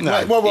me.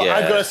 Oh, Well, Yeah.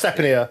 I've got a step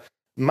in here.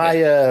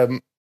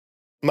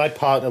 My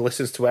partner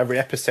listens to every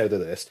episode of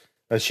this,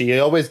 and she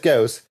always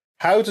goes,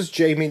 "How does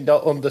Jamie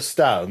not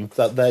understand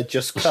that they're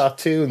just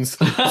cartoons?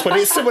 When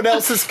it's someone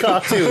else's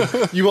cartoon,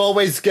 you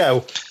always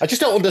go, I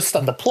just don't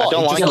understand the plot. I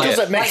don't It like just it.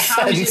 doesn't make Like,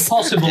 how is it sense."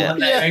 possible Yeah. that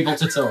they're able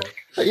to talk?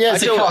 Yeah,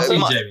 It's a so- cartoon,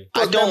 my- Jamie. I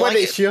but don't then when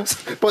like it's your,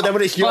 but then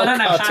when it's your Well, I don't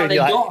know how cartoon, they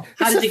you're like, got.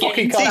 How "It's did a they get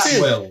fucking into that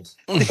cartoon." world?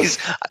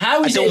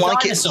 How is I it a don't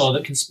like it. dinosaur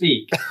that can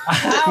speak?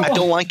 I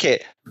don't like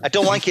it. I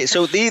don't like it.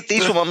 So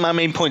these were my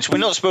main points. We're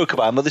not spoke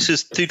about them, but this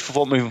is food for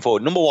thought moving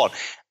forward. Number one,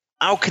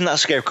 how can that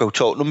scarecrow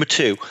talk? Number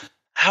two,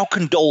 how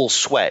can dolls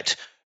sweat?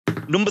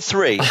 Number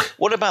three,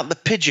 what about the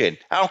pigeon?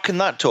 How can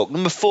that talk?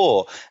 Number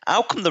four,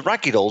 how come the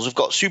Raggy Dolls have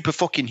got super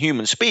fucking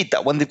human speed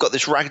that when they've got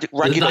this Raggy Doll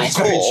That's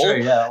very call, true,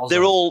 yeah, that was they're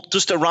right. all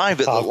just arrive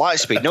at the Apart- light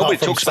speed. apart Nobody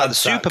from talks about the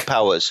Sunsack.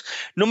 superpowers.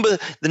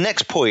 The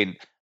next point,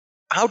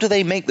 how do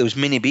they make those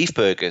mini beef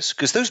burgers?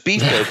 Because those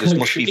beef burgers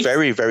must be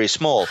very, very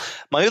small.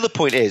 My other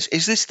point is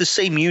this the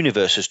same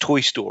universe as Toy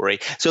Story?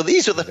 So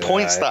these are the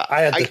points that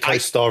I had the Toy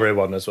Story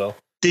one as well.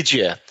 did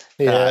you?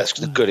 Yeah, That's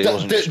good. It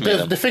wasn't just me.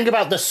 then. the thing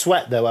about the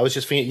sweat, though, I was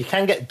just thinking, you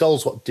can get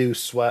dolls what do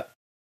sweat,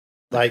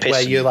 like Piss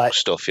where you're and like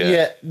stuff,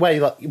 yeah. where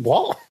you're like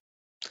what?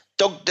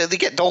 They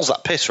get dolls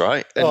that piss,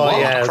 right? And Oh what?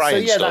 yeah, Cry so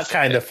and yeah, stuff. that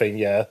kind of thing,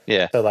 yeah.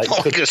 Yeah. So like,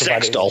 Like could a sex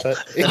provide it doll. with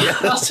it. Yeah.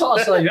 That's what I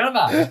was talking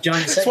about.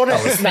 Giant sex It's one of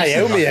dolls. it's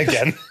Naomi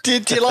again.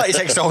 Did you like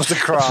sex dolls to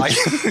cry?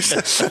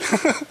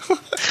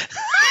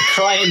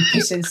 Crying,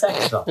 pissing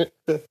sex doll.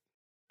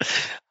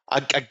 I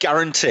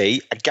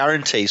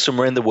guarantee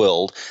somewhere in the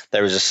world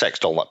there is a sex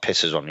doll that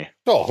pisses on you.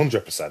 Oh,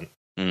 100%.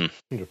 Mm.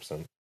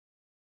 100%.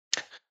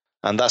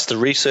 And that's the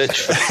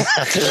research. do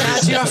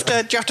you have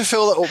to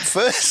fill that up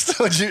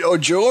first or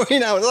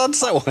during? How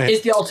does that work?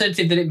 Is the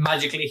alternative that it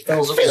magically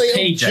fills up Fill with it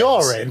pee, up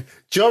James?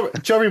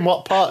 during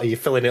what part are you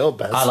filling it up,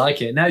 Bez? I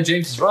like it. No,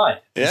 James is right.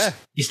 Yeah.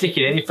 You stick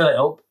it in, you fill it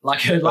up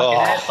like an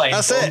airplane.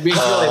 that's it.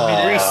 Refill it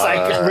midair.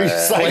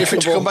 Wait for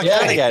it to come back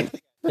down again.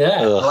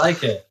 Yeah, I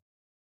like it.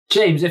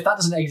 James, if that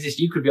doesn't exist,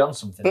 you could be on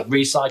something.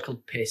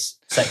 Recycled piss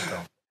sector.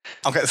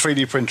 I'll get the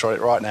 3D printer on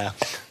it right now.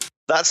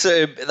 That's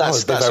very our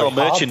hard,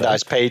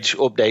 merchandise page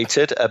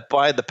updated.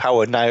 By the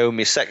Power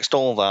Naomi sex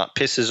doll that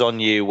pisses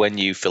on you when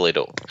you fill it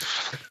up.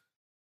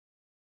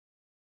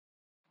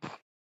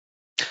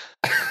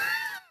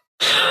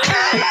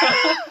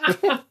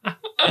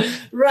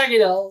 Raggy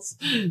dolls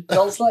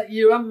like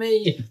you and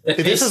me.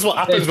 This is what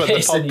happens when the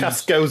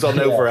podcast goes on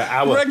over an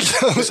hour.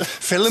 Regulars,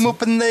 fill them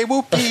up and they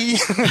will pee.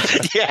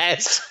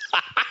 Yes.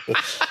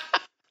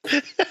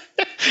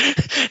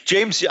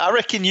 James, I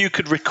reckon you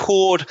could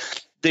record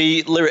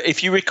the lyric.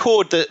 If you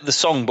record the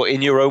song but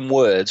in your own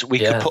words, we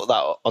could put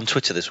that on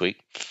Twitter this week.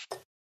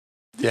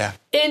 Yeah.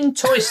 In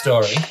Toy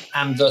Story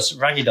and thus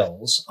Raggy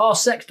Dolls, are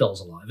sex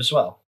dolls alive as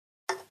well?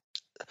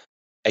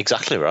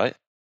 Exactly right.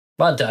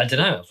 Well, I don't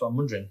know. That's what I'm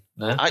wondering.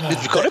 No?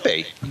 It's got to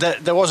be.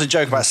 There was a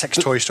joke about sex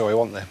Toy Story,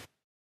 wasn't there?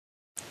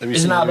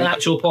 Isn't that an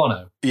actual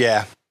porno?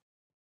 Yeah.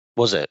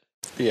 Was it?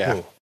 Yeah.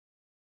 Ooh.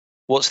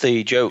 What's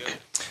the joke?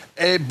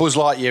 Buzz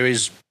Lightyear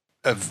is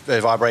a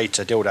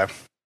vibrator dildo.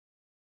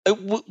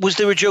 Was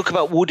there a joke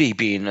about Woody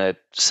being a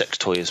sex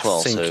toy as well?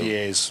 I think So he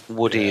is.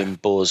 Woody and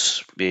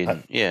Buzz being,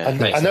 I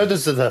know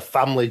there's a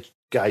Family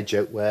Guy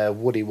joke where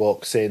Woody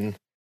walks in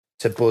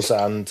to Buzz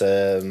and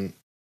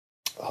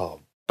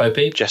Bo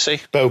Peep?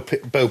 Jesse? Bo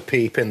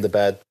Peep in the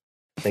bed.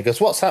 And he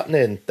goes, "What's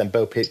happening?" Then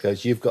Bo Peep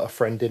goes, "You've got a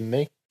friend in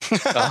me." I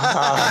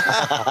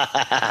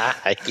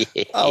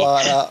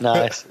like that.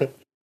 Nice.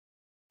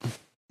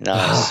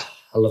 Nice.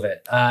 I love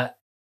it. I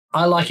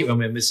like it when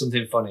we miss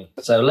something funny.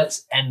 So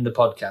let's end the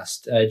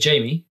podcast.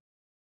 Jamie?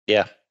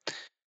 Yeah.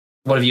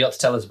 What have you got to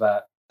tell us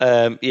about?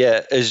 As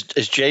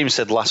James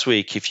said last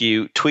week, if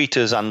you tweet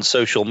us on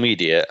social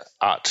media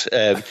at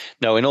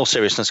no, in all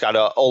seriousness,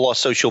 all our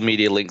social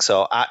media links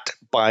are at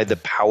By the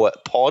Power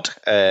Pod.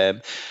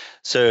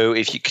 So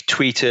if you could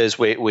tweet us,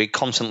 we're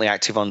constantly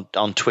active on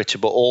Twitter,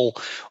 but all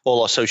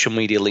our social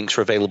media links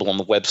are available on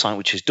the website,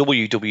 which is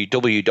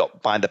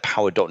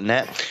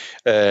www.bythepower.net.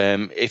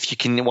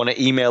 If you want to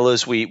email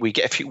us, we're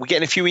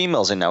getting a few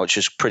emails in now, which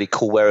is pretty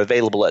cool. We're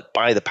available at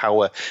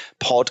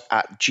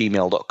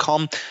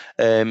bythepowerpod@gmail.com.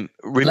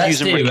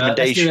 Reviews and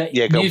recommendations.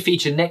 New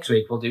feature next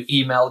week. We'll do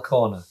email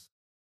corner,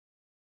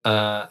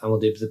 and we'll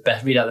do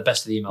read out the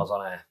best of the emails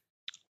on air.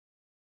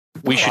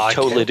 We should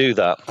totally do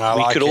that.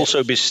 We could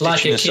also be Like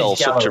stitching a ourselves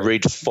kids' up to gallery.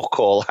 read fuck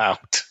all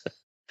out.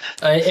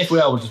 If we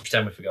are, we'll just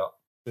pretend we forgot.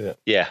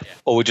 Yeah.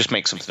 Or we'll just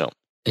make something up.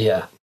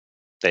 Yeah.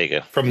 There you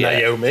go. From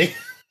Naomi.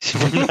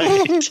 Fuck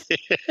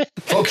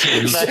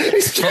you.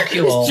 Fuck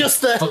you all.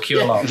 Fuck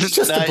you a lot. It's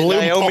just a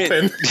balloon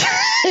popping.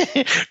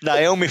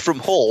 Naomi from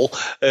Hull.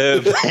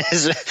 I've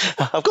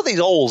got these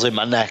holes in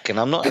my neck and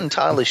I'm not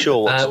entirely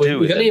sure what to do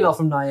we with got an them. email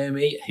from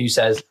Naomi who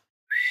says,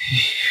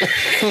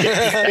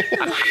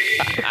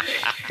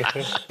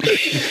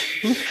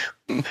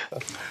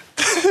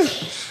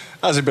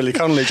 That's a Billy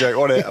Connolly joke,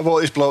 wasn't it? I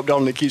bought this bloke down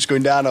and it keeps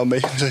going down on me,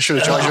 so I should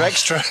have charged you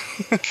extra.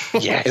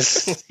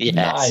 Yes.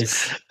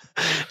 nice.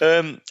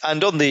 And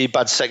on the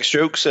bad sex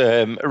jokes,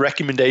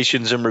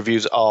 recommendations and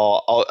reviews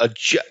are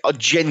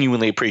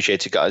genuinely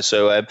appreciated, guys.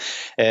 So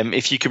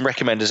if you can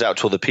recommend us out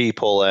to other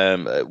people,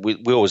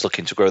 we're always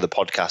looking to grow the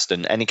podcast,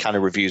 and any kind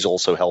of reviews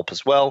also help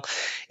as well.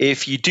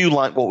 If you do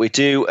like what we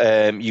do,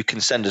 you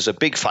can send us a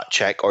big fat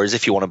check, or as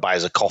if you want to buy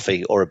us a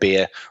coffee or a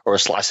beer or a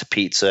slice of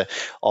pizza.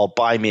 Our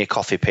Buy Me a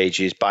Coffee page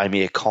is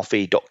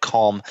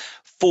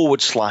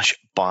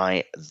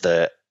buymeacoffee.com/by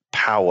the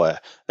Power.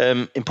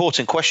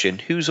 Important question: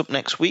 who's up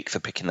next week for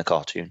picking the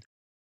cartoon?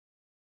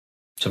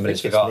 Somebody's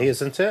It's forgotten. me,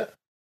 isn't it?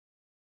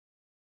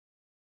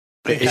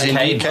 Is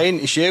it Kane?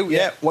 It's you?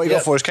 Yeah. What you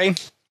got for us, Kane?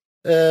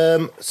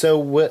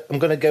 So I'm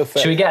going to go for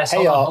Should we guess?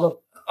 Hey, Hold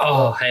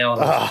on. Hey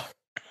Arnold.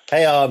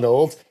 Hey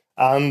Arnold.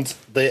 And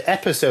the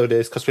episode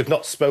is, because we've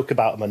not spoke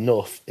about him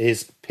enough,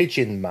 is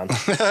Pigeon Man.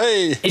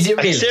 Hey. Is it Are you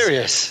really?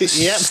 serious?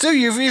 Yep. Stu,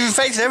 you've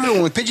infected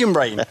everyone with pigeon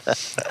brain. They're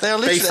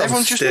literally, Based on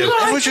everyone's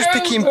just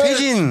picking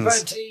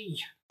pigeons.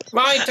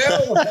 My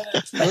toe.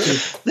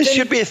 This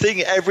should be a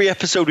thing. Every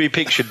episode we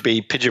pick should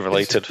be pigeon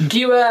related. Do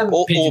you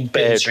Or pigeon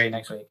bird. street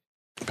next week?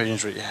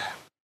 Pigeons, yeah.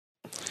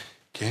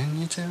 Can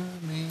you tell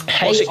me?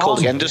 Hey What's it called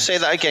again? Arnold. Just say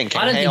that again.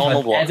 I don't Hey think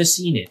Arnold, I've what? ever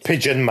seen it.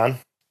 Pigeon Man.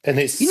 And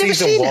it's You never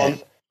season seen 1,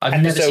 it? I've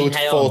never seen episode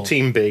Hey Arnold.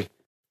 14B.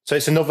 So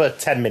it's another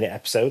 10-minute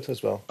episode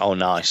as well. Oh,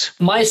 nice.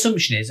 My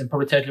assumption is, I'm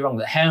probably totally wrong,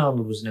 that Hey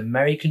Arnold was an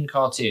American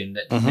cartoon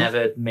that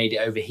never made it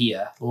over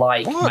here,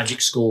 like What?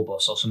 Magic School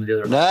Bus or some of the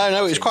other.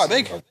 No, it's quite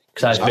big.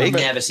 Because I've big.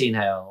 never seen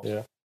Hey Arnold.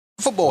 Yeah.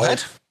 Football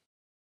head.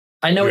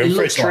 I know what You're it in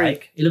for a looks treat.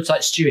 like. It looks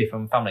like Stewie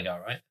from Family Guy,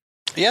 right?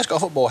 Yeah, it's got a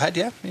football head,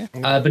 yeah.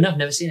 But no, I've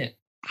never seen it.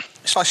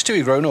 It's like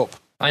Stewie grown up.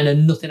 I know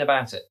nothing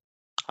about it.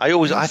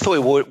 I thought he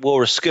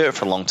wore a skirt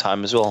for a long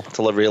time as well,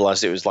 until I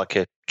realised it was like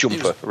a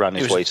jumper around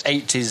his waist.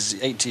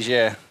 80s,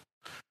 yeah.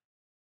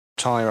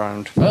 Tie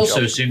around. I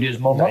also assumed it was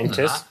more modern than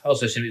 90s. that. I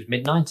also assumed it was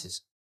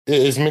mid-90s.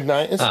 It is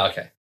mid-90s. Oh,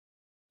 okay.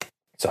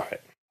 Sorry.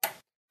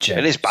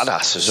 It is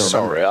badass, as I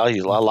remember it.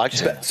 I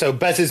liked it. So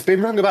Bez has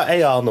been wrong about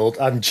A. Arnold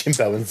and Jim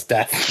Bowen's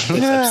death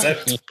this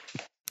episode.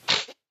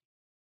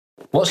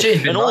 What's James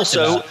been And right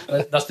also-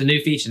 about? That's the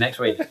new feature next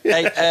week.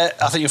 Hey,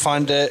 I think you'll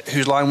find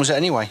whose line was it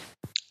anyway?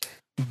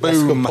 That's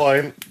a good Boom.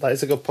 point. That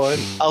is a good point.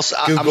 I'm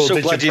Google so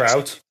did glad you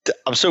proud.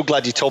 I'm so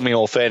glad you told me in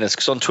all fairness,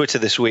 because on Twitter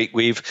this week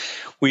we've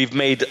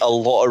made a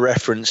lot of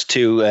reference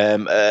to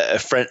a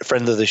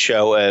friend of the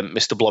show,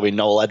 Mr. Blobby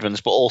Noel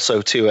Edmonds, but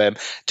also to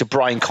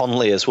Brian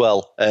Connolly as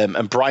well.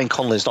 And Brian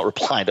Connolly's not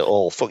replied at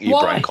all. Fuck you,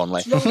 Why? Brian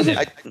Connolly. What's wrong with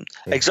him?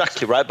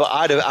 Exactly right. But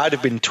I'd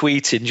have been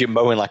tweeting Jim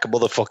Bowen like a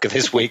motherfucker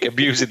this week,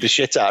 abusing the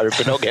shit out of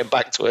him for not getting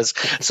back to us.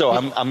 So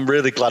I'm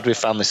really glad we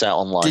found this out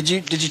online. Did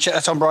you check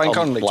that on Brian On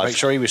Connolly to live. make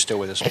sure he was still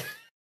with us?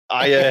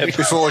 I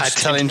Before just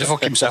did. telling him to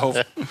fuck himself.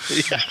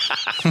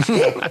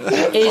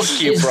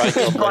 Is Brian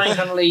Connolly. Brian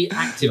Connolly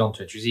active on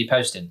Twitter? Is he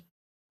posting?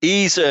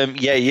 He's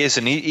he is,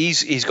 and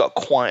he's got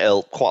quite a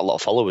lot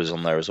of followers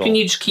on there as well. Can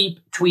you just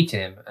keep tweeting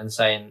him and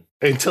saying,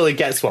 Until he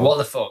gets one. what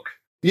the fuck?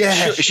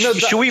 Yeah.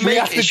 Should we make-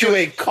 have to do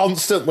it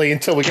constantly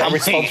until we get a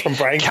response from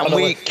Brian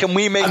Connolly. Can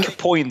we make a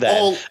point there?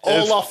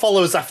 All our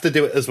followers have to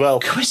do it as well.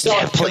 Can we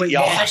start? What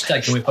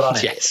hashtag can we put on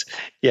it?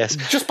 Yes.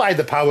 Just buy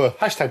the power.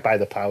 Hashtag buy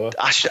the power.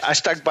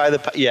 Hashtag by the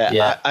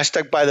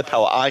hashtag by the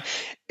power.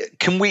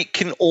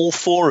 Can all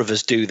four of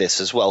us do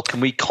this as well? Can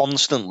we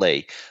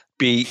constantly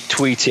be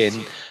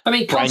tweeting? I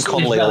mean, Brian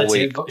constantly Connolly all relative,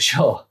 week. but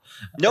sure.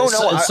 No,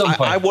 At some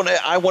point. I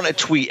want to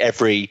tweet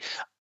every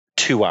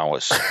 2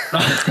 hours.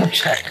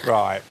 Okay.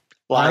 Right.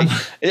 Like,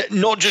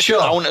 not just sure.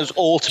 I want us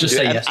all to Just do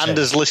say it, yes, and James.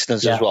 as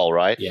listeners Yeah. as well,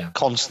 right? Yeah.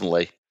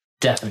 Constantly.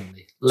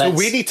 Definitely. So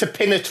we need to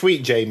pin a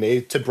tweet,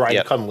 Jamie, to Brian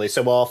Yep. Connolly,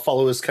 so our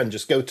followers can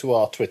just go to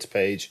our Twitter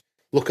page,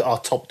 look at our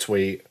top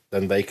tweet,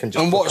 then they can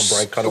just And click on what's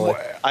Brian Connolly.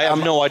 I have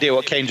no idea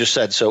what Kane just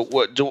said. So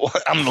I'm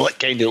gonna let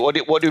Kane do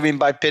it. What do you mean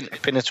by pin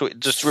a tweet?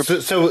 Just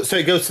So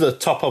it goes to the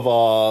top of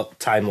our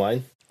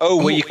timeline.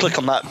 where you click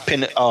on that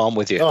pin. Oh, I'm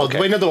with you. Oh, okay.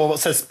 do we know the one that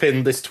says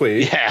pin this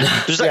tweet? Yeah.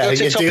 Does that Yeah, go to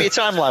the you top do. of your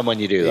timeline when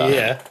you do that?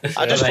 Yeah.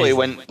 I just thought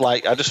Amazing.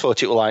 I just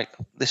thought it was like,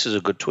 this is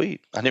a good tweet.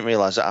 I didn't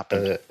realise that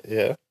happened.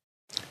 Yeah.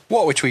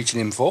 What are we tweeting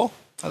him for?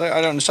 I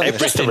don't understand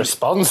this. Just a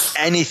response.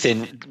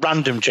 Anything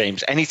random,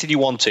 James. Anything you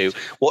want to.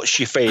 What's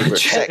your favourite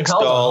sex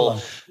Hold on, doll? hold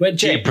on. Wait,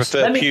 Do you James,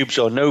 prefer let me- pubes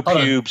or no hold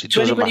on. pubes? It To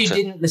doesn't anybody matter.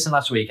 who didn't listen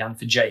last week, and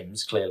for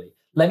James, clearly,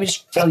 let me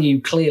just tell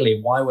you clearly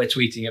why we're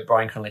tweeting at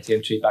Brian Connolly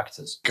to tweet back at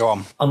us. Go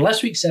on. On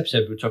last week's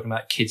episode, we were talking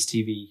about kids'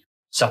 TV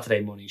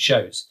Saturday morning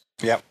shows.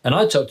 Yep. And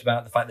I talked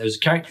about the fact there was a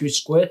character who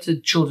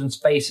squirted children's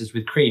faces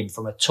with cream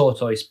from a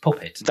tortoise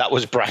puppet, That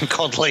was Brian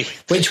Connolly.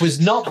 which was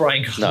not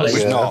Brian No, Connolly. it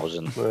was Yeah. not. It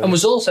wasn't. And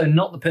was also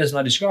not the person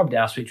I described it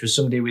as, which was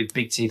somebody with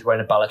big teeth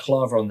wearing a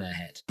balaclava on their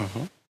head.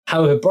 Mhm.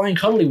 However, Brian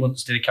Connolly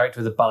once did a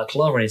character with a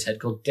balaclava on his head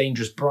called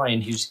Dangerous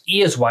Brian, whose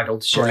ears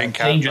waggled to show how Brilliant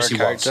dangerous he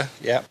was. character.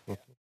 Yeah.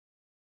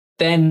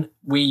 Then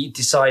we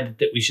decided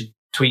that we should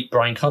tweet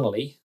Brian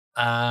Connolly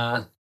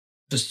for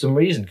some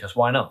reason, because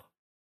why not?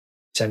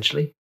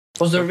 Essentially.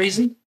 Was there a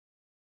reason?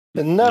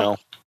 No.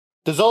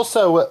 There's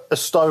also a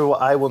story what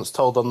I once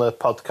told on the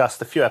podcast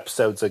a few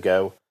episodes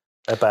ago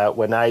about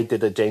when I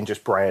did a Dangerous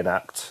Brian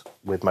act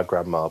with my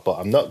grandma, but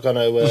I'm not going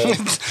to...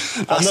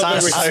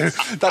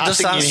 That does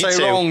sound you so need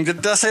to. wrong.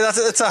 Did I say that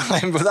at the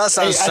time? But that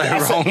sounds so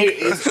wrong.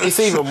 It's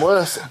even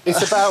worse.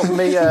 It's about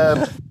me...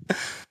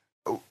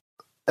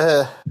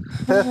 her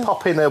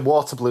popping a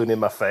water balloon in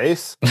my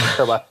face,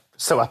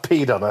 so I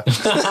peed on her.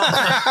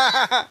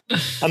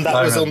 And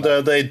that was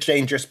under the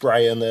Dangerous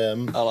Brian...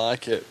 I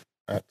like it.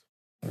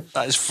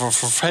 That is for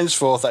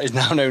henceforth. That is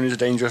now known as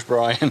Dangerous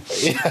Brian.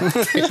 Yeah,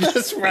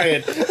 Dangerous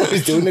Brian.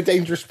 He's doing a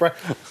Dangerous Brian.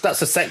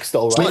 That's a sex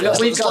doll, right?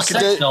 We've got like a a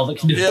sex di- doll that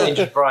can do Yeah.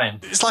 Dangerous Brian.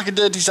 It's like a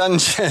Dirty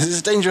Sanchez.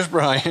 It's Dangerous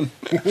Brian.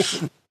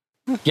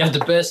 You have to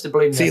burst the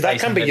balloon in See, their that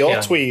face can and be then your pee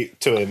on tweet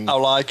to him.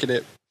 I'm liking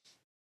it.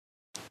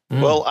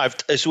 them. Well,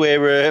 as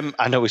we're,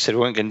 I know we said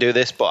we weren't going to do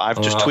this, but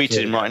I've just tweeted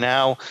okay. him right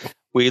now.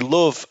 We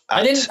love.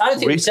 I don't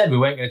think we said we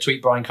weren't going to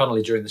tweet Brian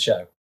Connolly during the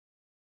show.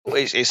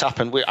 It's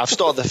happened. I've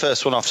started the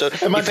first one off. So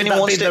if Imagine anyone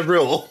that wants being the to,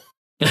 rule.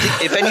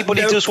 if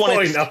anybody No does want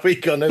point, to are we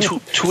gonna...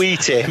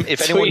 tweet him,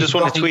 if anyone Tweet does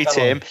want to Brian tweet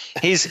him,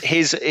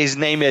 his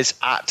name is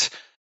at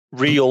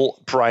Real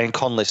Brian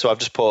Connolly. So I've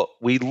just put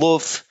we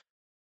love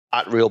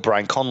at Real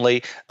Brian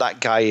Connolly. That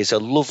guy is a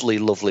lovely,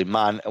 lovely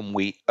man, and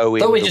we owe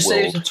him Thought we the just said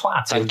he was world. a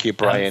twat. Thank you,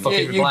 Brian.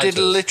 You did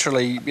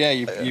literally. Yeah,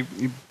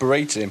 you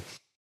berated him.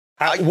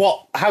 How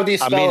do you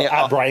spell mean,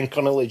 at Brian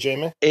Connolly,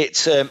 Jamie?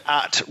 It's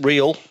at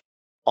Real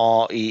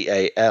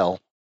REAL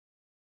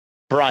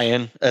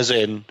Brian as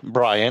in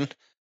Brian.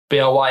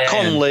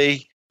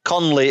 BRYN.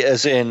 Conley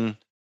as in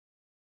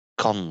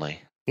Conley.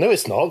 No,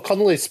 it's not.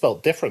 Connolly's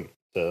spelled different.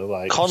 So,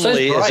 like, Conley So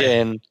is as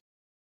Brian. in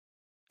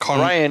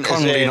Brian as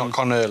Connolly, in- not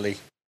Connolly.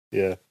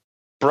 yeah.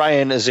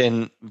 Brian as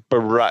in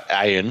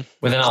Brian.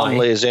 With an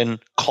Conley I. as in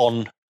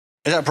Conley.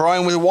 Is that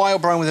Brian with a Y or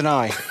Brian with an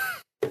I?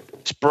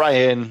 It's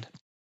Brian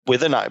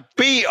with an I.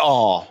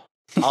 BRIAN.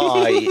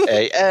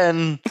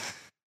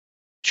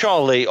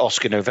 Charlie,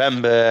 Oscar,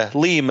 November,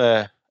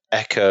 Lima,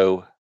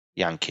 Echo,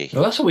 Yankee.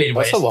 Well, that's a weird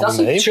way. That's a long That's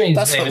name. a strange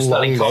That's name a of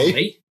spelling long name.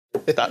 Connolly.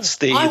 That's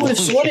the. I would have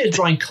sworn it was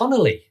Brian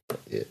Connolly.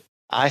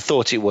 I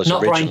thought it was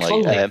Not Brian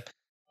originally. Conley.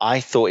 I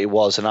thought it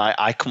was, and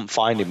I couldn't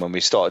find him when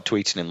we started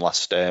tweeting him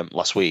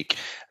last week.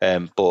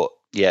 But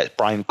yeah, it's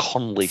Brian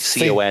Connolly,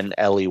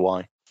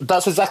 Conley.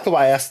 That's exactly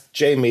why I asked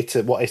Jamie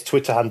what his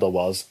Twitter handle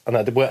was, and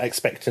I weren't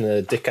expecting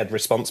a dickhead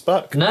response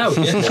back. No.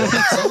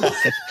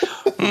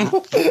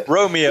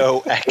 Romeo,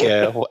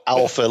 Echo,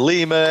 Alpha,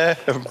 Lima,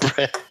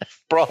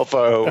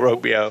 Bravo,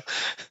 Romeo.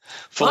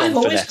 Full I've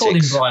on always called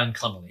him phonetics. Brian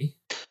Connolly.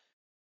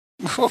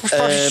 Well,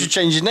 perhaps you should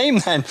change his name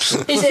then.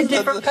 Is it a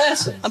different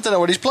person? I don't know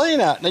what he's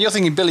playing at. Now you're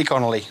thinking Billy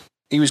Connolly.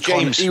 He was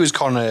James. He was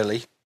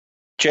Connolly.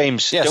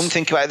 James, Yes. don't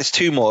think about this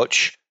too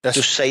much. Yes,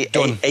 Just say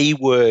done. a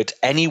word,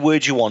 any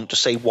word you want.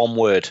 Just say one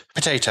word.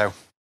 Potato.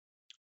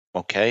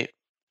 Okay.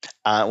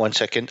 1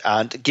 second.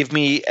 And give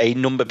me a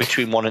number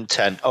between 1 and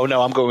 10. Oh,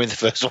 no, I'm going with the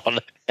first one.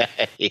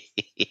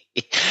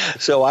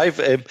 So I've,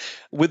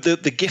 with the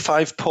GIF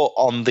I've put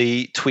on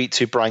the tweet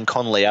to Brian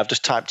Connolly, I've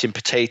just typed in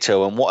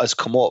potato, and what has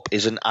come up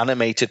is an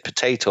animated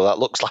potato that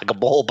looks like a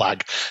ball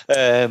bag.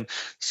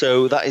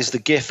 So that is the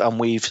GIF, and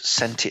we've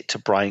sent it to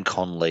Brian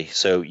Connolly.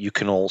 So you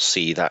can all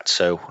see that.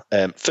 So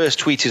first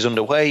tweet is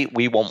underway.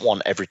 We want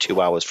one every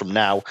 2 hours from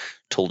now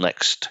till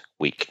next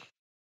week.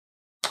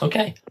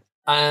 Okay.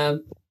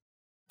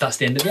 That's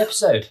the end of the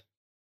episode.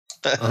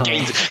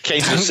 Kane's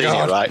just seen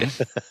it, right?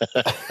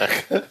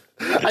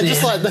 I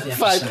just like the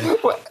fact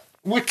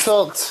we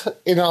talked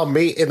in our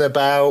meeting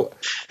about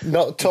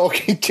not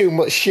talking too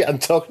much shit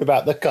and talking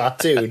about the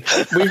cartoon.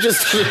 We've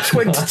just done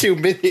a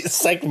 22-minute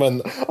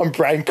segment on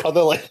Brian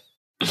Connolly.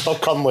 Oh,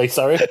 Conley,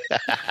 sorry.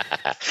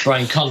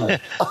 Brian Connolly.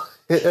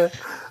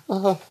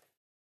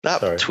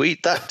 That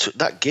tweet,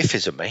 that GIF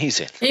is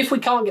amazing. If we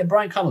can't get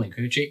Brian Connolly,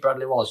 can we treat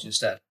Bradley Walsh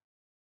instead?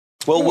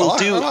 Well, we'll Well,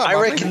 do. I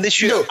I reckon this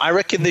should. No, I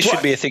reckon this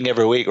should be a thing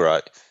every week,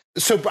 right?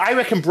 So I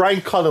reckon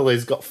Brian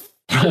Connolly's got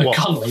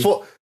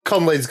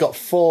Connolly's got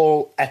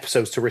 4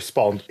 episodes to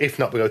respond. If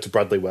not, we go to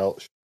Bradley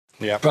Welch.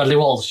 Yeah. Bradley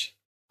Walsh.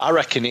 I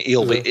reckon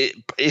he'll be.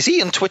 Is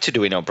he on Twitter?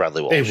 Do we know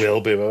Bradley Walsh? He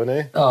will be, won't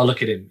he? Oh,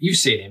 look at him. You've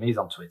seen him. He's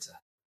on Twitter.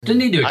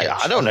 Didn't he do a game show?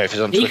 I don't know if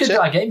he's on He could Twitter.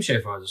 do a game show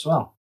for us as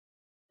well.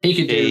 He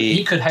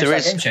could host there that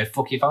is- game show.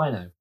 Fuck if I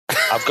know.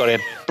 I've got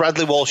him.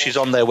 Bradley Walsh is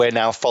on there. We're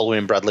now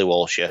following Bradley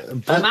Walsh. Yeah.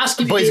 Ask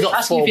him But he's got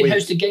if 4 he'd weeks.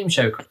 host a game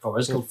show for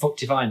us called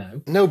Fucked If I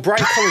Know. No,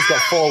 Brian Connolly's got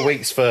 4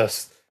 weeks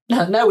first.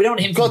 No, we don't want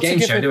him for Got the to game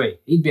give show, him- do we?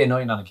 He'd be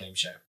annoying on a game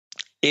show.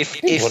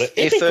 If It'd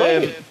be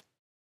great.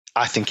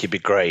 I think he'd be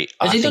great.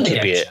 Has I he done think a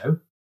he'd game be. show?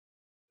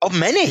 Oh,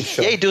 many.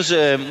 Sure. Yeah, he does.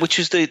 Which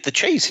is the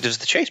chase. He does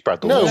the chase.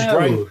 Bradley No, Walsh. it's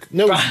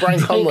Brian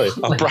Connolly.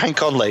 Oh, Brian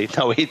Conley.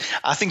 No,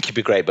 I think he'd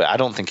be great, but I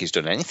don't think he's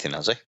done anything,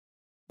 has he?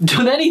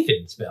 Done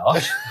anything, to be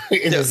honest.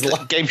 In his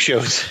The game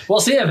shows.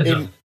 What's he ever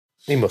done?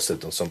 He must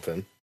have done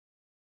something.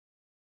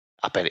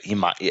 I bet he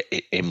might.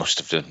 He must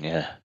have done.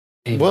 Yeah.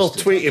 He We'll must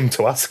have tweet him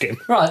to ask him.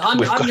 Right,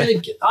 We've got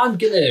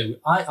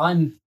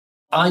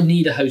I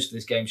need a host for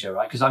this game show,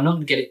 right? Because I'm not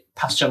going to get it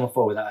past Channel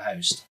 4 without a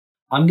host.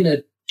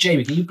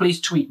 Jamie, can you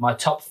please tweet my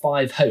top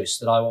 5 hosts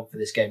that I want for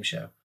this game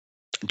show?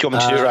 Do you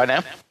want me to do it right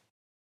now?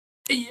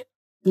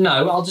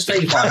 No, I'll just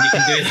tell you 5. You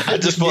can do it. I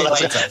just you can thought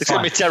do it that's later, it's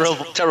going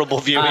to be terrible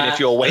viewing if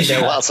you're waiting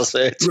yeah. whilst I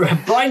say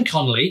it. Brian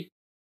Connolly.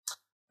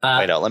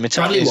 Wait out, let me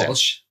tell Bradley you.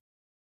 Walsh.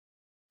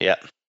 Yeah.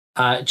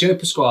 Joe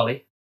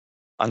Pasquale.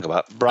 Hang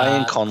about.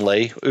 Brian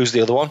Conley. Who's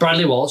the other one?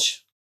 Bradley Walsh.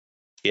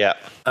 Yeah.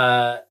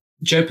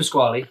 Joe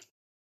Pasquale.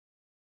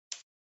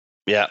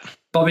 Yeah.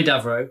 Bobby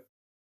Davro.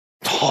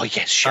 Oh,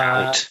 yes,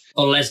 shout.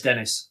 Or Les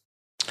Dennis.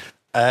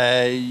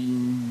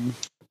 None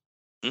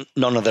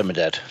of them are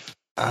dead.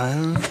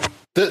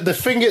 The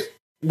thing is,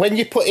 when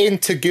you put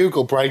into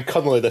Google Brian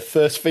Connolly, the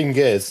first thing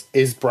is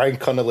Brian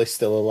Connolly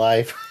still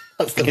alive?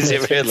 That's the Is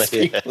it first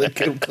thing really? people are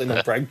Googling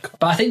on Brian Connolly.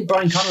 But I think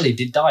Brian Connolly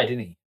did die, didn't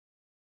he?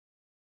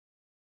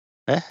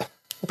 Eh?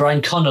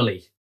 Brian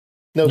Connolly.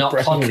 No, Not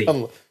Brian Connolly.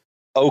 Connolly.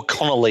 Oh,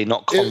 Connolly,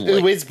 not Conley.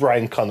 Who is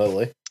Brian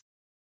Connolly?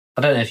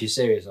 I don't know if you're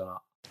serious or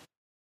not.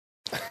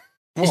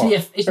 What?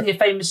 Isn't he a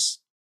famous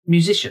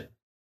musician,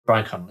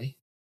 Brian Connolly?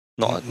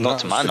 Not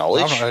to my I've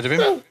knowledge. not heard of him.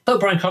 I thought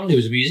Brian Connolly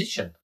was a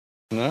musician.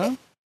 No,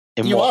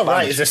 In You what are right.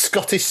 band? He's a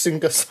Scottish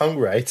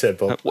singer-songwriter,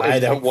 but What- I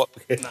don't. what-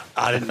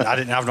 I've not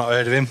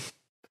heard of him.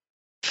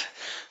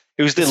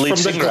 He was the It's lead from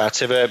the- singer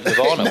out of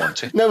Nirvana, wasn't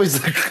he? No, he's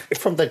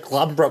from the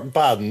glam rock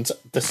band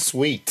The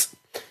Sweet.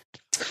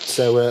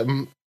 So,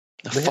 The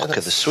yeah, fuck are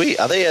that's- the Sweet?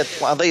 Are they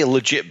a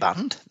legit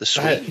band? The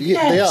Sweet.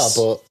 yeah, they are, Yes.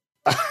 but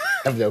I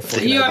have no Are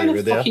fucking you idea having who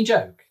a they are. fucking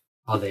joke?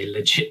 Are they a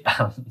legit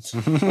band?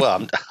 Well,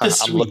 I'm The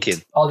Sweet.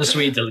 looking. Oh, the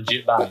Swedes are a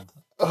legit band.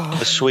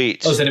 The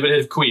Sweet. Oh, has anybody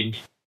heard of Queen?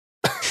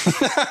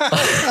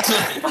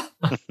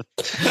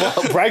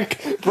 Well,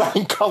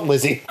 Brian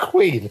Connolly's in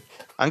Queen.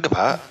 Hang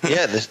about.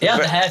 Yeah. Yeah,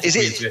 the hair is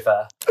Queen, to be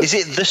fair.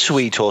 it the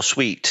Sweet or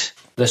Sweet?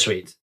 The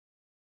Sweet.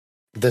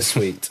 The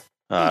Sweet.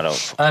 I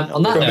don't.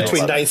 On that note,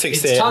 Between it's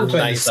 1968 time and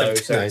to end the show,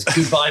 so 1979. it's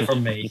goodbye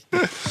from me.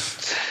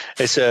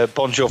 It's a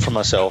bonjour from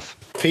myself.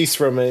 Peace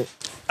from me.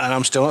 And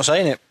I'm still not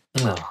saying it.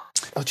 No.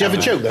 Oh, do you have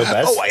a joke though,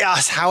 Bez? Oh,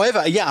 yes.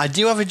 However, yeah, I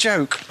do have a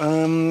joke.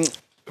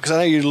 Because I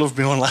know you loved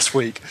me on last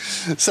week.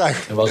 So,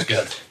 It was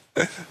good.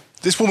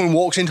 this woman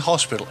walks into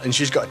hospital and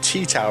she's got a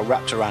tea towel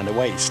wrapped around her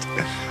waist.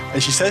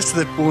 And she says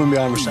to the woman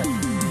behind the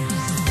reception,